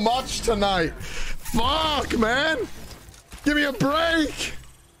so much tonight. Fuck, man. Give me a break.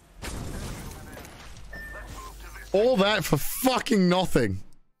 All that for fucking nothing.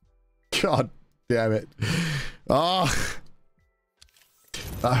 God damn it. Oh.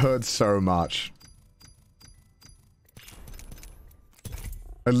 That hurts so much.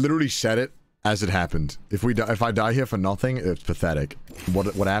 I literally said it as it happened. If I die here for nothing, it's pathetic.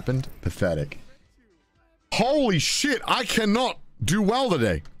 What happened? Pathetic. Holy shit, I cannot do well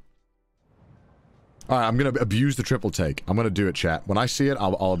today. Alright, I'm gonna abuse the triple take. I'm gonna do it, chat. When I see it,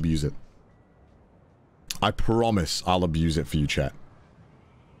 I'll abuse it. I promise I'll abuse it for you, chat.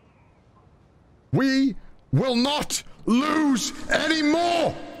 We will not lose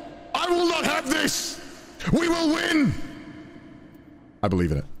anymore! I will not have this! We will win! I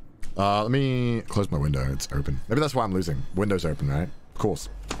believe in it. Let me close my window. It's open. Maybe that's why I'm losing. Window's open, right? Of course.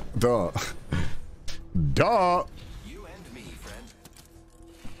 Duh. Duh! You and me, friend.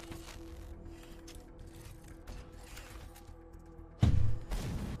 I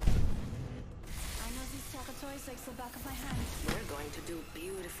know these toys like the back of my hand. We're going to do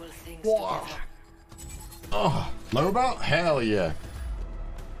beautiful things Whoa. together. Oh, low bout? Hell yeah.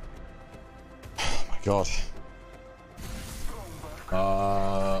 Oh my god.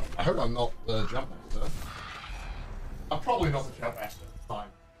 I hope I'm not the jump master. I'm probably not the jump master. Fine.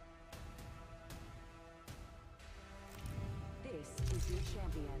 This is your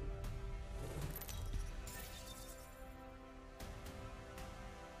champion.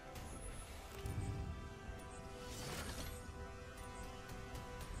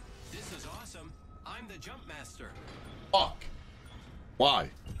 This is awesome. I'm the jump master. Fuck. Why?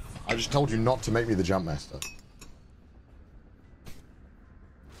 I just told you not to make me the jump master.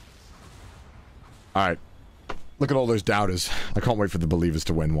 Alright. Look at all those doubters. I can't wait for the believers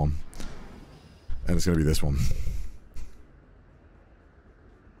to win one. And it's gonna be this one.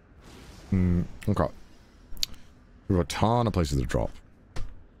 Okay. We've got a ton of places to drop.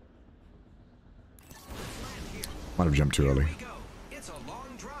 Might have jumped too early. Here we go. It's a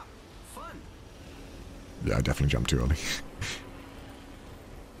long drop. Fun. Yeah, I definitely jumped too early.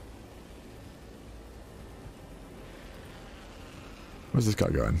 Where's this guy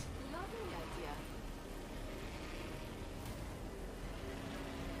going?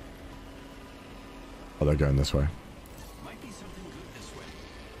 Oh, they're going this way. Might be something good this way.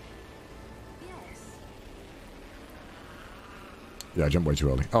 Yes. Yeah, I jumped way too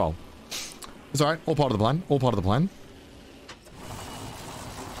early. Oh, well. It's alright. All part of the plan. All part of the plan.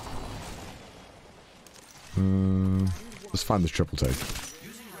 Let's find this triple take.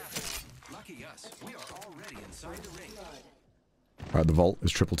 Using graphics. Lucky us. We are already inside the ring. Alright, the vault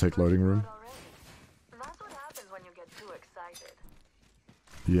is triple take loading room. That's what happens when you get too excited.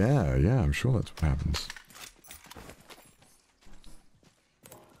 Yeah, I'm sure that's what happens.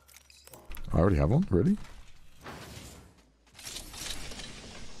 I already have one? Really?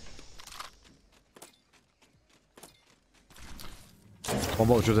 One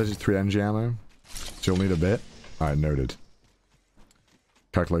bullet just 3 energy ammo. Still need a bit. Alright, noted.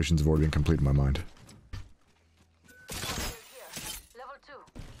 Calculations have already been complete in my mind. Here. Level 2.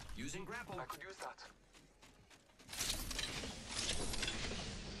 Using grapple. I could use that.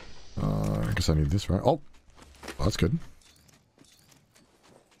 I guess I need this, right? Oh! That's good.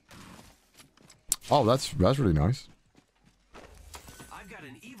 Oh, that's really nice. I've got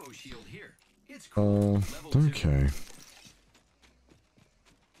an Evo shield here. It's cool. Level 2. Okay.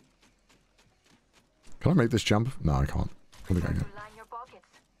 Can I make this jump? No, I can't. I think I can. Line your pockets.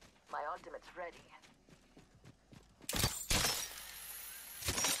 My ultimate's ready.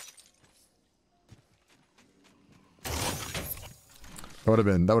 That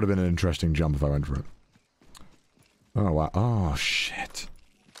would have been an interesting jump if I went for it. Oh wow. Oh shit.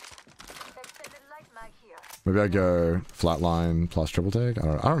 Extended light mag here. Maybe I go flatline plus triple take.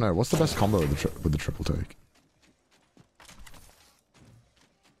 I don't know. What's the best combo with the triple take?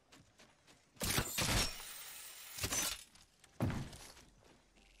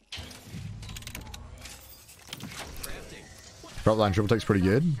 Flatline triple take's pretty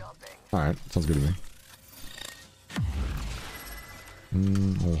good. All right, sounds good to me.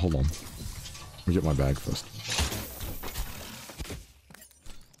 Oh, hold on. Let me get my bag first.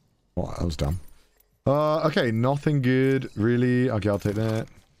 Oh, that was dumb. Okay, nothing good, really. Okay, I'll take that.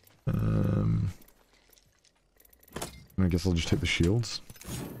 I guess I'll just take the shields.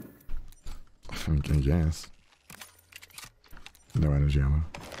 I guess. No energy ammo.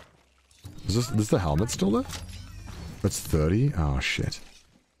 Is the helmet still there? That's 30? Oh, shit.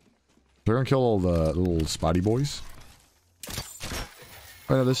 They're gonna kill all the little Spidey boys?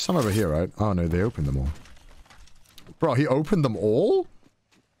 Oh, no, there's some over here, right? Oh, no, they opened them all. Bro, he opened them all?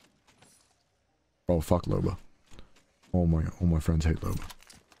 Oh, fuck Loba. All my friends hate Loba.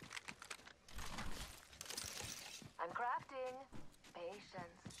 I'm crafting.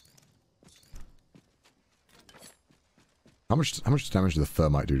 Patience. How much damage does the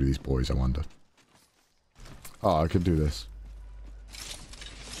thermite do to these boys, I wonder? Oh, I could do this.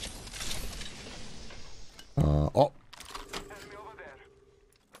 Oh. Enemy over there.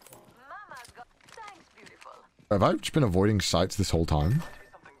 Mama's got. Thanks, beautiful. Have I just been avoiding sights this whole time? Must be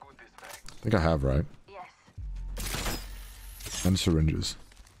something good this way. I think I have, right? Yes. And syringes.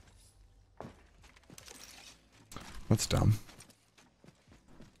 That's dumb.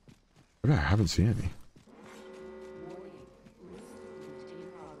 Maybe I haven't seen any.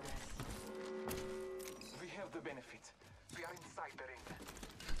 We have the benefit. We are inside the ring.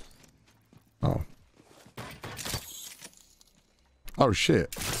 Oh. Oh,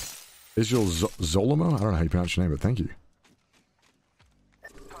 shit. Is your Zolimo? I don't know how you pronounce your name, but thank you.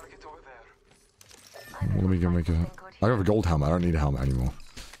 Target over there. Well, let me go make a... I have a gold helmet. I don't need a helmet anymore.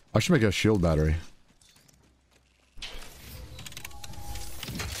 I should make a shield battery.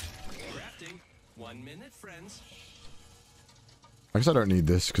 Crafting. 1 minute, friends. I guess I don't need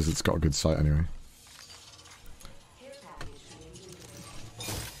this because it's got a good sight anyway.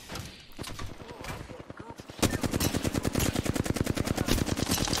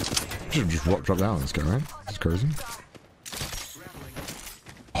 Should just drop down on this guy, right? This is crazy.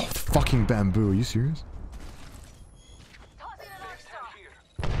 Oh, fucking bamboo. Are you serious? Tossing an Next extra. hand here.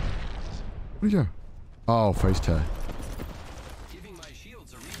 Where'd he go? Oh, face tear. Giving my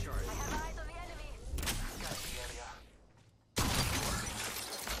shields a recharge. I have eyes on the enemy. Scan the area.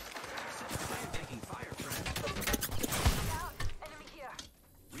 I am taking fire, friend. Out. Enemy here.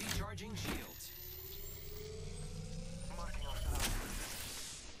 Recharging shields. Marking our surroundings.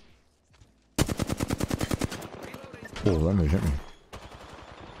 Reloading. Oh, that may hit me.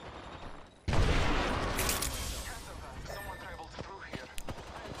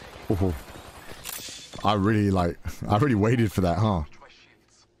 Oh. I really waited for that, huh?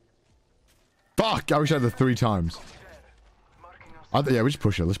 Fuck! I wish I had the 3 times. Yeah, we just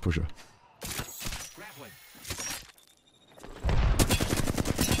push her. Let's push her. Grappling.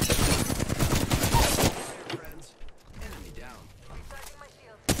 Friends. Enemy down. Recharging my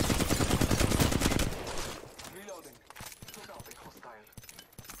shield. Reloading. Took out a hostile.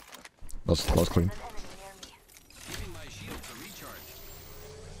 That was clean. An enemy near me. Giving my shields a recharge.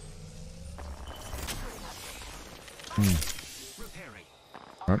 Repairing.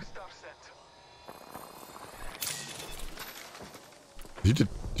 Alright. Star set. Did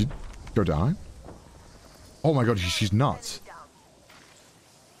you go down? Oh my god, she's nuts. Down.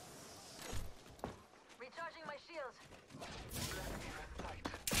 Recharging my shield.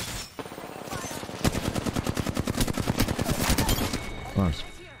 Nice.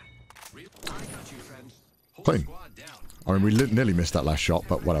 I got you, friend. Whole Clean. squad down. I mean, we nearly missed that last shot,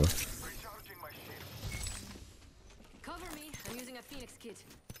 but whatever. Recharging my shield. Cover me. I'm using a Phoenix kit.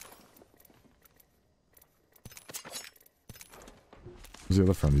 Where's the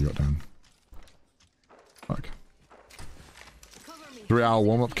other friend you got down? Fuck. Cover me. 3-hour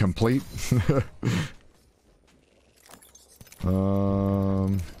warm-up complete.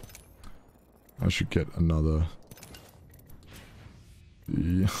 I should get another.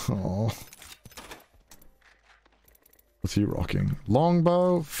 Yeah. Oh. What's he rocking?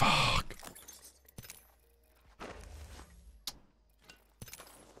 Longbow? Fuck.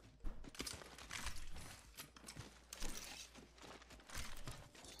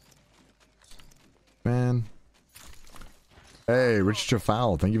 Man. Hey, Richard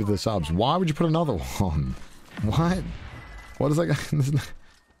Fowl, thank you for the subs. Why would you put another one? What? What is that?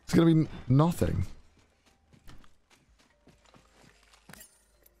 It's gonna be nothing.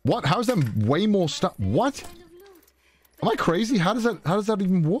 What? How is that way more stuff? What? Am I crazy? How does that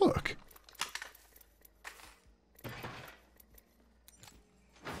even work?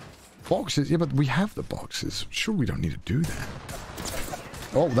 Boxes? Yeah, but we have the boxes. Sure, we don't need to do that.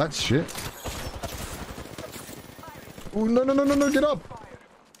 Oh, that's shit. Oh, no, get up!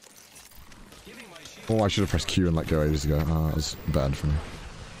 Oh, I should have pressed Q and let go ages ago. Oh, that was bad for me.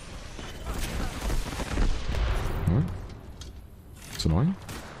 What? It's annoying.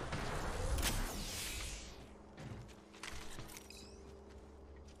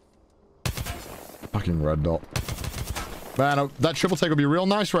 Fucking red dot. Man, that triple take will be real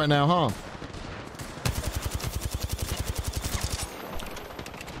nice right now, huh?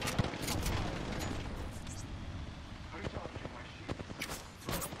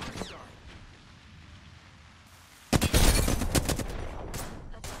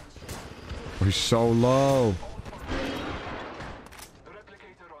 Oh, he's so low.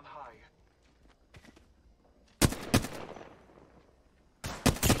 Replicator on high.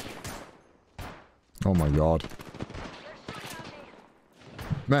 Oh my god.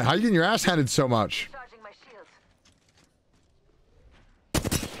 Man, how you getting your ass handed so much? Recharging my shield.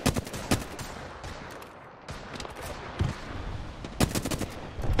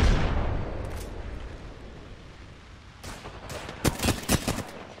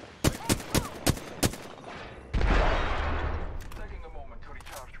 Taking a moment to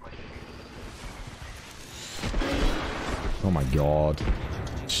recharge my shield. Oh my god.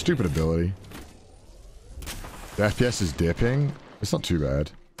 Stupid ability. The FPS is dipping. It's not too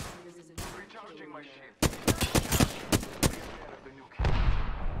bad. Recharging my shield. Repair of the nuke.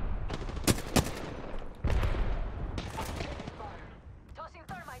 Tossing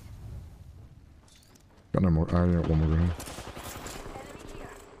thermite. Got no more. I only got one more grenade. Enemy here.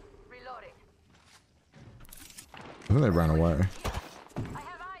 Reloading. I think they ran away. I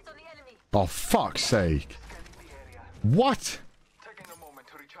have eyes on the enemy. Oh, fuck's sake. Scanning the area. What? Taking a moment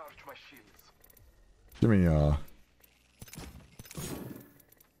to recharge my shields. Give me,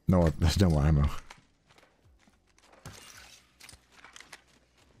 No, there's no more ammo.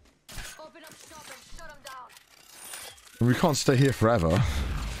 Open up shop and shut them down. We can't stay here forever.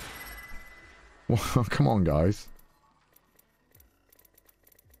 Well, come on, guys.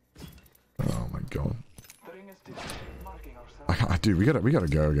 Oh my god. The ring is distant, marking ourselves. Dude, we gotta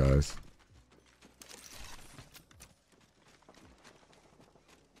go, guys.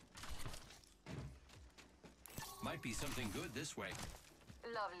 Might be something good this way.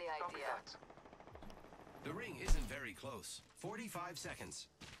 Lovely Copy idea. that. The ring isn't very close. 45 seconds.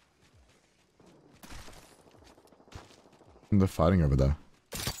 They're fighting over there.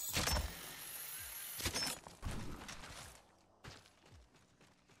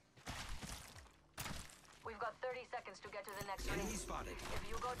 We've got 30 seconds to get to the next Enemy ring. spotted. If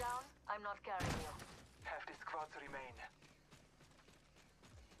you go down, I'm not carrying you. Half the squads remain.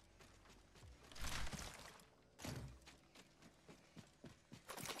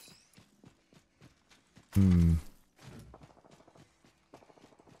 Hmm.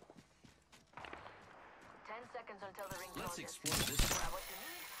 10 seconds until the ring Let's closes. explore this one. Grab what you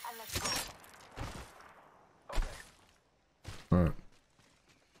need and let's go. Alright.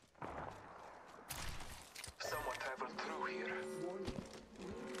 Someone traveled through here.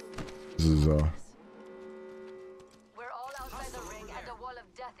 This is, We're all outside the ring and the wall of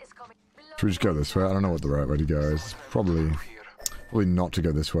death is coming. should we just go this way? I don't know what the right way to go is. Probably not to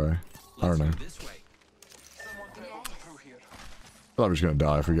go this way. I don't know. Let's go this way. Someone traveled through here. I thought we're just gonna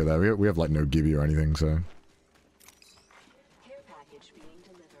die if we go there. We have like no gibby or anything, so. Care package being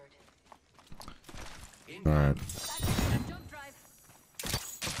delivered. Alright. Jump drive.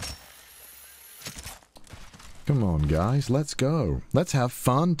 Come on, guys. Let's go. Let's have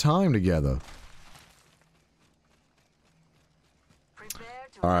fun time together. Prepare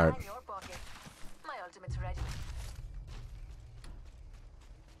to All right. line your pocket. My ultimate's ready.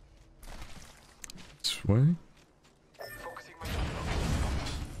 This way. Focusing my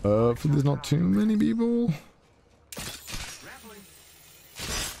If there's not too many people. Grappling.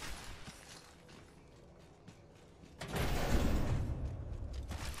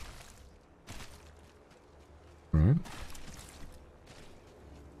 Alright.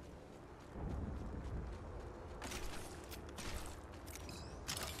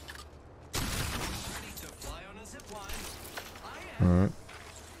 Ready to fly on a zip line. I am. Alright.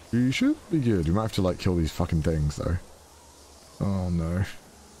 You should be good. You might have to like kill these fucking things though. Oh no.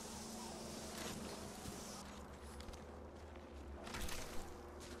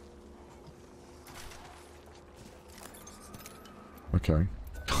 Okay.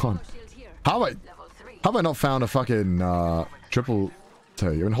 God. Shield here. How have I Level 3. how have I not found a fucking triple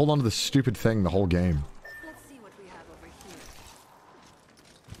I've been holding on to this stupid thing the whole game. Let's see what we have over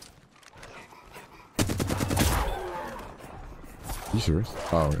here. You serious?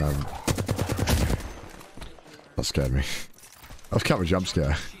 Oh, that scared me. That was kind of a jump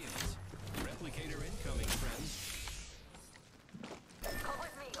scare. Shields. Replicator incoming, friends. Come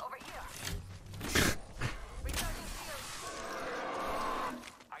with me over here. Recharging shields.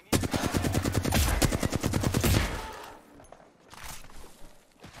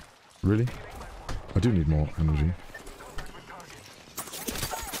 Really? I do need more energy.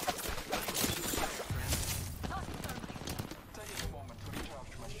 taking a moment to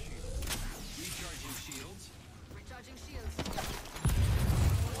recharge my shield. Recharging shields. Recharging shields.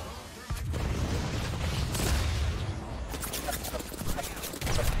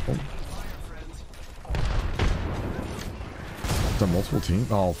 Is there multiple teams?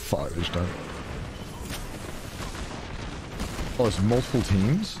 Oh fuck, they just don't. Oh, there's multiple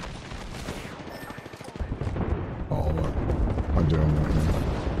teams? Oh, what am I doing right now?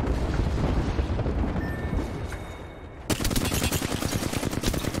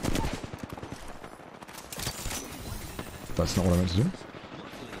 That's not what I meant to do.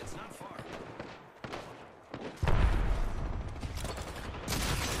 Luckily, it's not far.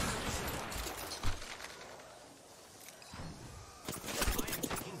 I am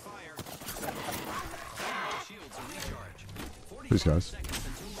taking fire. Shields are recharged. 45 These guys. seconds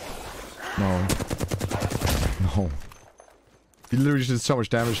until No. No. He literally just did so much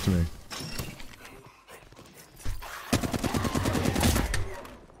damage to me.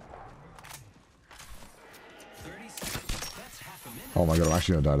 30 seconds. That's half a minute. Oh my god, I'm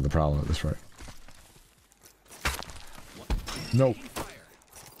actually gonna die to the Prowler at this rate. No. Taking fire.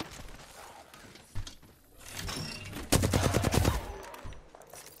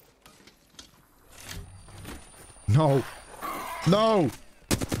 No. No.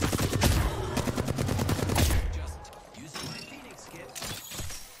 Just using my Phoenix kit.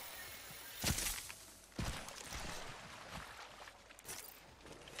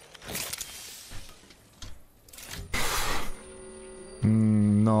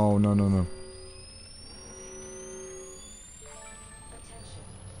 No, no, no, no. Attention.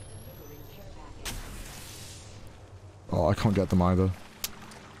 Delivering care package. Oh, I can't get them either.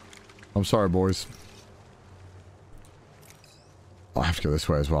 I'm sorry, boys. Oh, I have to go this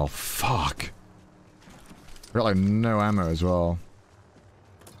way as well. Fuck. I got like no ammo as well.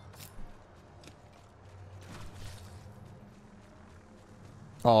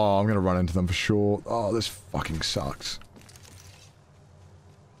 Oh, I'm gonna run into them for sure. Oh, this fucking sucks.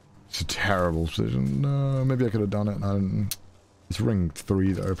 It's a terrible decision. No, maybe I could have done it. I didn't. It's ring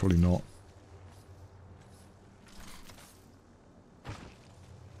 3 though, probably not.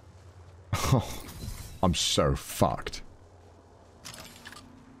 Oh, I'm so fucked.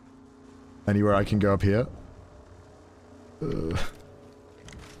 Anywhere I can go up here? Using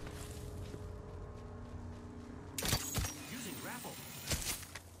grapple.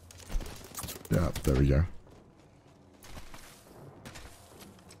 Yeah, there we go.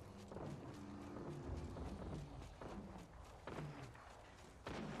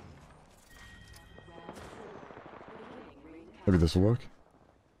 Maybe this will work.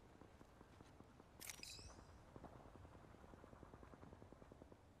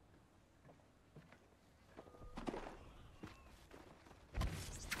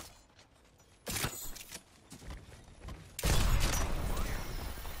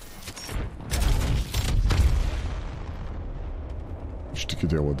 Just to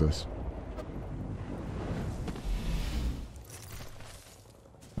deal with this.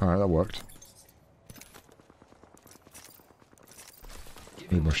 Alright, that worked.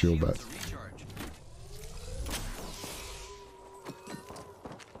 Need more shield back.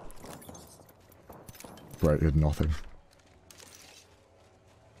 Right, it had nothing.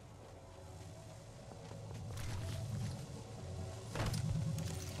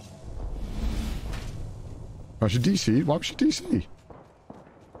 Oh, she DC? Why would she DC?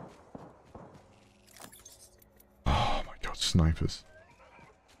 Oh my god, snipers.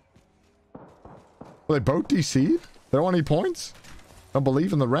 Well, they both DC'd? They don't want any points? Don't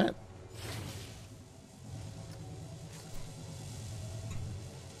believe in the rat.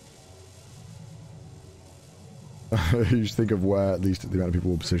 You just think of where at least the amount of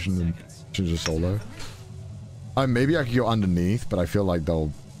people will position and change a solo. Maybe I could go underneath, but I feel like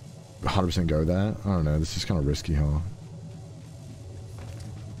they'll 100% go there. I don't know, this is kind of risky, huh?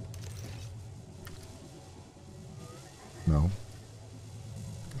 No.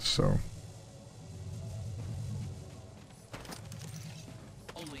 So.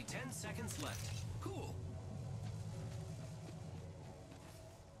 Only 10 seconds left. Cool.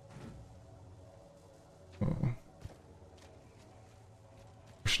 Oh. Where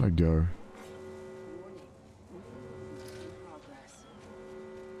should I go?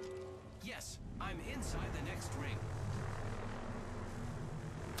 Yes, I'm inside the next ring.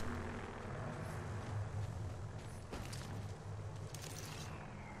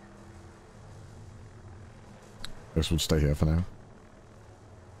 Guess we'll stay here for now.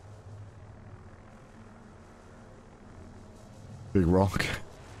 Big rock.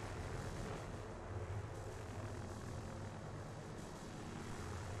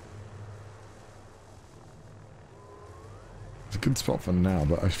 It's a good spot for now,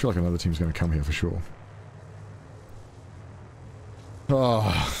 but I feel like another team's going to come here for sure.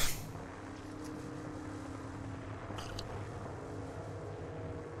 Oh.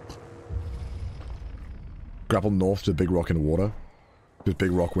 Grapple north to Big Rock in the water. Because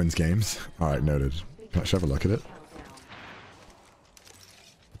Big Rock wins games. Alright, noted. Can I have a look at it?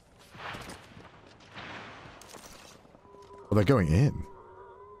 Oh, they're going in.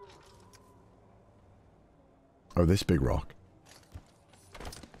 Oh, this Big Rock.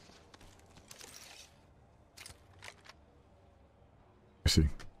 I see.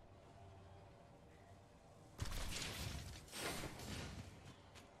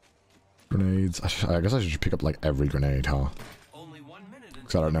 Grenades. I guess I should just pick up like every grenade, huh?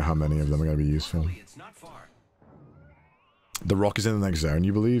 Because I don't know how many of them are going to be useful. The rock is in the next zone,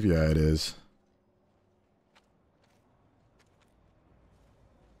 you believe? Yeah, it is.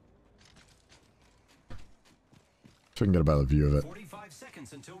 So I can get a better view of it. 45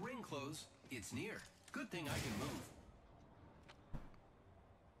 seconds until ring close. It's near. Good thing I can move.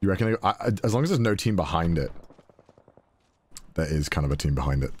 You reckon? As long as there's no team behind it. There is kind of a team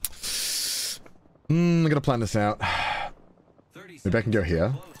behind it. I'm gonna plan this out. Maybe I can go here.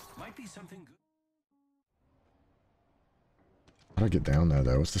 How do I get down there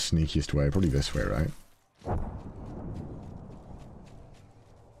though? What's the sneakiest way? Probably this way, right?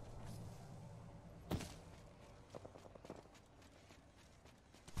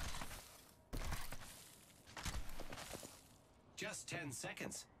 Just 10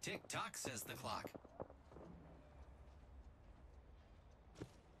 seconds. Tick-tock, says the clock.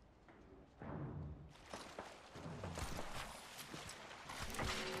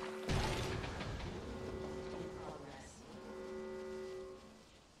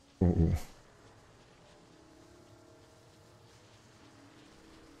 Ooh.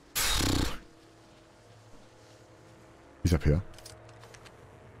 He's up here.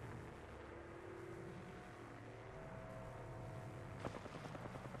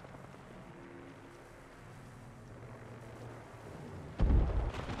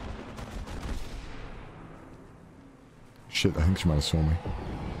 Shit, I think she might have saw me.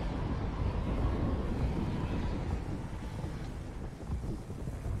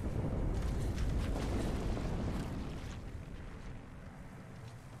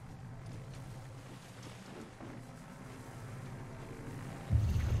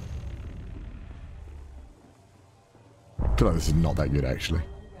 feel like this is not that good, actually. Round.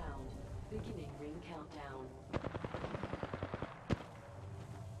 Beginning ring countdown.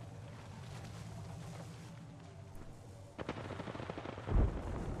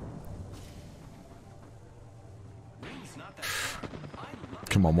 Ring's not that far. I love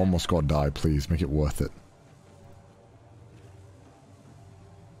Come on, one more squad die, please. Make it worth it.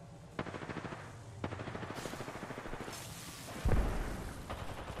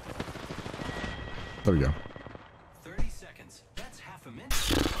 There we go. 30 seconds. That's half a minute.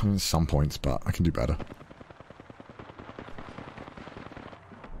 Some points, but I can do better.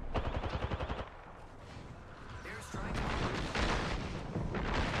 Airstrike.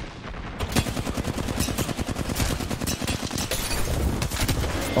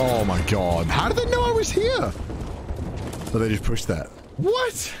 Oh my god. How did they know I was here? So they just pushed that.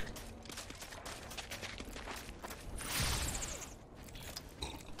 What?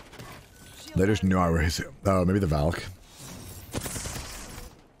 They just knew I was here. Oh, maybe the Valk.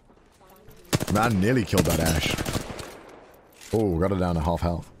 Man, nearly killed that Ash. Oh, got it down to half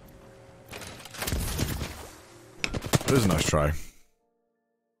health. It was a nice try.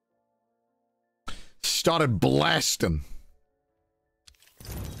 Started blasting.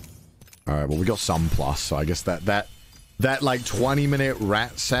 Alright, well we got some plus, so I guess that like 20-minute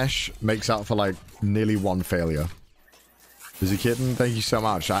rat sesh makes up for like nearly one failure. Is he kidding? Thank you so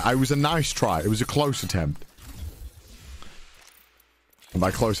much. I was a nice try. It was a close attempt. And by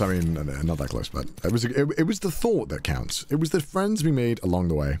close, I mean not that close, but it was the thought that counts. It was the friends we made along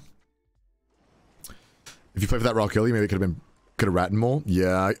the way. If you play for that rock early, maybe it could have ratted more.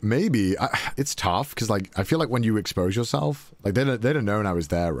 Yeah, maybe. It's tough because like I feel like when you expose yourself, like they'd have known I was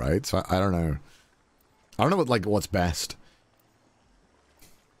there, right? So I don't know. I don't know what's best.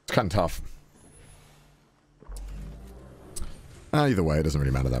 It's kind of tough. Either way, it doesn't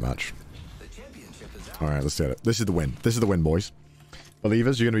really matter that much. Alright, let's do it. This is the win. This is the win, boys.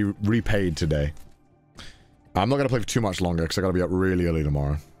 Believers, you're going to be repaid today. I'm not going to play for too much longer because I got to be up really early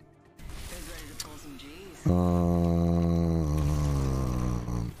tomorrow.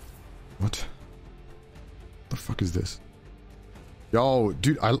 What? The fuck is this? Yo,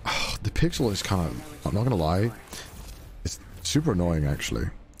 dude, the pixel is kind of... I'm not going to lie. It's super annoying, actually. I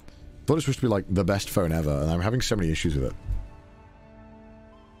thought it was supposed to be, like, the best phone ever, and I'm having so many issues with it.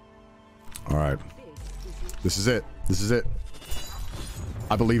 Alright. This is it. This is it.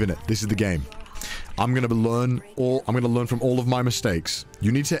 I believe in it. This is the game. I'm gonna learn from all of my mistakes.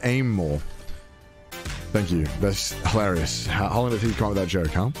 You need to aim more. Thank you. That's hilarious. How long did it take you to come up with that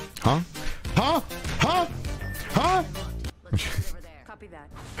joke, huh? Huh? Huh? Huh? Huh? Copy that.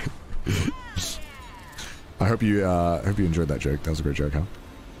 I hope you enjoyed that joke. That was a great joke, huh?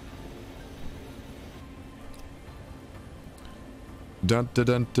 Dun dun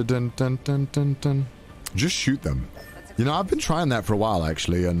dun dun dun dun dun dun. Just shoot them. You know, I've been trying that for a while,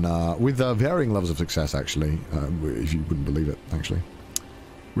 actually, and with varying levels of success, actually, if you wouldn't believe it, actually.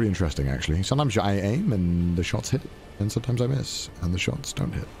 Really interesting, actually. Sometimes I aim and the shots hit, and sometimes I miss, and the shots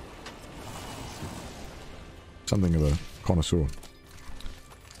don't hit. Something of a connoisseur.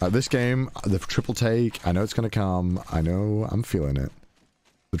 This game, the triple take, I know it's going to come. I know I'm feeling it.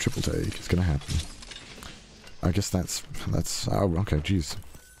 The triple take is going to happen. I guess that's, oh, okay, jeez.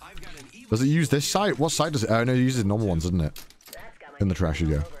 Does it use this site? What site does it? Oh, no, it uses normal ones, doesn't it? In the trash you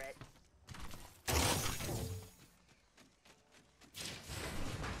go.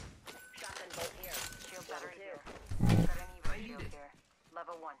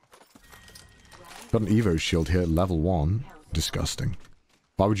 Got an Evo shield here, level 1. Disgusting.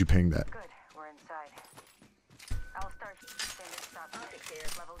 Why would you ping that? Good, we're inside. I'll start standard stop here,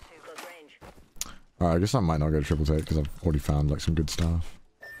 level 2, close range. Alright, I guess I might not go to triple take because I've already found like some good stuff.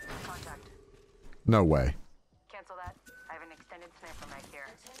 Contact. No way. Cancel that. I have an extended sniper right here.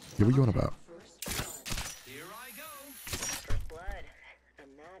 Yeah, what are you on about? Here I go. First blood.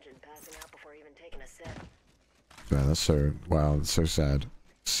 Imagine passing out before even taking a sip. Man, that's so... Wow, that's so sad.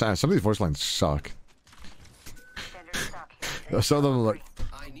 Sad. Some of these voice lines suck. Standard stock here. Some of them are like...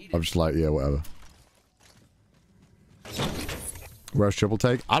 I need I'm just like, yeah, whatever. Where's triple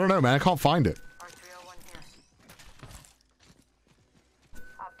take? I don't know, man. I can't find it. R301 here.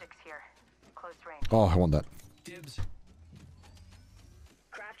 Optics here. Close range. Oh, I want that. dibs.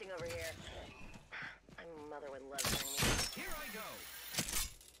 Crafting over here. My mother would love training. Here I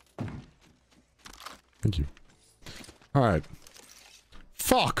go. Thank you. Alright.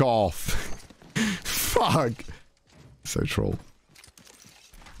 Fuck off. Fuck. So troll.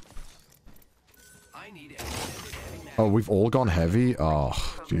 I need extended heavy mag. Oh, we've all gone heavy? Oh,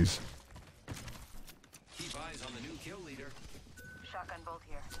 jeez. Keep eyes on the new kill leader. Shotgun bolt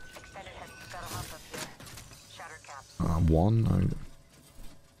here. Extended head. Gotta hop up here. Shatter caps. One.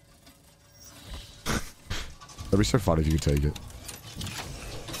 That'd be so fun if you could take it.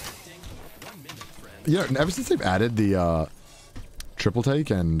 You know, ever since they've added the triple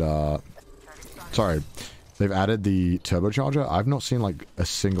take and sorry, they've added the turbocharger, I've not seen like a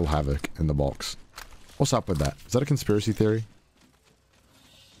single Havoc in the box. What's up with that? Is that a conspiracy theory?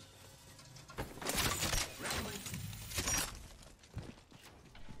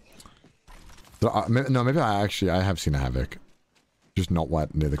 No, maybe I have seen a Havoc. Just not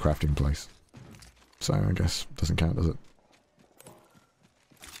right near the crafting place. So I guess it doesn't count, does it?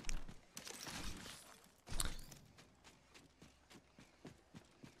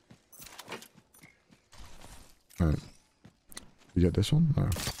 Alright. You get this one? No.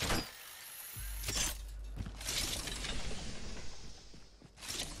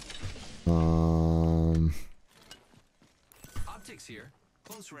 Optics here.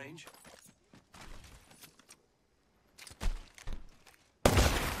 Close range.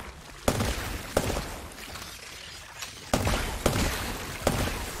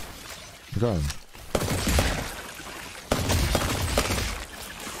 Okay.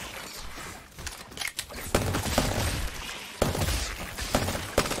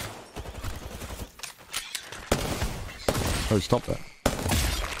 Oh, stop that.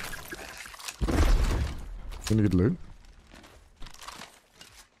 Gonna get loot?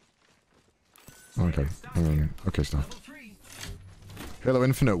 Okay. Okay, stuff. Halo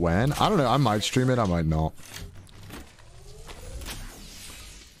Infinite when? I don't know, I might stream it, I might not.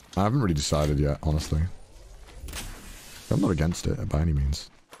 I haven't really decided yet, honestly. I'm not against it by any means.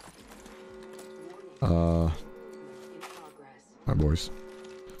 Alright, boys.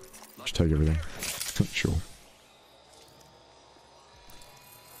 Just take everything. Sure.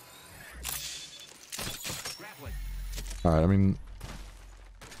 Alright, I mean...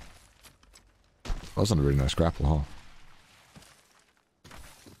 That wasn't a really nice grapple, huh?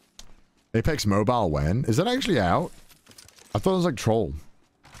 Apex Mobile when? Is that actually out? I thought it was like Troll.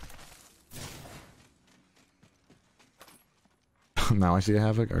 Now I see a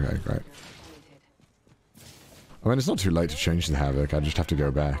Havoc? Okay, great. I mean, it's not too late to change the Havoc. I just have to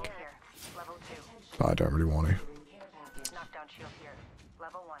go back. Level 2. But I don't really want to. Knockdown shield here.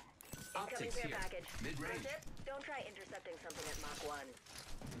 Level 1. Optics here. Mid-range. Don't try intercepting something at Mach 1.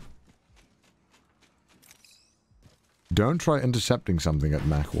 Don't try intercepting something at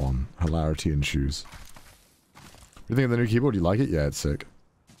Mach 1. Hilarity ensues. What do you think of the new keyboard? You like it? Yeah, it's sick.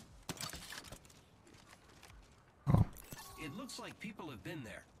 Oh. It looks like people have been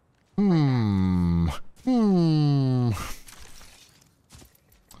there.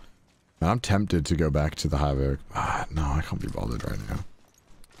 I'm tempted to go back to the Havoc. No, I can't be bothered right now.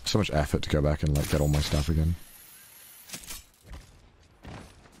 So much effort to go back and like get all my stuff again.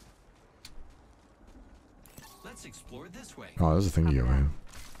 Let's explore this way. Oh, there's a thingy over here.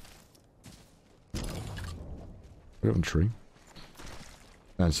 We have a tree.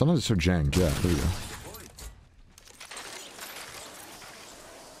 Man, sometimes it's so jank. Yeah, there we go.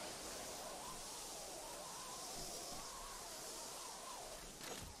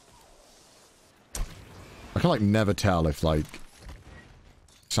 I can like never tell if like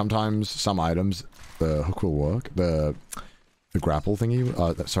sometimes some items the hook will work. The grapple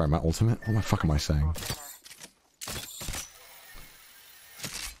thingy. Sorry, my ultimate. What the fuck am I saying?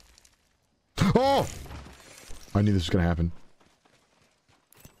 Oh! I knew this was gonna happen.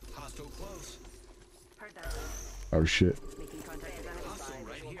 Hostile close. Heard that. Oh shit. Making contact with enemy. Hostile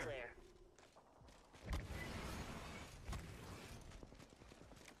right here.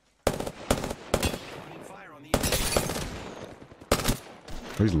 Opening fire on the enemy.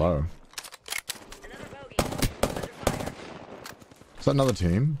 He's low. Another bogey. Under fire. Is that another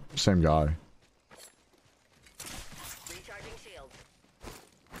team? Same guy. Recharging shields.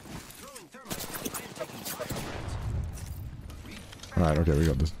 Throwing thermite. I am taking fire, friends. Alright, okay, we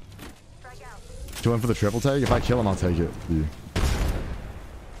got this. Strike out. Do you want for the triple take? If I kill him, I'll take it. For you.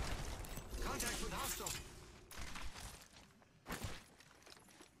 Contact with hostile.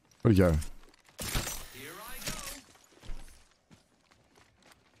 Where'd he go? Here I go.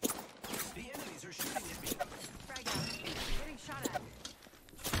 The enemies are shooting at me. Frag out. Getting shot at.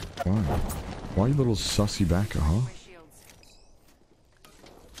 Why? Why you little sussy backer, huh? My shields.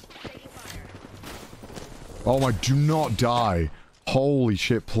 Taking fire. Oh my, do not die. Holy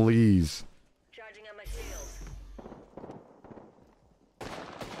shit, please. Charging on my shields.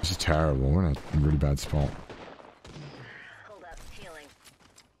 This is terrible. We're in a really bad spot. Hold up. Healing.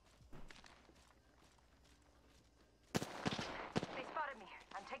 They spotted me.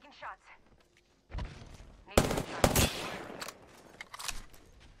 I'm taking shots. Need to recharge.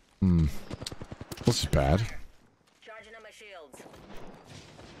 This is bad.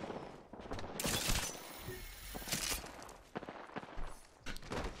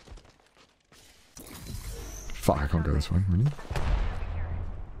 go this way, really?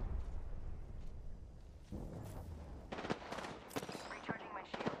 Recharging my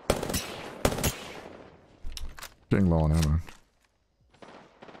shield. Getting low on ammo.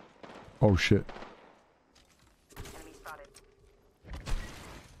 Oh shit. Enemy spotted.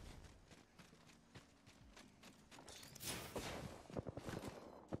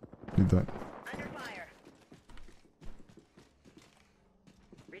 Need that. Under fire.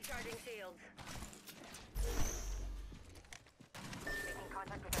 Recharging shields. Making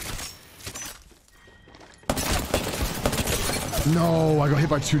contact with enemy. No, I got hit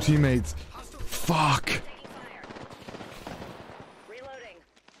by 2 teammates. Fuck. Taking fire. Reloading.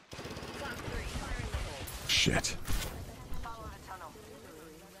 Clock 3. Fire in the hole. Shit. Follow the tunnel.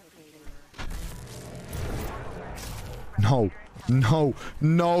 No. No.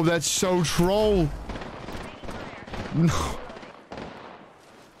 No, that's so troll. No.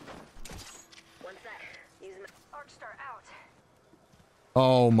 One sec. Use my Arcstar out.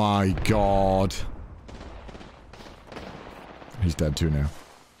 Oh my god. He's dead too now.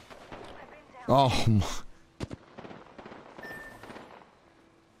 Oh my.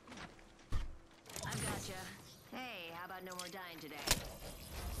 I've gotcha. Hey, how about no more dying today?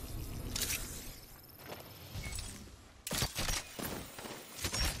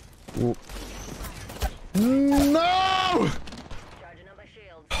 No! Charging up my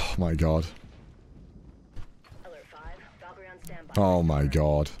shields. Oh my god. Alert 5. Valkyrie on standby. Oh my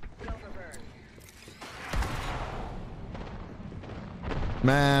god. Go for burn.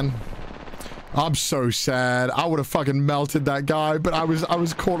 Man. I'm so sad. I would have fucking melted that guy, but I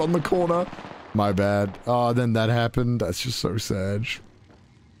was caught on the corner. My bad. Oh, then that happened. That's just so sad. Attention.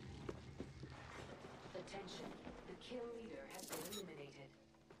 The kill leader has been eliminated.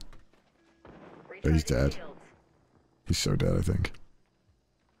 He's dead. Shields. He's so dead, I think.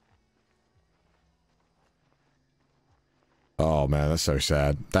 Oh man, that's so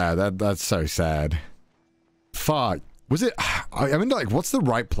sad. That's so sad. Fuck. Was it? I mean, like, what's the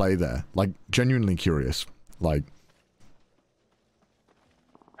right play there? Like, genuinely curious. Like,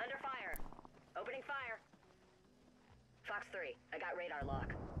 Under fire. Opening fire. Fox 3. I got radar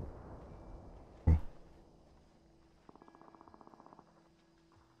lock.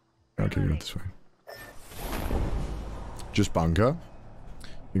 okay, go this way. Just bunker?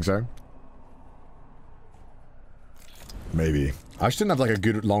 Think so? Maybe. I just didn't have like a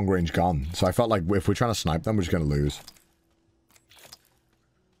good long range gun, so I felt like if we're trying to snipe them, we're just gonna lose.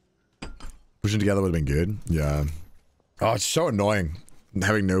 Pushing together would have been good. Yeah. Oh, it's so annoying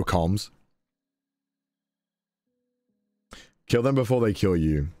having no comms. Kill them before they kill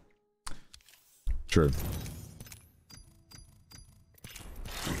you. True.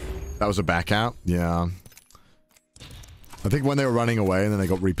 That was a back out? Yeah. I think when they were running away and then they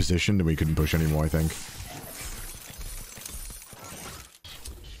got repositioned and we couldn't push anymore, I think.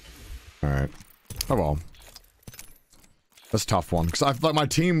 Alright. Oh well. That's a tough one. Because I felt like my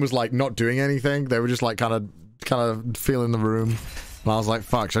team was like not doing anything. They were just like kind of feeling the room. And I was like,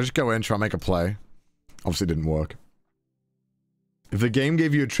 fuck, should I just go in, try and make a play? Obviously didn't work. If the game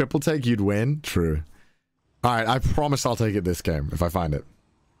gave you a triple take, you'd win? True. Alright, I promise I'll take it this game if I find it.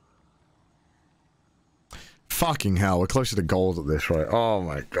 Fucking hell, we're closer to goals at this, right? Oh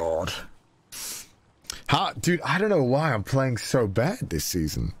my god. Dude, I don't know why I'm playing so bad this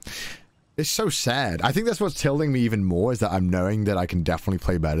season. It's so sad. I think that's what's tilting me even more, is that I'm knowing that I can definitely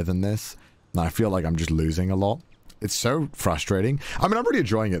play better than this. And I feel like I'm just losing a lot. It's so frustrating. I mean, I'm really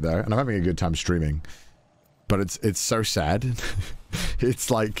enjoying it though, and I'm having a good time streaming. But it's so sad.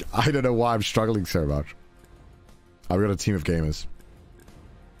 It's like, I don't know why I'm struggling so much. I've got a team of gamers.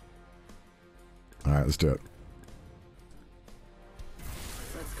 Alright, let's do it.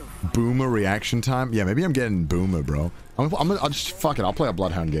 Boomer reaction time? Yeah, maybe I'm getting boomer, bro. I'll just, fuck it, I'll play a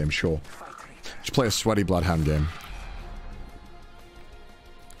Bloodhound game, sure. Just play a sweaty Bloodhound game.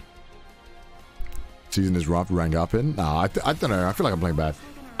 Season is rough, rank up in? Nah, I don't know, I feel like I'm playing bad.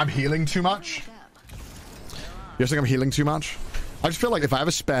 I'm healing too much? You think I'm healing too much? I just feel like if I have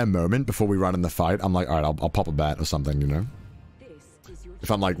a spare moment before we run in the fight, I'm like, alright, I'll pop a bat or something, you know? If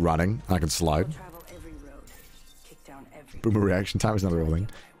I'm like running, I can slide. Boomer reaction time is not a real thing.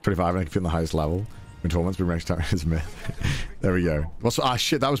 25 and I can feel the highest level. In tournaments, boomer reaction time is myth. There we go. What's, ah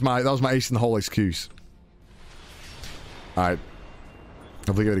shit, that was my ace in the hole excuse. Alright.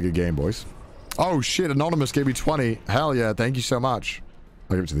 Hopefully you get a good game, boys. Oh shit, Anonymous gave me 20. Hell yeah, thank you so much.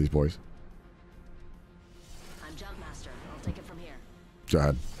 I'll give it to these boys. I'm Jumpmaster. I'll take it from here. Go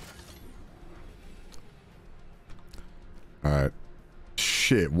ahead. Alright.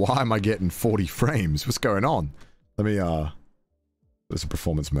 Shit, why am I getting 40 frames? What's going on? Let me, there's a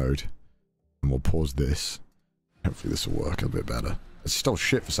performance mode. And we'll pause this. Hopefully this will work a bit better. It's still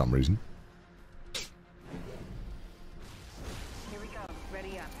shit for some reason. Here we go.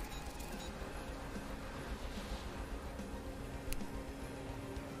 Ready up.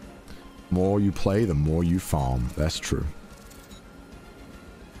 More you play, the more you farm. That's true.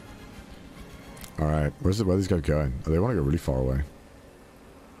 Alright, where these guys going? Oh, they want to go really far away.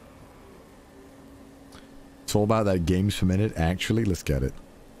 It's all about that games per minute. Actually, let's get it.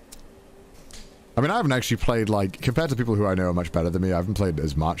 I mean, I haven't actually played, like, compared to people who I know are much better than me, I haven't played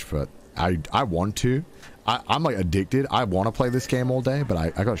as much, but I want to. I'm, like, addicted. I want to play this game all day, but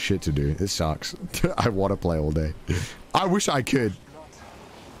I got shit to do. It sucks. I want to play all day. I wish I could.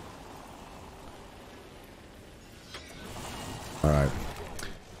 Alright.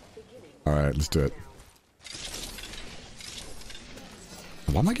 Alright, let's do it.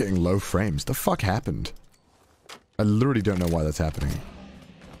 Why am I getting low frames? The fuck happened? I literally don't know why that's happening.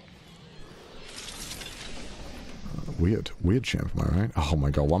 Weird. Weird champ, am I right? Oh my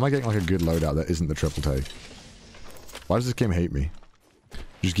god, why am I getting like a good loadout that isn't the triple take? Why does this game hate me?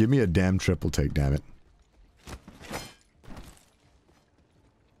 Just give me a damn triple take, damn it.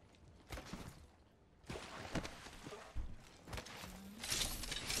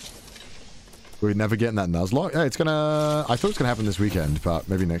 We're never getting that Nuzlocke? Yeah, it's gonna... I thought it was gonna happen this weekend, but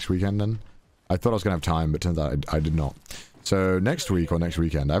maybe next weekend then. I thought I was gonna have time, but turns out I did not. So next week or next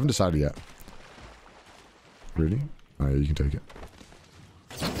weekend. I haven't decided yet. Really? Oh yeah, you can take it.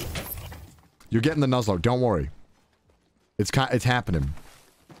 You're getting the Nuzlocke, don't worry. It's happening.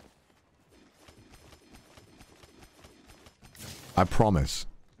 I promise.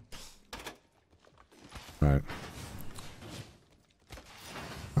 Alright.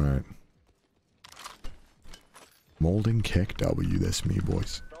 Alright. Molding kick W, that's me,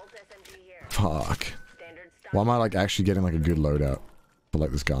 boys. Fuck. Why am I, like, actually getting, like, a good loadout for, like,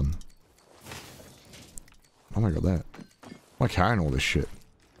 this gun? Oh my god, that. Why am I carrying all this shit?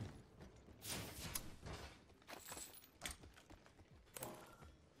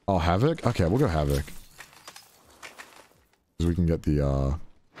 Oh, Havoc? Okay, we'll go Havoc. Because we can get the,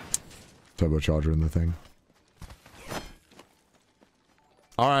 turbocharger in the thing.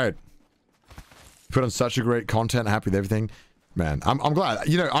 Alright. Put on such a great content, happy with everything. Man, I'm glad.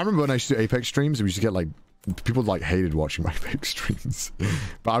 You know, I remember when I used to do Apex streams, we used to get, like, people, like, hated watching my Apex streams.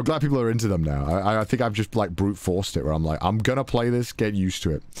 But I'm glad people are into them now. I think I've just, like, brute forced it, where I'm like, I'm gonna play this, get used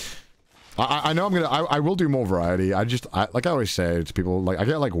to it. I know I'm gonna, I will do more variety. Like I always say to people, like, I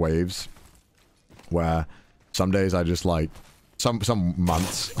get, like, waves. Where some days I just, like, some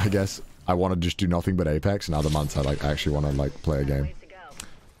months, I guess, I want to just do nothing but Apex, and other months I, like, actually want to, like, play a game.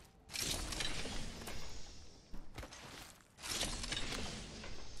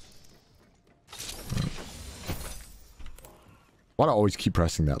 Why do I always keep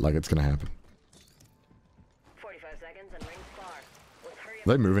pressing that like it's gonna happen? 45 seconds and rings far. Let's hurry up.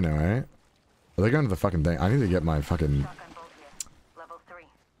 Are they moving now, eh? Are they going to the fucking thing? I need to get my fucking... Level 3.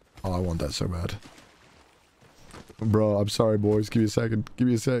 Oh, I want that so bad. Bro, I'm sorry, boys. Give me a second. Give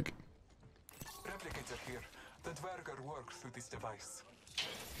me a sec. Replicator here. The Dwerger works through this device.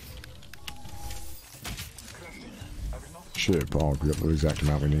 Shit, Paul. We got the exact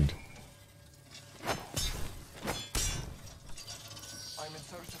amount we need.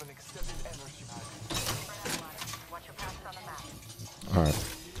 Alright.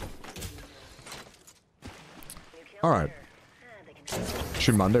 Alright.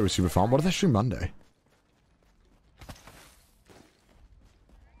 Stream Monday was super fun. What did they stream Monday?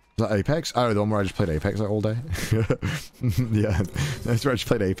 Was that Apex? Oh, the one where I just played Apex like, all day? Yeah, that's where I just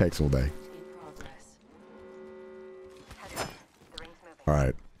played Apex all day.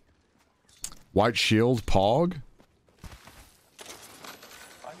 Alright. White Shield, Pog?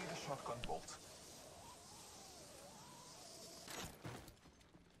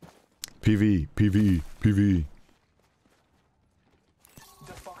 PV, PV, PV.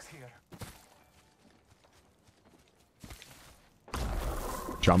 The fox here.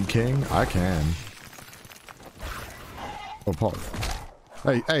 Jump King? I can. Oh, Pog.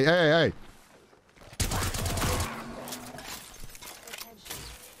 Hey, hey, hey, hey!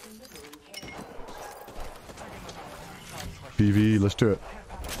 PV, let's do it.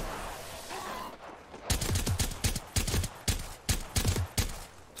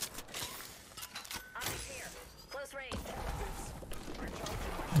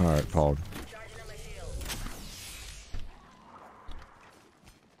 Alright, Pog.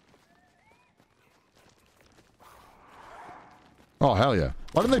 Oh, hell yeah.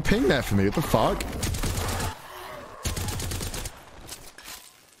 Why didn't they ping that for me? What the fuck?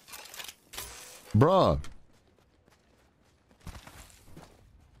 Bruh.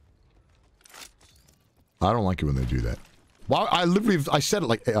 I don't like it when they do that. Well, I literally, I said it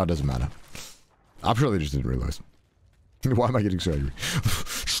like, oh, it doesn't matter. I'm sure they just didn't realize. Why am I getting so angry?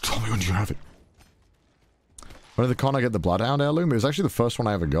 Just tell me when you have it. When did the con I get the Bloodhound heirloom? It was actually the first one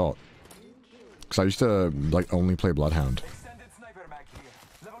I ever got. Because I used to, like, only play Bloodhound.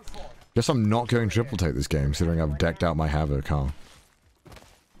 Guess I'm not going triple take this game, considering I've decked out my Havoc, huh?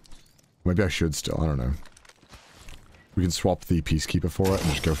 Maybe I should still, I don't know. We can swap the Peacekeeper for it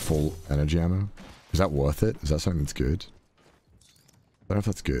and just go full energy ammo. Is that worth it? Is that something that's good? I don't know if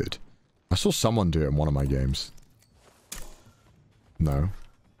that's good. I saw someone do it in one of my games. No.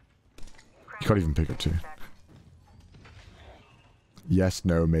 You can't even pick up two. Yes,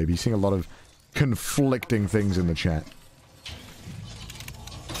 no, maybe. Seeing a lot of conflicting things in the chat.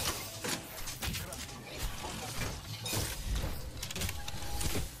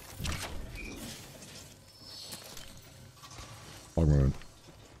 One moment.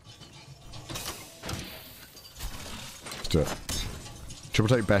 Let's do it.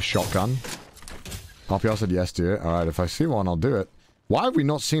 Triple take best shotgun. RPR said yes, do it. Alright, if I see one, I'll do it. Why have we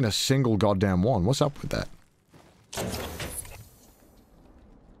not seen a single goddamn one? What's up with that?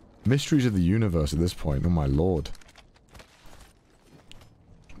 Mysteries of the universe at this point. Oh my lord.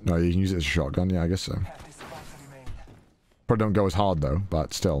 No, you can use it as a shotgun. Yeah, I guess so. Probably don't go as hard though,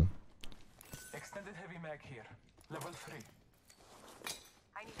 but still. Extended heavy mag here. Level 3.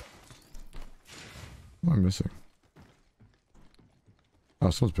 I need it. What am I missing? Oh,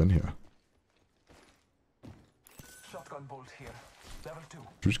 someone's been here. Shotgun bolt here. Level 2.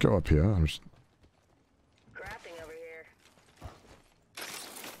 Should we just go up here? I'm just... Crafting over here.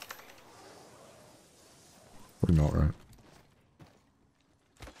 Probably not, right?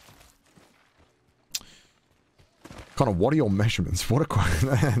 Connor, what are your measurements? What a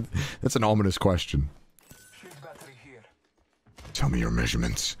question. That's an ominous question. Shield battery here. Tell me your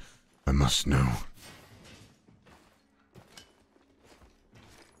measurements. I must know.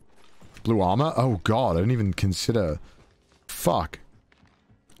 Blue armor? Oh god, I didn't even consider... Fuck.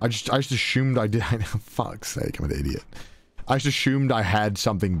 I just assumed I did... Fuck's sake, I'm an idiot. I just assumed I had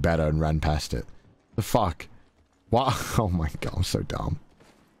something better and ran past it. The fuck? What? Oh my god, I'm so dumb.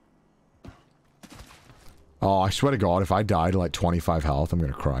 Oh, I swear to god, if I die to like 25 health, I'm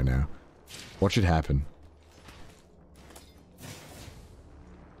gonna cry now. What should happen?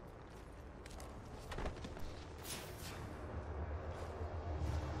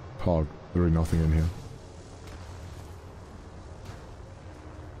 Pog, literally nothing in here.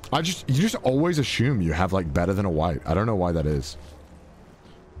 You just always assume you have like better than a white. I don't know why that is.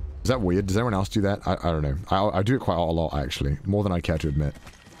 Is that weird? Does anyone else do that? I don't know. I do it quite a lot actually. More than I care to admit.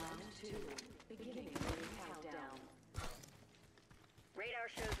 Radar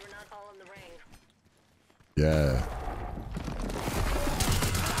shows we're not all in the ring. Yeah.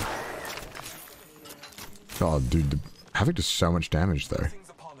 God, dude, Havoc does so much damage though. Things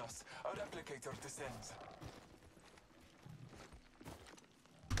upon us. A replicator descends.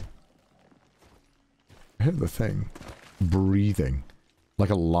 I hit the thing. Breathing.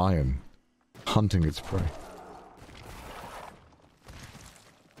 Like a lion. Hunting its prey.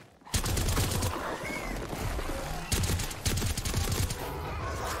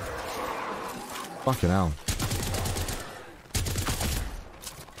 Fucking hell.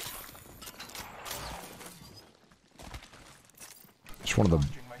 Just wanted to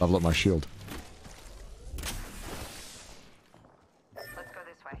level up my shield. Let's go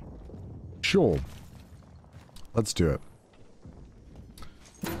this way. Sure. Let's do it.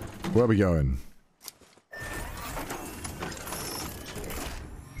 Where are we going?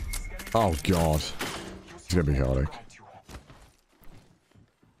 Oh god. It's gonna be chaotic.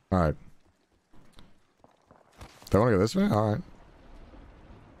 Alright. They wanna go this way? Alright.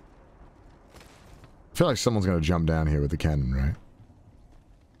 I feel like someone's gonna jump down here with the cannon, right?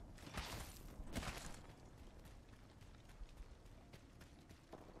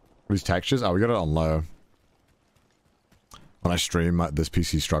 These textures? Oh, we got it on low. When I stream, this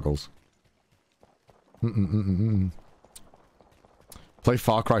PC struggles. Play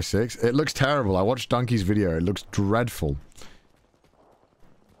Far Cry 6? It looks terrible. I watched Donkey's video. It looks dreadful.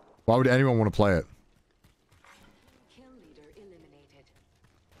 Why would anyone want to play it? Kill leader eliminated.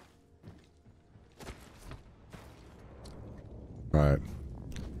 Alright.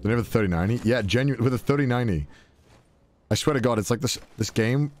 They have a 3090? Yeah, genuine with a 3090. I swear to god, it's like this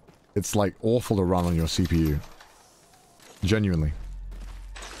game, it's like awful to run on your CPU. Genuinely.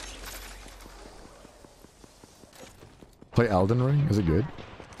 Play Elden Ring? Is it good?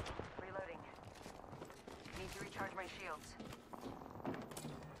 Reloading. Need to recharge my shields.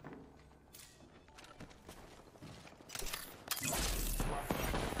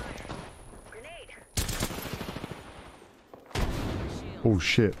 Grenade. Oh,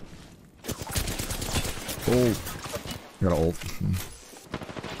 shit. Oh. I got an ult.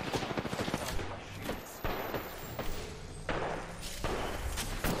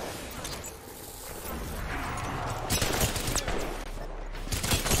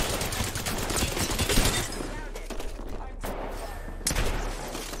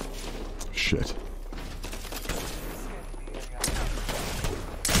 Shit.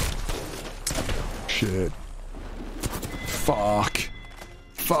 Shit. Fuck.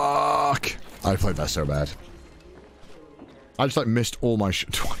 Fuck. I played that so bad. I just like missed all my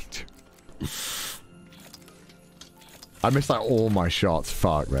 22. I missed like all my shots.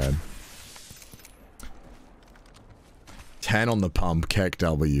 Fuck, man. 10 on the pump. Keck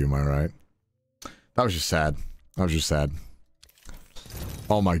W, am I right? That was just sad. That was just sad.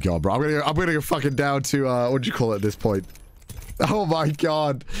 Oh my god, bro. I'm gonna go fucking down to, what'd you call it at this point? Oh my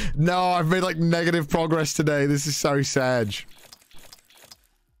god. No, I've made like negative progress today. This is so sad.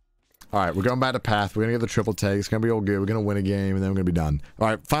 Alright, we're going back to path. We're gonna get the triple take. It's gonna be all good. We're gonna win a game and then we're gonna be done.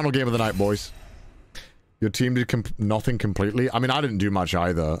 Alright, final game of the night, boys. Your team did nothing completely. I mean, I didn't do much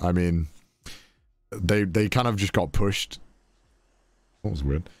either. I mean, they kind of just got pushed. That was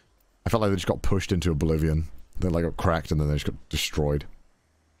weird. I felt like they just got pushed into oblivion. They like got cracked and then they just got destroyed.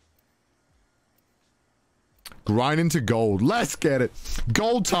 Grind into gold. Let's get it.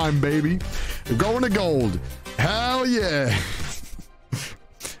 Gold time, baby. We're going to gold. Hell yeah.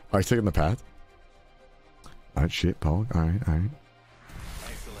 Alright, taking the path. Alright, shit, Pog. Alright, alright.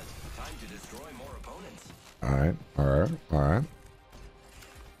 Excellent. Time to destroy more opponents. Alright, alright, alright.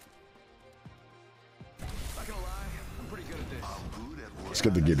 Not gonna lie, I'm pretty good at this. Let's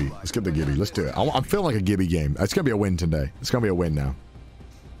get the Gibby. Let's get the Gibby. Let's do it. I'm feeling like a Gibby game. It's gonna be a win today. It's gonna be a win now.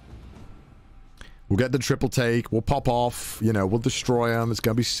 We'll get the triple take. We'll pop off. You know, we'll destroy them. It's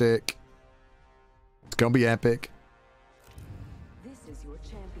gonna be sick. It's gonna be epic. This is your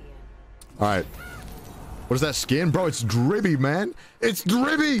champion. Alright. What is that skin? Bro, it's Dribby, man. It's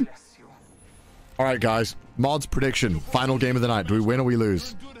Dribby! Alright, guys. Mods prediction. Final game of the night. Do we win or we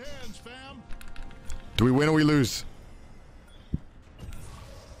lose? Good hands, fam. Do we win or we lose?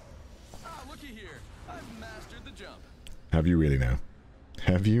 Ah, looky here. I've mastered the jump. Have you really now?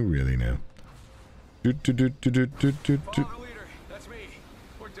 Have you really now? Follow the leader. That's me.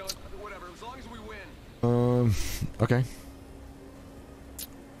 We're done. Whatever. As long as we win. Okay.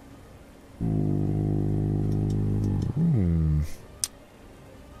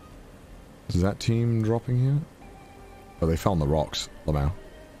 Is that team dropping here? Oh, they found the rocks, Lamau.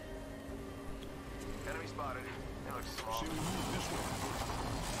 Enemy spotted. They look small.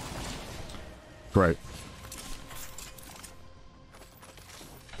 Great.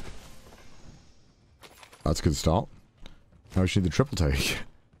 That's a good start. Now we should need the triple take.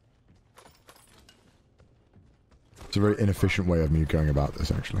 It's a very inefficient way of me going about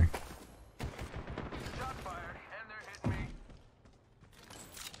this, actually. Shot fired, and they're hitting me.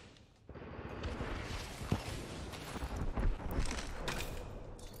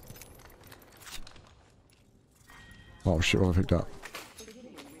 Oh shit, what have I picked up?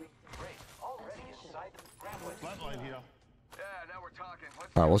 Flatline here. Yeah, now we're talking.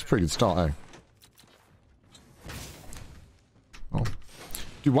 Let's Alright, well, it's a pretty good start, eh? Oh.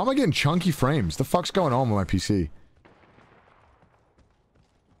 Dude, why am I getting chunky frames? The fuck's going on with my PC?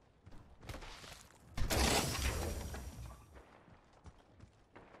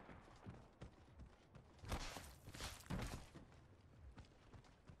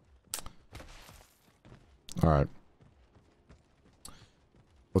 Alright.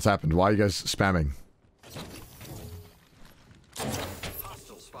 What's happened? Why are you guys spamming?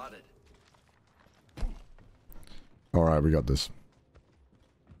 Hostile spotted. Alright, we got this.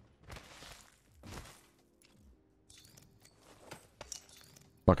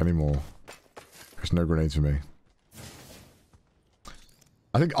 Fuck anymore. There's no grenades for me.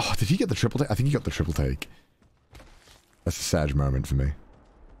 I think... Oh, did he get the triple take? I think he got the triple take. That's a sad moment for me.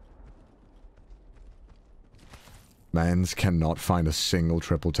 Mans cannot find a single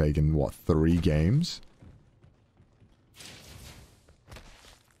triple take in, what, 3 games?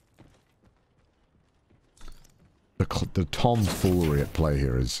 The tomfoolery at play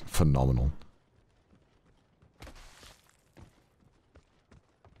here is phenomenal.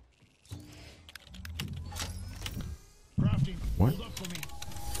 Crafty, What? hold up for me.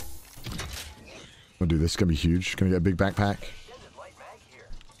 I'll do this. It's gonna be huge. Gonna get a big backpack. Extended light mag here.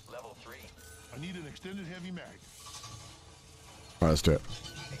 Level 3. I need an extended heavy mag. Alright, let's do it.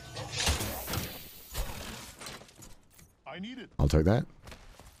 I need it. I'll take that.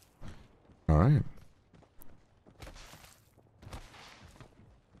 Alright.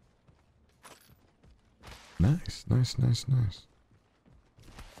 Nice, nice, nice, nice.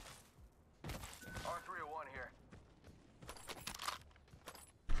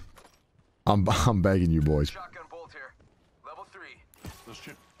 I'm begging you, boys. Shotgun bolt here. Level 3. Let's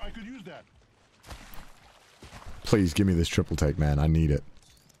check. I could use that. Please give me this triple take, man. I need it.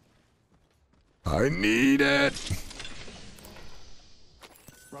 I need it.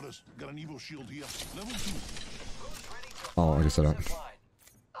 Brothers, got an Evo shield here. Level 2. Oh, I guess I don't.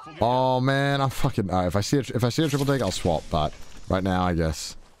 Oh man, I'm fucking. If I see a triple take, I'll swap. But right now, I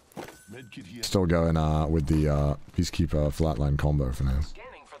guess Medkit here. still going with the Peacekeeper flatline combo for now.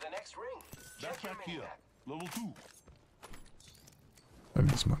 Scanning for the next ring. Check your Backpack here. mini-map. Level 2. Don't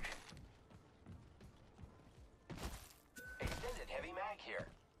need this much. Extended heavy mag here.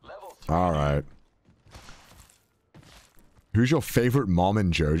 Level 3. All right. Who's your favorite mom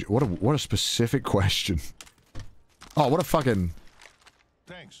in JoJo? What a specific question. Oh, what a fucking.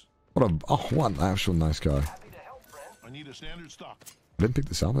 Thanks. What an actual nice guy. Happy to help, friend. I need a standard stock. I didn't pick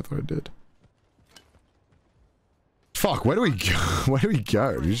this up. I thought I did. Fuck, where do we go? Where do we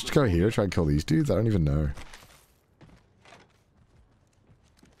go? Do we just go here, try and kill these dudes? I don't even know.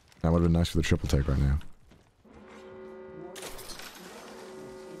 That would have been nice for the triple take right now.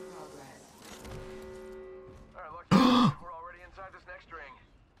 Alright, look. We're already inside this next ring.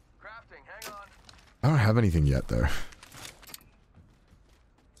 Crafting, hang on. I don't have anything yet, though.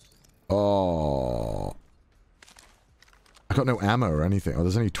 Oh. I got no ammo or anything. Oh,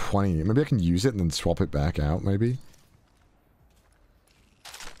 there's only 20. Maybe I can use it and then swap it back out, maybe?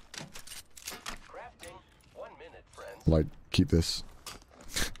 Crafting. 1 minute, friends. Like, keep this.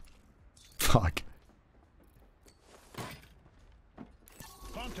 Fuck.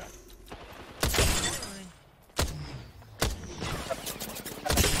 Contact.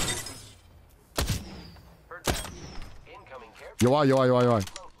 Heard that. Incoming care. Yo, Float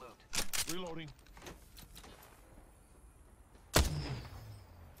loot. Reloading.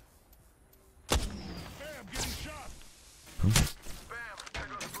 Bam, getting shot. Bam. There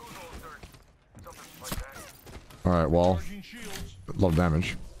goes the booze holster. Something like that. Alright, well, Charging shields. a lot of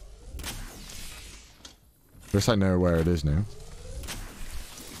damage. Guess I know where it is now.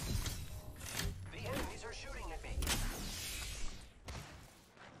 The enemies are shooting at me.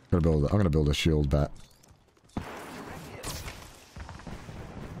 I'm gonna build a shield bat. Direct hit.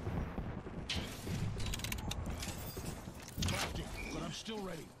 Crafting, but I'm still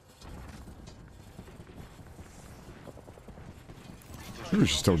ready. Maybe we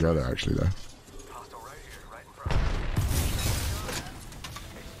should still go there, actually, though. Hostile right here, right in front.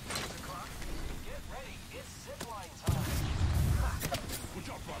 Get ready. It's zipline time. Watch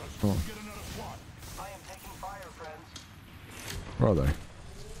out, brothers. Oh. Get another squad. I am taking fire, friends. Where are they?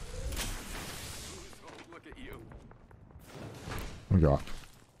 Look at you. Oh, God.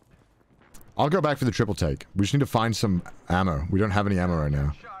 I'll go back for the triple take. We just need to find some ammo. We don't have any ammo right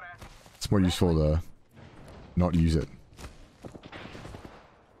now. Shot at. It's more useful to not use it.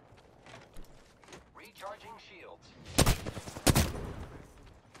 Recharging shields.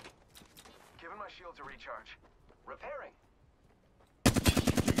 Giving my shields a recharge. Repairing.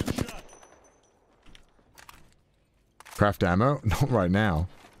 Taking a shot. Craft ammo? Not right now.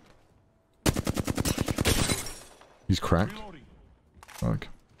 He's cracked. Reloading. Fuck.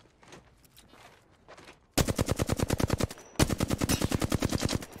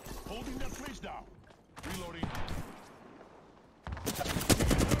 Holding that place down. Reloading.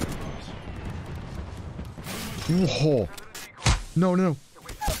 Whoa. No, no.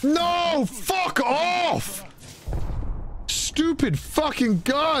 No! Fuck off! Stupid fucking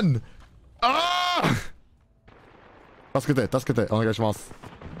gun! Ah! 助けて、助けて、お願いします.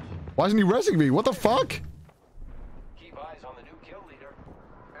 Why isn't he resing me? What the fuck? Keep eyes on the new kill leader.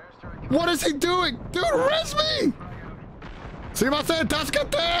 Airstrike. What is he doing? Dude, res me! すいません、助け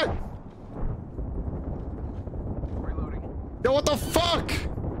て! Reloading. Yo, what the fuck?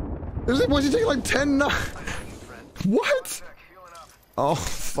 Was he taking like 10 What? Sec, healing up. Oh,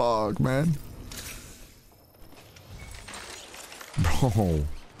 fuck, man. Bro.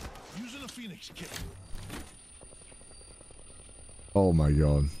 Using a Phoenix kit. Oh my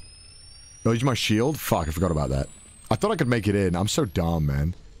god. Oh, use my shield? Fuck, I forgot about that. I thought I could make it in. I'm so dumb,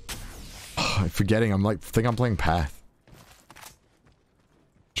 man. I'm forgetting, I'm like, think I'm playing Path.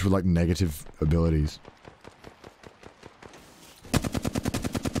 Just with like negative abilities.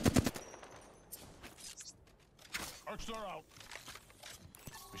 Arcstar out.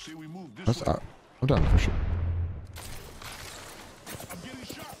 I say we move this That's, way. I'm done for sure. I'm getting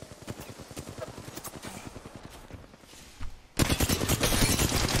shot.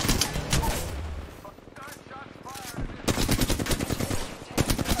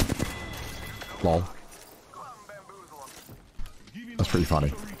 Lol. Giving That's pretty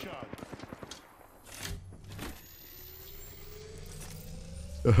funny.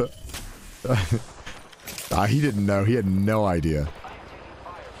 a recharge. He didn't know. He had no idea.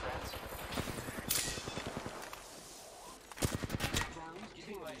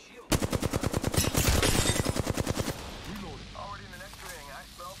 Already in the next ring. I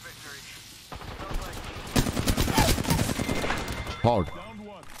smell victory. Smells like Pog. Down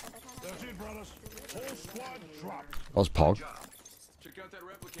one. That's it, brothers. Whole squad drop. That was Pog. Check out that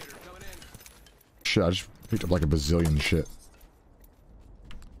replicator coming in. Shit, I just picked up like a bazillion shit.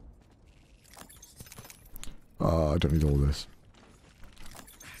 I don't need all this.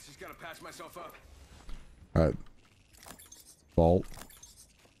 Just gotta patch myself up. Alright. Vault.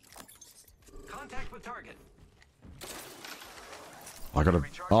 Contact with target. I gotta...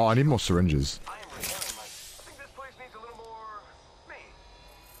 Oh, I need more syringes. I am repairing my... I think this place needs a little more... me.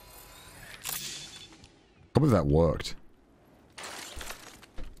 I can't believe that worked.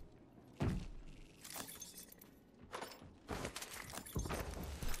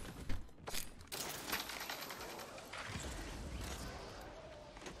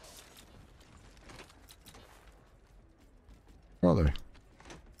 Where are they?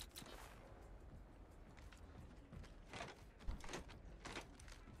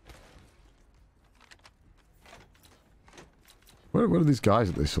 Where are these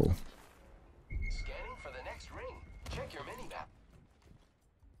guys that they saw? Scanning for the next ring. Check your mini map.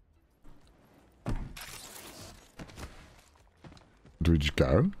 Do we just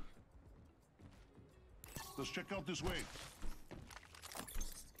go? Let's check out this way.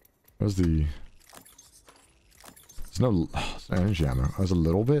 Where's the... There's no energy ammo. There's a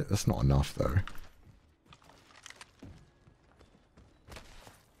little bit. That's not enough, though.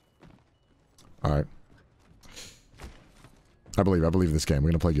 Alright. I believe this game.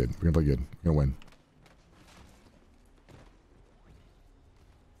 We're gonna play good. We're gonna play good. We're gonna win.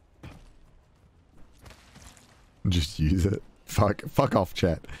 Just use it. Fuck off,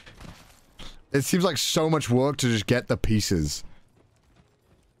 chat. It seems like so much work to just get the pieces.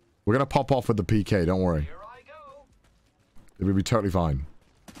 We're gonna pop off with the PK, don't worry. Here I go. It'll be totally fine.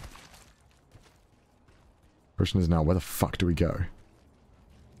 Question is now, where the fuck do we go?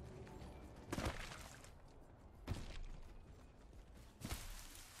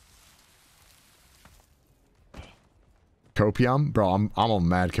 Copium? Bro, I'm on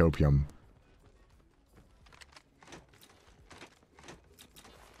mad copium.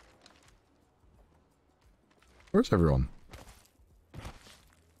 Where's everyone?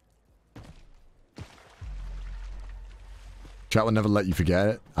 Chat will never let you forget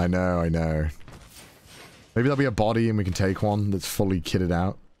it. I know, I know. Maybe there'll be a body and we can take one that's fully kitted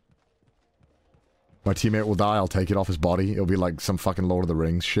out. My teammate will die, I'll take it off his body. It'll be like some fucking Lord of the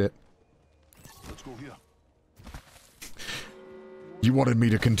Rings shit. Let's go here. You wanted me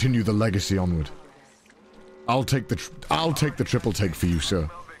to continue the legacy onward. I'll take the triple take for you, sir.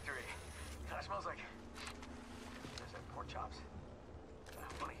 Smell victory. That smells like... There's that pork chops.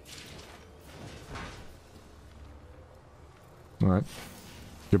 Funny. Alright.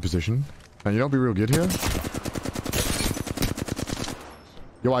 Good position. And you don't be real good here?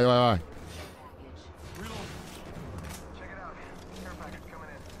 Yo, why? Check it out. Care package coming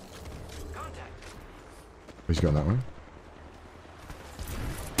in. Contact. He's going that way.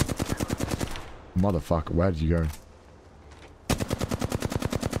 Motherfucker, where did you go?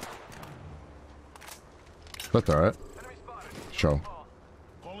 Let's throw it. Enemy spotted. Sure.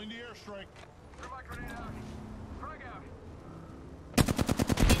 Calling the airstrike. Throw my grenade out. Frag out.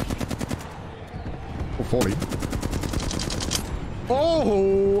 Oh, 40.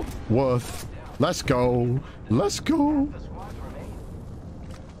 Oh! Worth. Let's go. Let's go. The squads remain.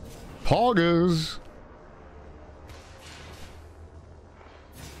 Poggers.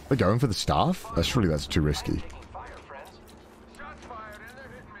 They're going for the staff? Surely that's too risky. Taking fire, friends. Shots fired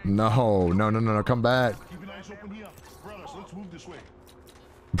and they're hitting me. No, come back. Keep your eyes open here. Brothers, let's move this way.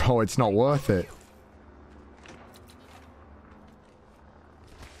 Bro, it's not worth it.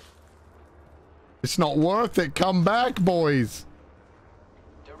 It's not worth it. Come back, boys.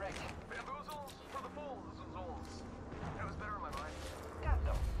 Directing. Bamboozles for the fools. That was better in my mind. Got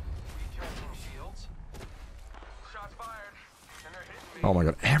them. Recharging shields. Shots fired and they're hitting me. Oh my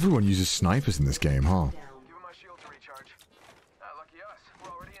god, everyone uses snipers in this game, huh? Give him my shield to recharge. Lucky us.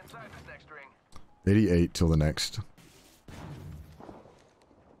 We're already inside this next ring. 88 till the next.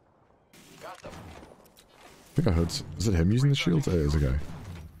 Got them. I think I heard... Is it him using the shield? It is, okay.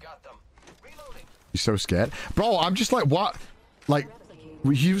 Got them. Reloading. He's so scared. Bro, I'm just like, what? Like,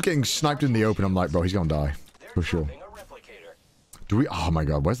 he was getting sniped in the open. I'm like, bro, he's gonna die. For sure. Dropping a replicator. Do we... Oh my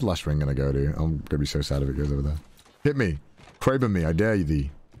god, where's the last ring gonna go to? I'm gonna be so sad if it goes over there. Hit me. Craven me, I dare you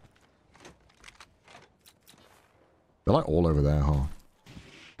thee. They're like all over there, huh?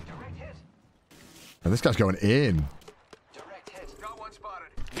 Direct hit. And this guy's going in. Direct hit. Got one spotted.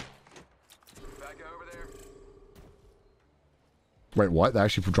 Back over there. Wait, what? They're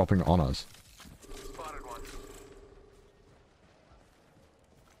actually dropping on us. Spotted one.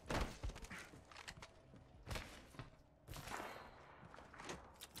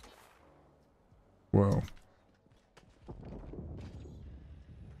 Whoa.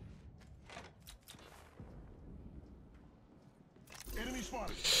 Enemy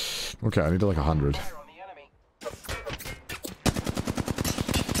spotted. Okay, I need to like 100. Fire on the enemy.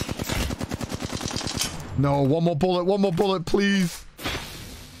 No, one more bullet, please.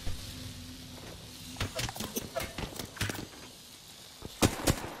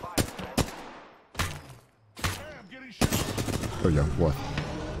 Hey, I'm getting shot. There we go. What?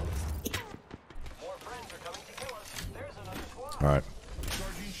 More friends are coming to kill us. There's another squad. All right.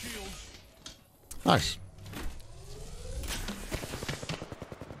 Charging shields. Nice.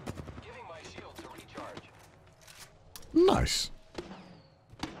 Giving my shield to recharge. Nice.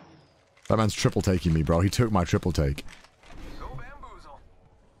 That man's triple taking me, bro. He took my triple take. Go bamboozle.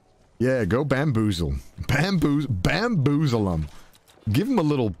 Yeah, go bamboozle. Bamboozle him. Give him a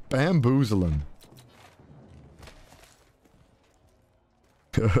little bamboozling.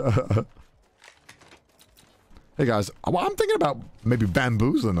 Hey guys, I'm thinking about maybe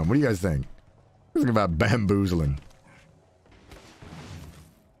bamboozling them. What do you guys think? I'm thinking about bamboozling.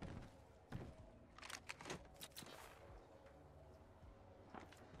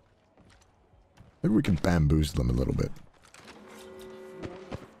 Maybe we can bamboozle them a little bit.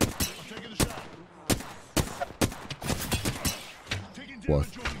 I'm taking the shot. Taking What?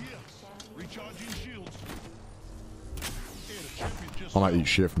 damage over here. Recharging shields. Hey, the champion just I might eat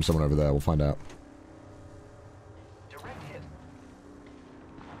shit from someone over there. We'll find out. Direct hit.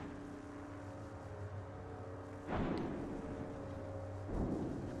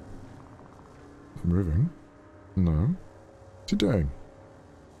 Moving? No. What's he doing?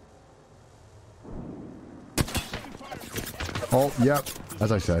 Oh, yep.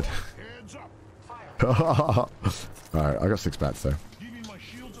 As I said. Hands up. Alright, I got 6 bats though. Give me my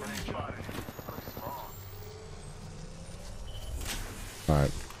shields on recharge.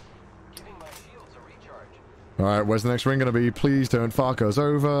 Alright. Giving my shield to recharge. Alright, where's the next ring gonna be? Please don't fuck us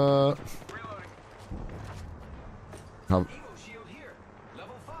over. Reloading. Oh, Evo shield here.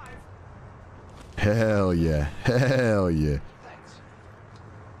 Level 5. hell yeah. Hell yeah. Thanks.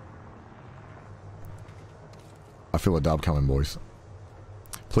 I feel a dub coming, boys.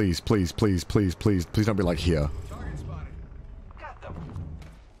 Please, please, please, please, please, please don't be like here. Target spotted. Got them.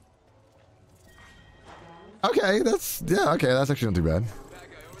 Okay, that's actually not too bad. Bad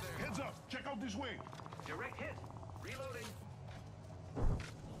guy over there. Heads up. Check out this way. Direct hit. Reloading.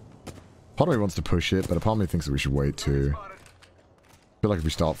 Part of me wants to push it, but a part of me thinks that we should wait too. Spotted. I feel like if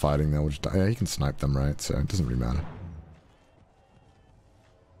we start fighting, they'll just die. Yeah, he can snipe them, right? So it doesn't really matter.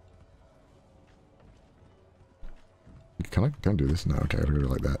 Can I do this? No, okay, I gotta do it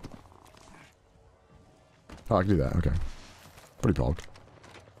like that. Oh, I can do that, okay. Pretty pogged.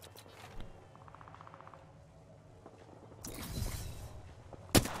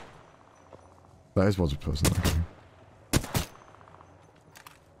 That is what's a person, okay.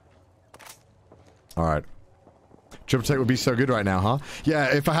 Alright. Triple take would be so good right now, huh? Yeah,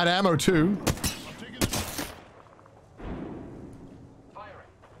 if I had ammo too. I'm taking the shot. Firing.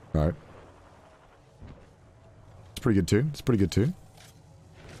 Alright. It's pretty good too. It's pretty good too.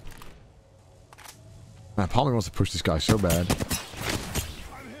 Man, Palmer wants to push this guy so bad. I'm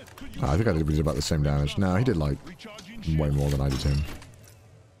hit. Could you I think I did about the same damage. No, he did like recharging way shields? more than I did to him.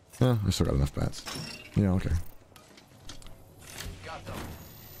 Yeah, I still got enough bats. Yeah, okay. Got them.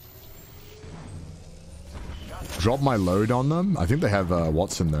 Drop my load on them. I think they have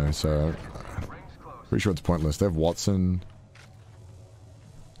Watson though, so Rings close. pretty sure it's pointless. They have Watson.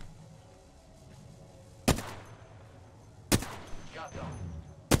 Got them.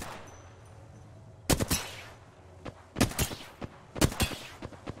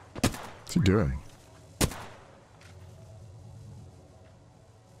 What's he doing?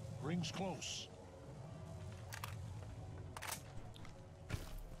 Rings close.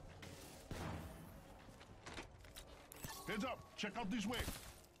 Heads up. Check out this way.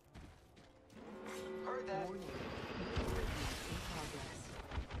 Heard that.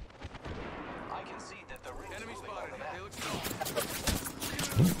 I can see that the ring's Enemy moving spotted. on the map. They look small.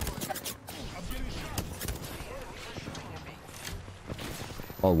 I'm getting shot. The enemies are shooting at me.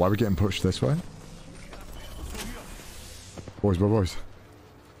 Oh, why are we getting pushed this way? Boys, boys.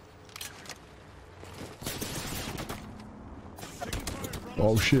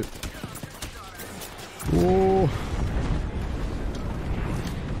 Oh shit.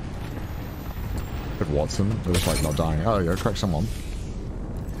 Watson. They're just like not dying. Oh, yeah, crack someone.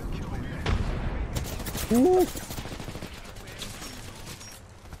 Ooh.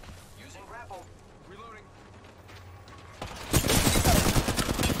 Using grapple. Reloading.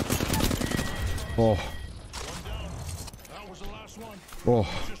 Oh. One down. That was the last one. Oh.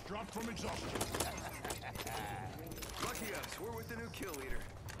 Just dropped from exhaustion. Lucky us, we're with the new kill leader.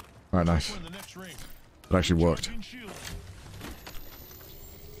 Alright, nice. We're in the next ring. It actually worked. Charging shield.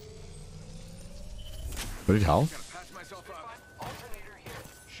 But it health? Gotta patch myself up. Alternator here.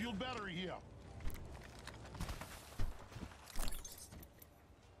 Shield battery here.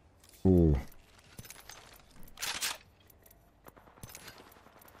 Ooh.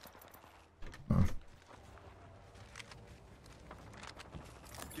 Oh.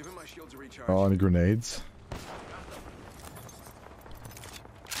 Giving my shields a recharge. Oh, any grenades?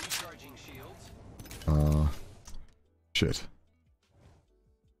 Recharging shields. Shit.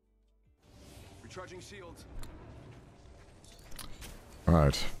 Recharging shields.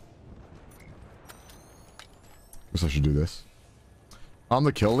 Alright. Guess I should do this. I'm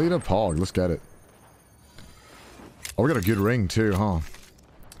the kill leader? Pog, let's get it. Oh, we got a good ring too, huh?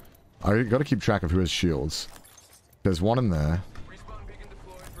 I gotta keep track of who has shields. There's one in there. Respawn beacon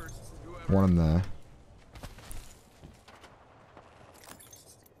deployed for whoever. One in there.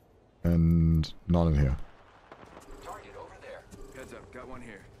 And none in here. Target over there. Heads up, got one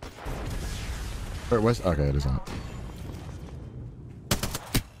here. Wait, where's... Okay, it is on it.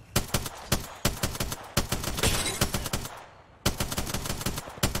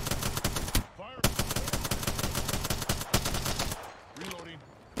 Fire. Reloading.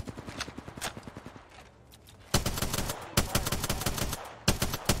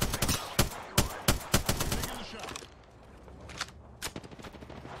 Taking the shot.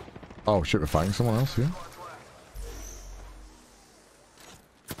 Oh shit, we're fighting someone else here? Hey,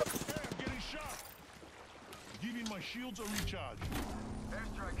 I'm getting shot. Giving my shields a recharge.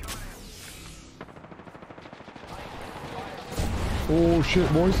 Airstrike coming Oh shit,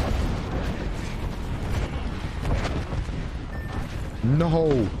 boys.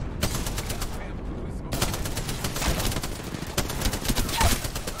 No. in.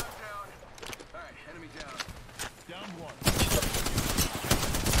 Down. Alright, enemy down. Down one.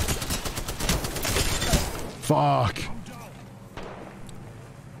 Fuck. I'm down.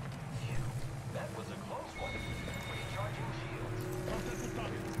 That was a close one. Recharging shields. Contact with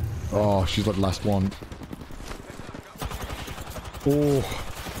target. Oh, she's like the last one. Oh.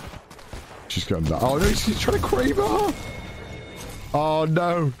 She's going down. Oh no, she's trying to crave her. Oh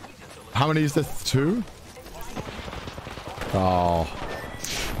no. How many is this? 2? Oh.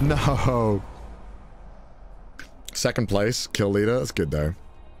 No. Second place, kill leader. That's good though.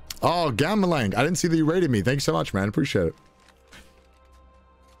 Oh, Gamalang. I didn't see that you rated me. Thank you so much, man. Appreciate it.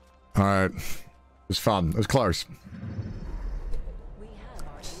 Alright. It was fun. It was close. We have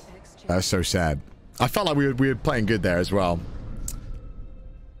our Apex That's so sad. I felt like we were playing good there as well.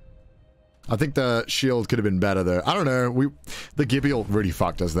 I think the shield could have been better though. I don't know. The Gibby really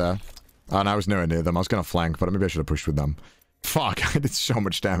fucked us there. And I was nowhere near them. I was going to flank, but maybe I should have pushed with them. Fuck, I did so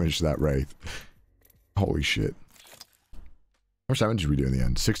much damage to that Wraith. Holy shit. How much damage did we do in the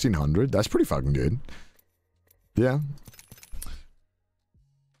end? 1600? That's pretty fucking good. Yeah.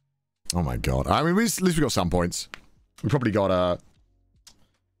 Oh my god. I mean, at least we got some points. We probably got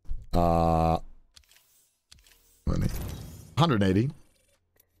 180.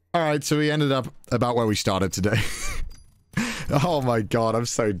 Alright, so we ended up about where we started today. Oh my god, I'm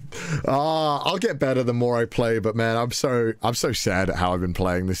so... I'll get better the more I play, but man, I'm so sad at how I've been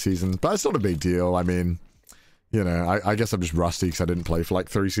playing this season. But it's not a big deal. I mean, you know, I guess I'm just rusty because I didn't play for like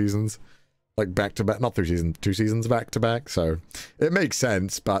 3 seasons. Like back-to-back, not 3 seasons, 2 seasons back-to-back. So it makes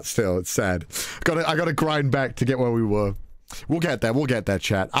sense, but still, it's sad. I gotta grind back to get where we were. We'll get there,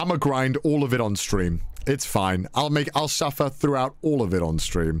 chat. I'm gonna grind all of it on stream. It's fine. I'll suffer throughout all of it on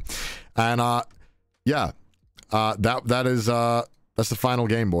stream. And yeah. That's the final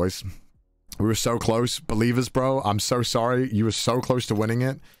game, boys. We were so close. Believers, bro, I'm so sorry. You were so close to winning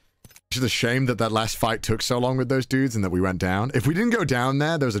it. It's just a shame that that last fight took so long with those dudes and that we went down. If we didn't go down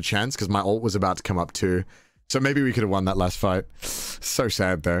there was a chance because my ult was about to come up too. So maybe we could have won that last fight. So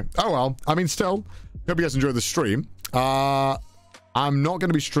sad though. Oh well. I mean, still, hope you guys enjoyed the stream. I'm not going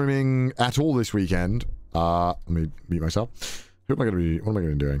to be streaming at all this weekend. Let me mute myself. What am I going to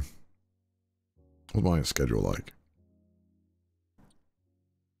be doing? What's my schedule like?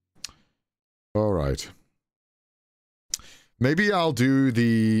 All right. Maybe I'll do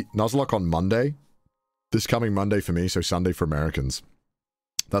the Nuzlocke on Monday. This coming Monday for me, so Sunday for Americans.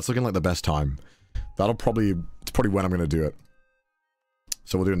 That's looking like the best time. It's probably when I'm going to do it.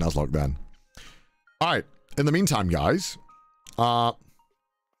 So we'll do a Nuzlocke then. All right. In the meantime, guys, let's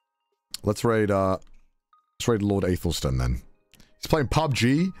raid Lord Athelston then. He's playing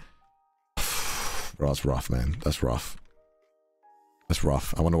PUBG. Bro, that's rough, man. That's rough. That's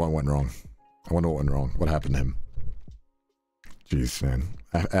rough. I wonder what went wrong. I wonder what went wrong. What happened to him? Jeez, man.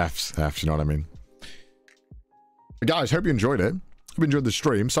 F's, you know what I mean? But guys, hope you enjoyed it. Hope you enjoyed the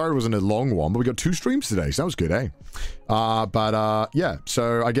stream. Sorry it wasn't a long one, but we got 2 streams today, so that was good, eh? Yeah,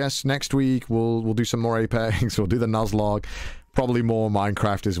 so I guess next week we'll do some more Apex. We'll do the Nuzlocke. Probably more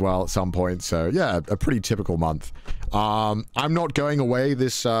Minecraft as well at some point. So yeah, a pretty typical month. I'm not going away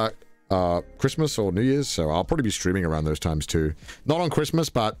this Christmas or New Year's, so I'll probably be streaming around those times too. Not on Christmas,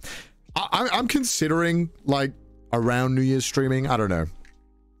 but I'm considering like around New Year's streaming. I don't know.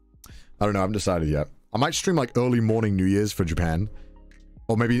 I haven't decided yet. I might stream like early morning New Year's for Japan,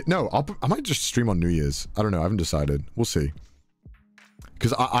 or maybe no. I might just stream on New Year's. I don't know. I haven't decided. We'll see.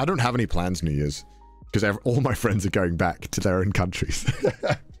 Because I don't have any plans New Year's, because all my friends are going back to their own countries.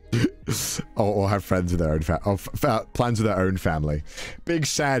 or have friends with their own plans with their own family. Big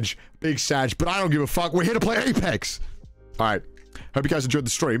Sag, but I don't give a fuck. We're here to play Apex. All right. Hope you guys enjoyed the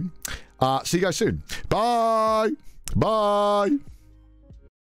stream. See you guys soon. Bye. Bye.